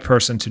any white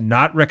person to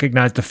not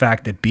recognize the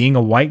fact that being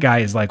a white guy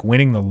is like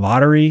winning the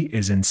lottery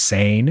is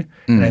insane.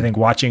 And I think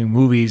watching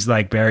movies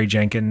like Barry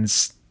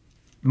Jenkins'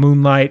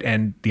 Moonlight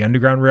and The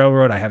Underground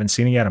Railroad, I haven't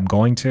seen it yet, I'm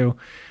going to,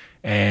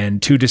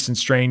 and Two Distant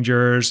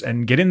Strangers,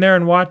 and get in there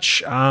and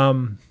watch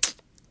I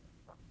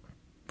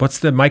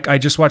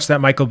just watched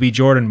that Michael B.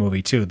 Jordan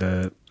movie too,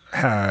 the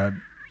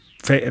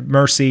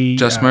Mercy.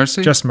 Just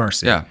Mercy? Just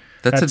Mercy. Yeah.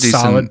 That's a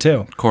decent solid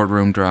too.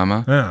 courtroom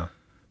drama. Yeah.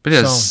 But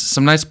yeah, So-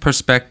 some nice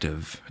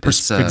perspective.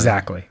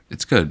 Exactly.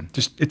 It's good.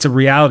 It's a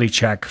reality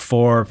check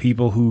for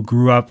people who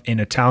grew up in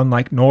a town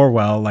like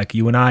Norwell, like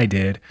you and I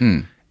did,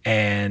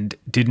 and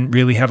didn't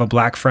really have a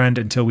black friend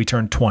until we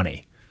turned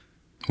 20.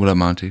 What up,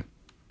 Monty?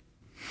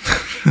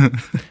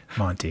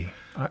 Monty,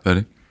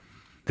 Buddy?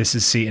 this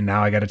is and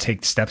now I got to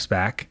take steps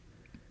back,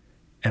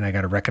 and I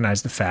got to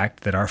recognize the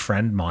fact that our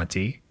friend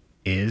Monty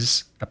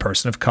is a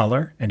person of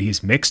color and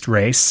he's mixed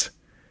race,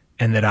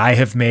 and that I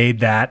have made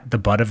that the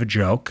butt of a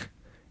joke,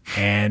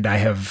 and I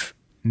have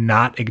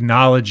not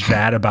acknowledged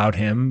that about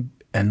him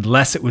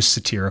unless it was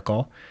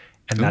satirical,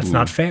 and that's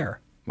not fair.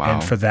 Wow.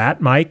 And for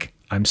that, Mike,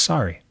 I'm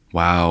sorry.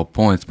 Wow.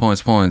 Points.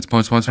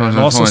 I'm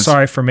also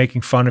sorry for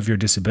making fun of your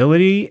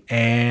disability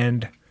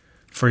and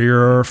for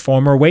your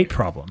former weight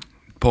problem.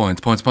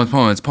 Points.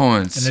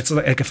 And it's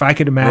like if I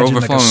could imagine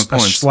like overflowing a with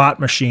points. slot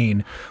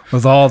machine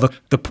with all the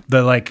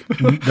like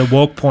the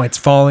woke points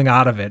falling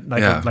out of it,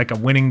 like a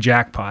winning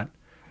jackpot.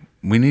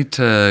 We need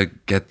to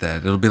get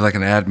that. It'll be like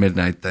an at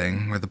midnight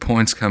thing where the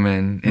points come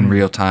in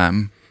real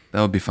time.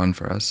 That would be fun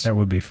for us. That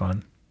would be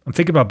fun. I'm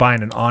thinking about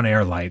buying an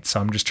on-air light, so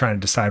I'm just trying to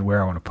decide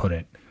where I want to put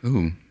it.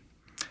 Ooh.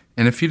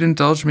 And if you'd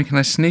indulge me, can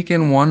I sneak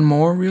in one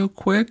more real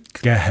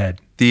quick? Go ahead.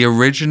 The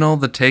original,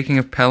 The Taking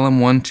of Pelham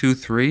 1, 2,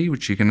 3,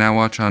 which you can now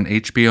watch on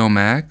HBO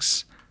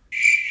Max.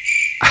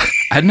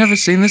 I'd never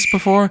seen this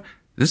before.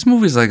 This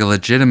movie's like a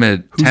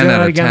legitimate Who's 10 that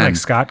out of again? 10. Like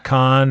Scott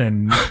Conn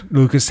and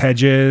Lucas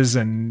Hedges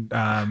and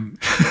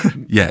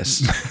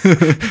Yes.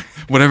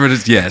 Whatever it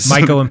is, yes.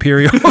 Michael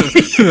Imperial.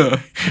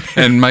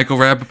 And Michael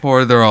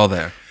Rappaport, they're all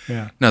there.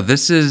 Yeah. Now,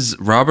 this is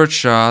Robert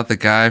Shaw, the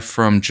guy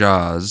from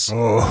Jaws.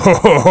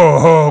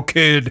 Oh,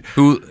 kid.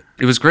 Who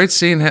it was great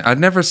seeing him. I'd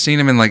never seen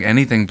him in like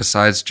anything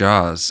besides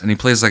Jaws, and he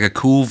plays like a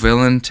cool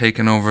villain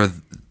taking over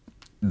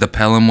the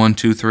Pelham 1,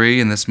 2,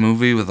 3 in this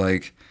movie with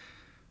like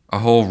a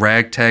whole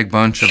ragtag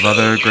bunch of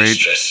other great.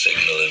 Stress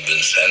signal has been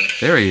sent.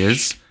 There he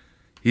is.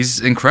 He's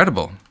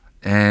incredible,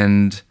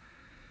 and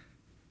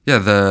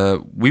yeah,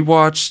 we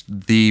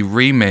watched the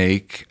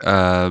remake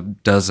a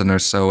dozen or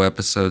so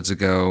episodes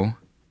ago.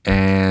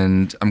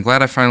 And I'm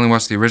glad I finally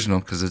watched the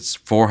original because it's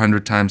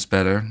 400 times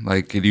better,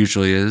 like it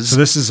usually is. So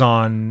this is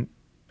on.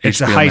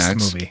 It's a HBO heist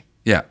Max. movie.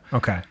 Yeah.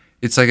 Okay.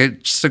 It's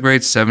like just a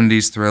great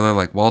 70s thriller,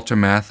 like Walter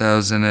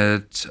Matthau's in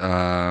it.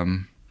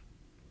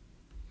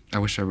 I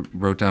wish I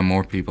wrote down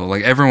more people.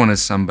 Like everyone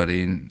is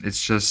somebody. And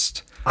it's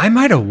just, I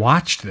might have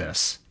watched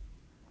this.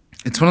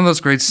 it's one of those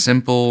great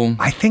simple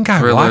I think I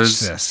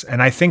thrillers. watched this,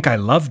 and I think I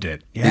loved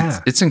it. Yeah.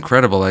 It's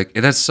incredible. Like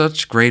it has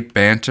such great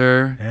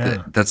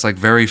banter that's like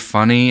very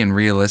funny and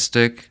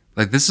realistic.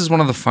 Like this is one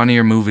of the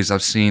funnier movies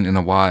I've seen in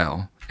a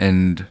while,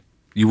 and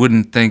you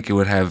wouldn't think it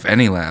would have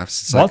any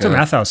laughs. It's Walter like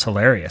Matthau's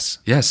hilarious.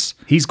 Yes.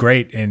 He's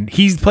great, and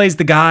he plays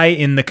the guy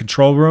in the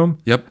control room.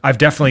 Yep. I've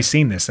definitely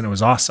seen this, and it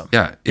was awesome.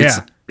 Yeah,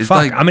 Yeah. it's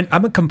Fuck, like-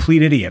 I'm a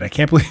complete idiot. I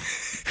can't believe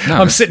No,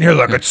 I'm it's- sitting here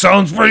like, it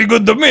sounds pretty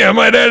good to me. I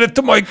might add it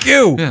to my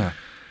queue. Yeah.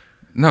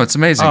 No, it's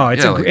amazing. Oh,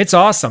 it's yeah, like, it's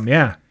awesome.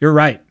 Yeah, you're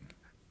right.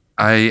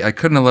 I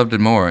couldn't have loved it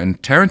more.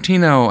 And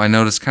Tarantino, I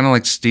noticed, kind of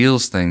like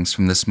steals things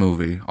from this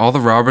movie. All the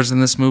robbers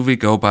in this movie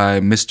go by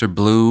Mr.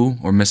 Blue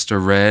or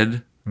Mr.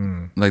 Red,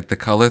 like the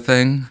color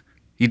thing.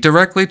 He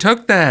directly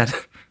took that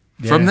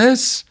from Yeah.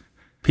 this.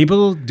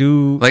 People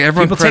do Like,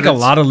 everyone people take a credits-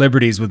 lot of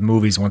liberties with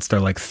movies once they're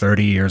like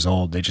 30 years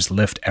old. They just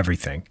lift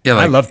everything. Yeah,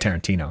 I like- love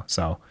Tarantino.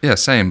 So Yeah,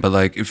 same. But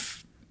like,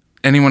 if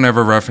anyone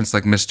ever referenced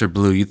like Mr.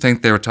 Blue, you'd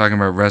think they were talking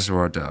about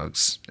Reservoir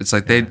Dogs. It's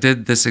like they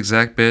did this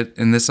exact bit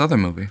in this other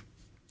movie.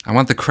 I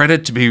want the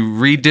credit to be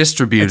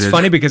redistributed. it's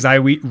funny because I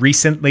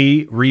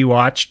recently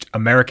rewatched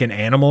American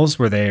Animals,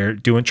 where they're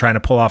trying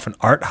to pull off an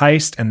art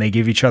heist, and they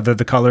give each other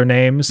the color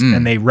names,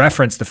 and they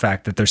reference the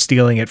fact that they're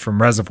stealing it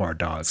from Reservoir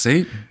Dogs.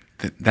 See,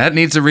 that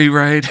needs a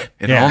rewrite.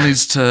 It Yeah. all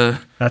needs to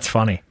That's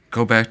funny.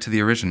 go back to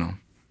the original.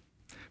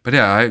 But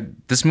yeah,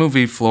 this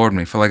movie floored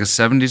me. For like a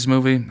 70s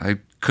movie, I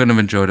couldn't have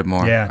enjoyed it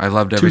more. Yeah, I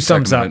loved every 2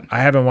 thumbs second up. of it. I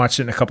haven't watched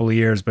it in a couple of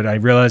years, but I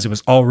realized it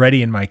was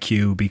already in my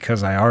queue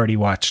because I already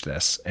watched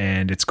this,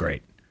 and it's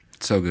great.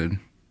 So good.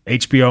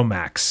 HBO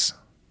Max.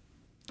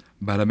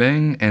 Bada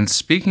bing. And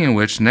speaking of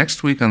which,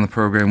 next week on the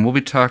program, we'll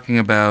be talking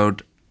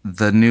about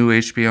the new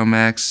HBO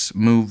Max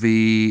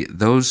movie,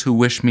 Those Who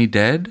Wish Me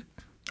Dead,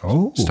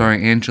 Oh,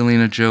 starring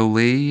Angelina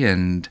Jolie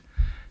and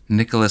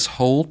Nicholas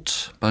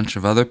Hoult, a bunch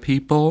of other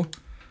people.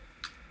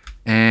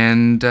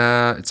 And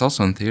it's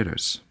also in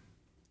theaters.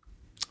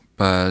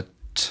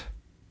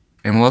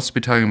 And we'll also be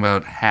talking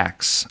about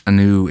Hacks, a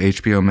new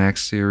HBO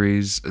Max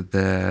series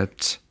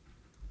that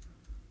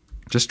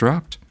just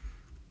dropped.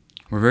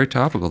 We're very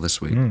topical this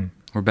week.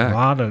 We're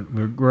back.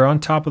 we're on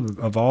top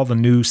of all the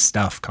new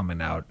stuff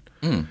coming out.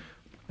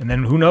 And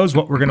then who knows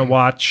what we're going to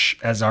watch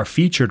as our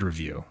featured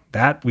review.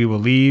 That we will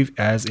leave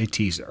as a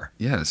teaser.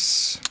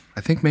 Yes.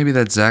 I think maybe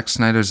that Zack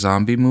Snyder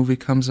zombie movie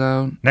comes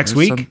out Next or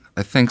week?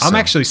 I think so. I'm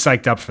actually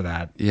psyched up for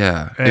that.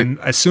 Yeah. And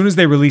as soon as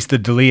they release the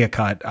D'Elia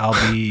cut,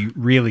 I'll be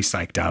really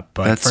psyched up.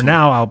 But That's- for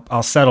now,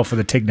 I'll settle for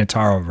the Tig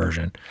Notaro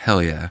version.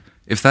 Hell yeah.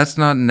 If that's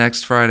not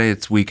next Friday,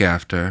 it's week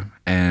after.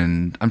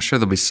 And I'm sure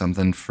there'll be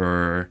something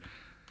for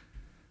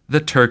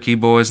the turkey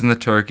boys and the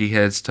turkey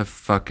heads to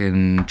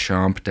fucking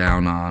chomp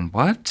down on.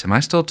 What? Am I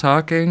still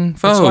talking?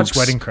 Let's Folks. watch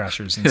Wedding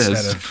Crashers instead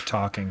Yes. of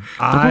talking.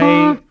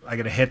 I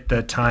got to hit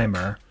the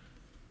timer.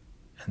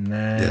 And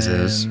Yes, it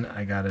is. then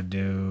I got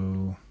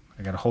to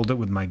hold it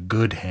with my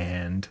good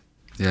hand.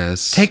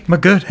 Yes. Take my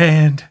good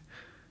hand.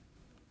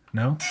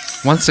 No?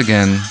 Once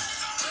again,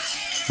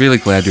 really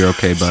glad you're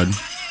okay, bud.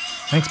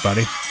 Thanks,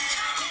 buddy.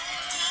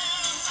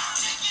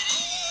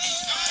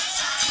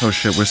 Oh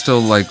shit, we're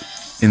still like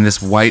in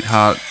this white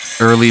hot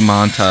early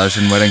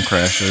montage in Wedding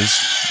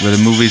Crashers where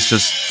the movie's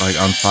just like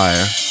on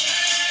fire.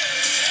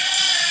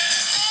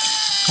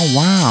 Oh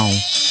wow.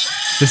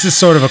 This is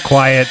sort of a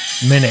quiet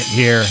minute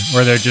here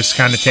where they're just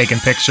kind of taking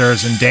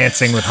pictures and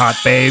dancing with hot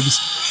babes.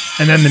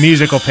 And then the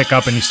music will pick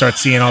up and you start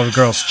seeing all the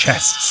girls'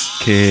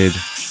 chests. Kid.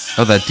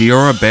 Oh, that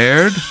Diora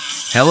Baird?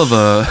 Hell of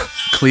a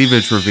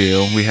cleavage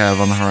reveal we have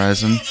on the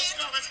horizon.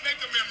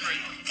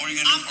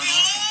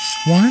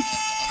 What?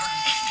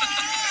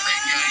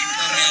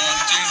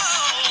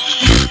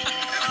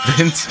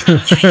 Vince,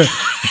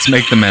 let's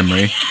make the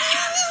memory.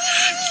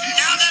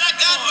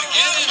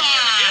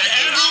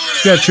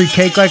 You gotta treat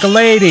cake like a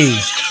lady.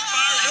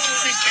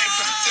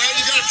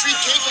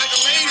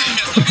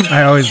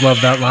 I always love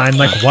that line.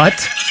 Like, what?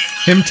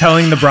 Him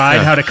telling the bride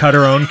Yeah. how to cut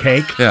her own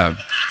cake? Yeah,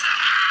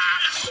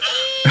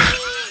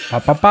 Pa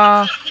pa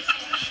pa.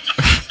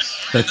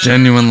 that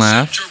genuine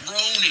laugh.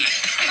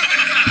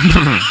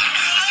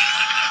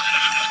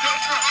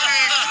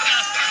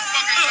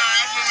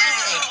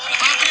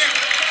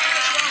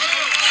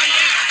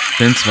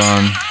 Vince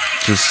Vaughn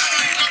just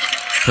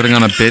putting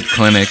on a bit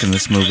clinic in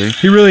this movie.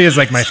 He really is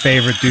like my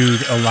favorite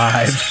dude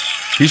alive.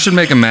 He should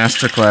make a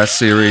masterclass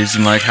series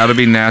in like how to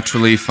be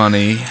naturally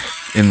funny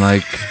in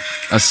like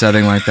a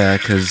setting like that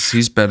because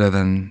he's better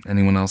than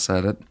anyone else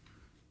at it.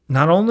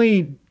 Not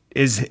only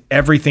is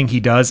everything he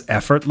does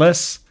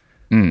effortless,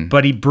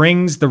 but he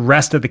brings the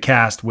rest of the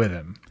cast with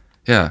him.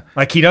 Yeah.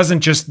 Like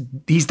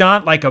he's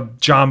not like a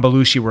John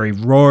Belushi where he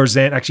roars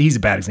in. Actually, he's a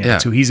bad example Yeah.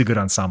 too. He's a good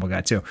ensemble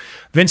guy too.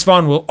 Vince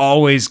Vaughn will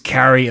always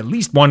carry at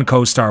least one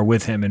co-star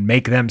with him and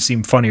make them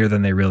seem funnier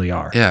than they really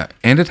are. Yeah.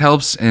 And it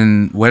helps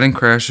in Wedding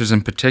Crashers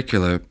in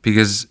particular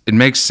because it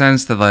makes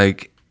sense that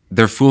like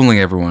they're fooling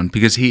everyone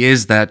because he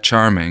is that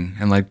charming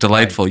and like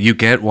delightful. You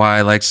get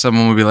why like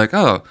someone would be like,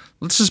 oh,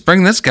 let's just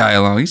bring this guy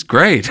along. He's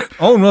great.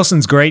 Owen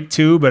Wilson's great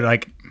too, but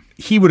like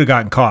he would have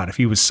gotten caught if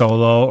he was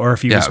solo or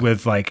if he was Yeah.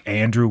 with like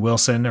Andrew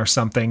Wilson or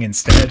something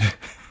instead.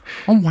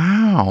 Oh,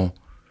 wow.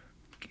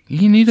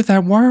 He needed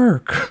that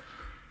work.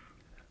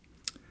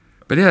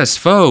 But yes,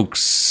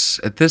 folks,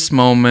 at this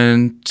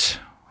moment,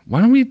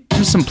 why don't we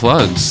do some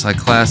plugs like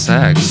Class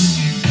X?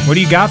 What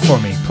do you got for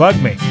me? Plug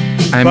me.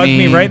 I Plug mean-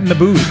 me right in the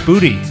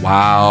booty.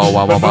 Wow.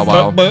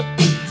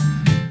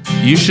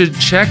 You should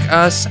check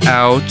us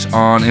out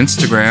on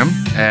Instagram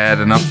at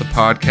Enough the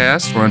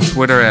Podcast. We're on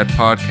Twitter at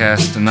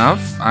Podcast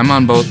Enough. I'm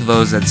on both of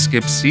those at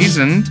Skip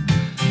Seasoned.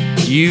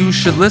 You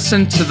should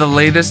listen to the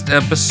latest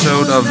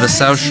episode of the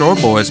South Shore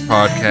Boys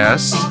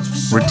podcast.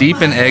 We're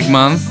deep in Egg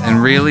Month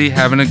and really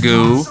having a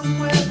goo.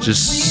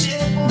 Just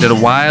did a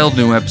wild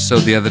new episode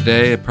the other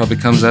day. It probably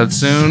comes out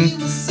soon.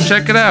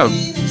 Check it out.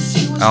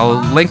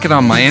 I'll link it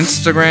on my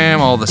Instagram,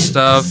 all the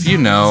stuff, you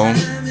know.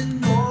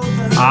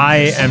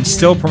 I am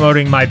still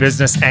promoting my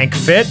business,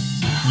 AnkFit.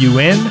 You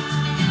in?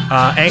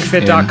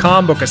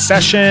 Ankfit.com, book a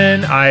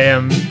session. I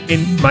am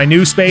in my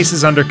new space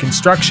is under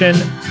construction.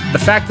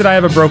 The fact that I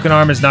have a broken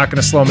arm is not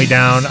going to slow me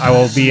down. I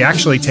will be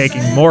actually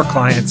taking more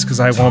clients because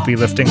I won't be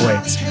lifting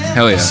weights.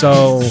 Hell yeah.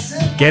 So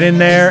get in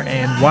there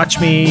and watch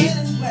me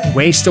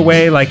waste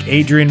away like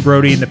Adrian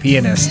Brody and the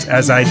Pianist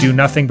as I do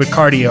nothing but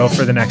cardio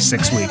for the next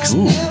 6 weeks.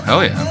 Ooh,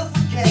 hell yeah.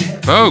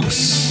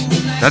 Folks,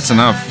 that's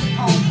enough.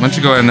 Why don't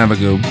you go ahead and have a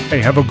goob?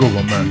 Hey, have a good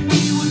one, man.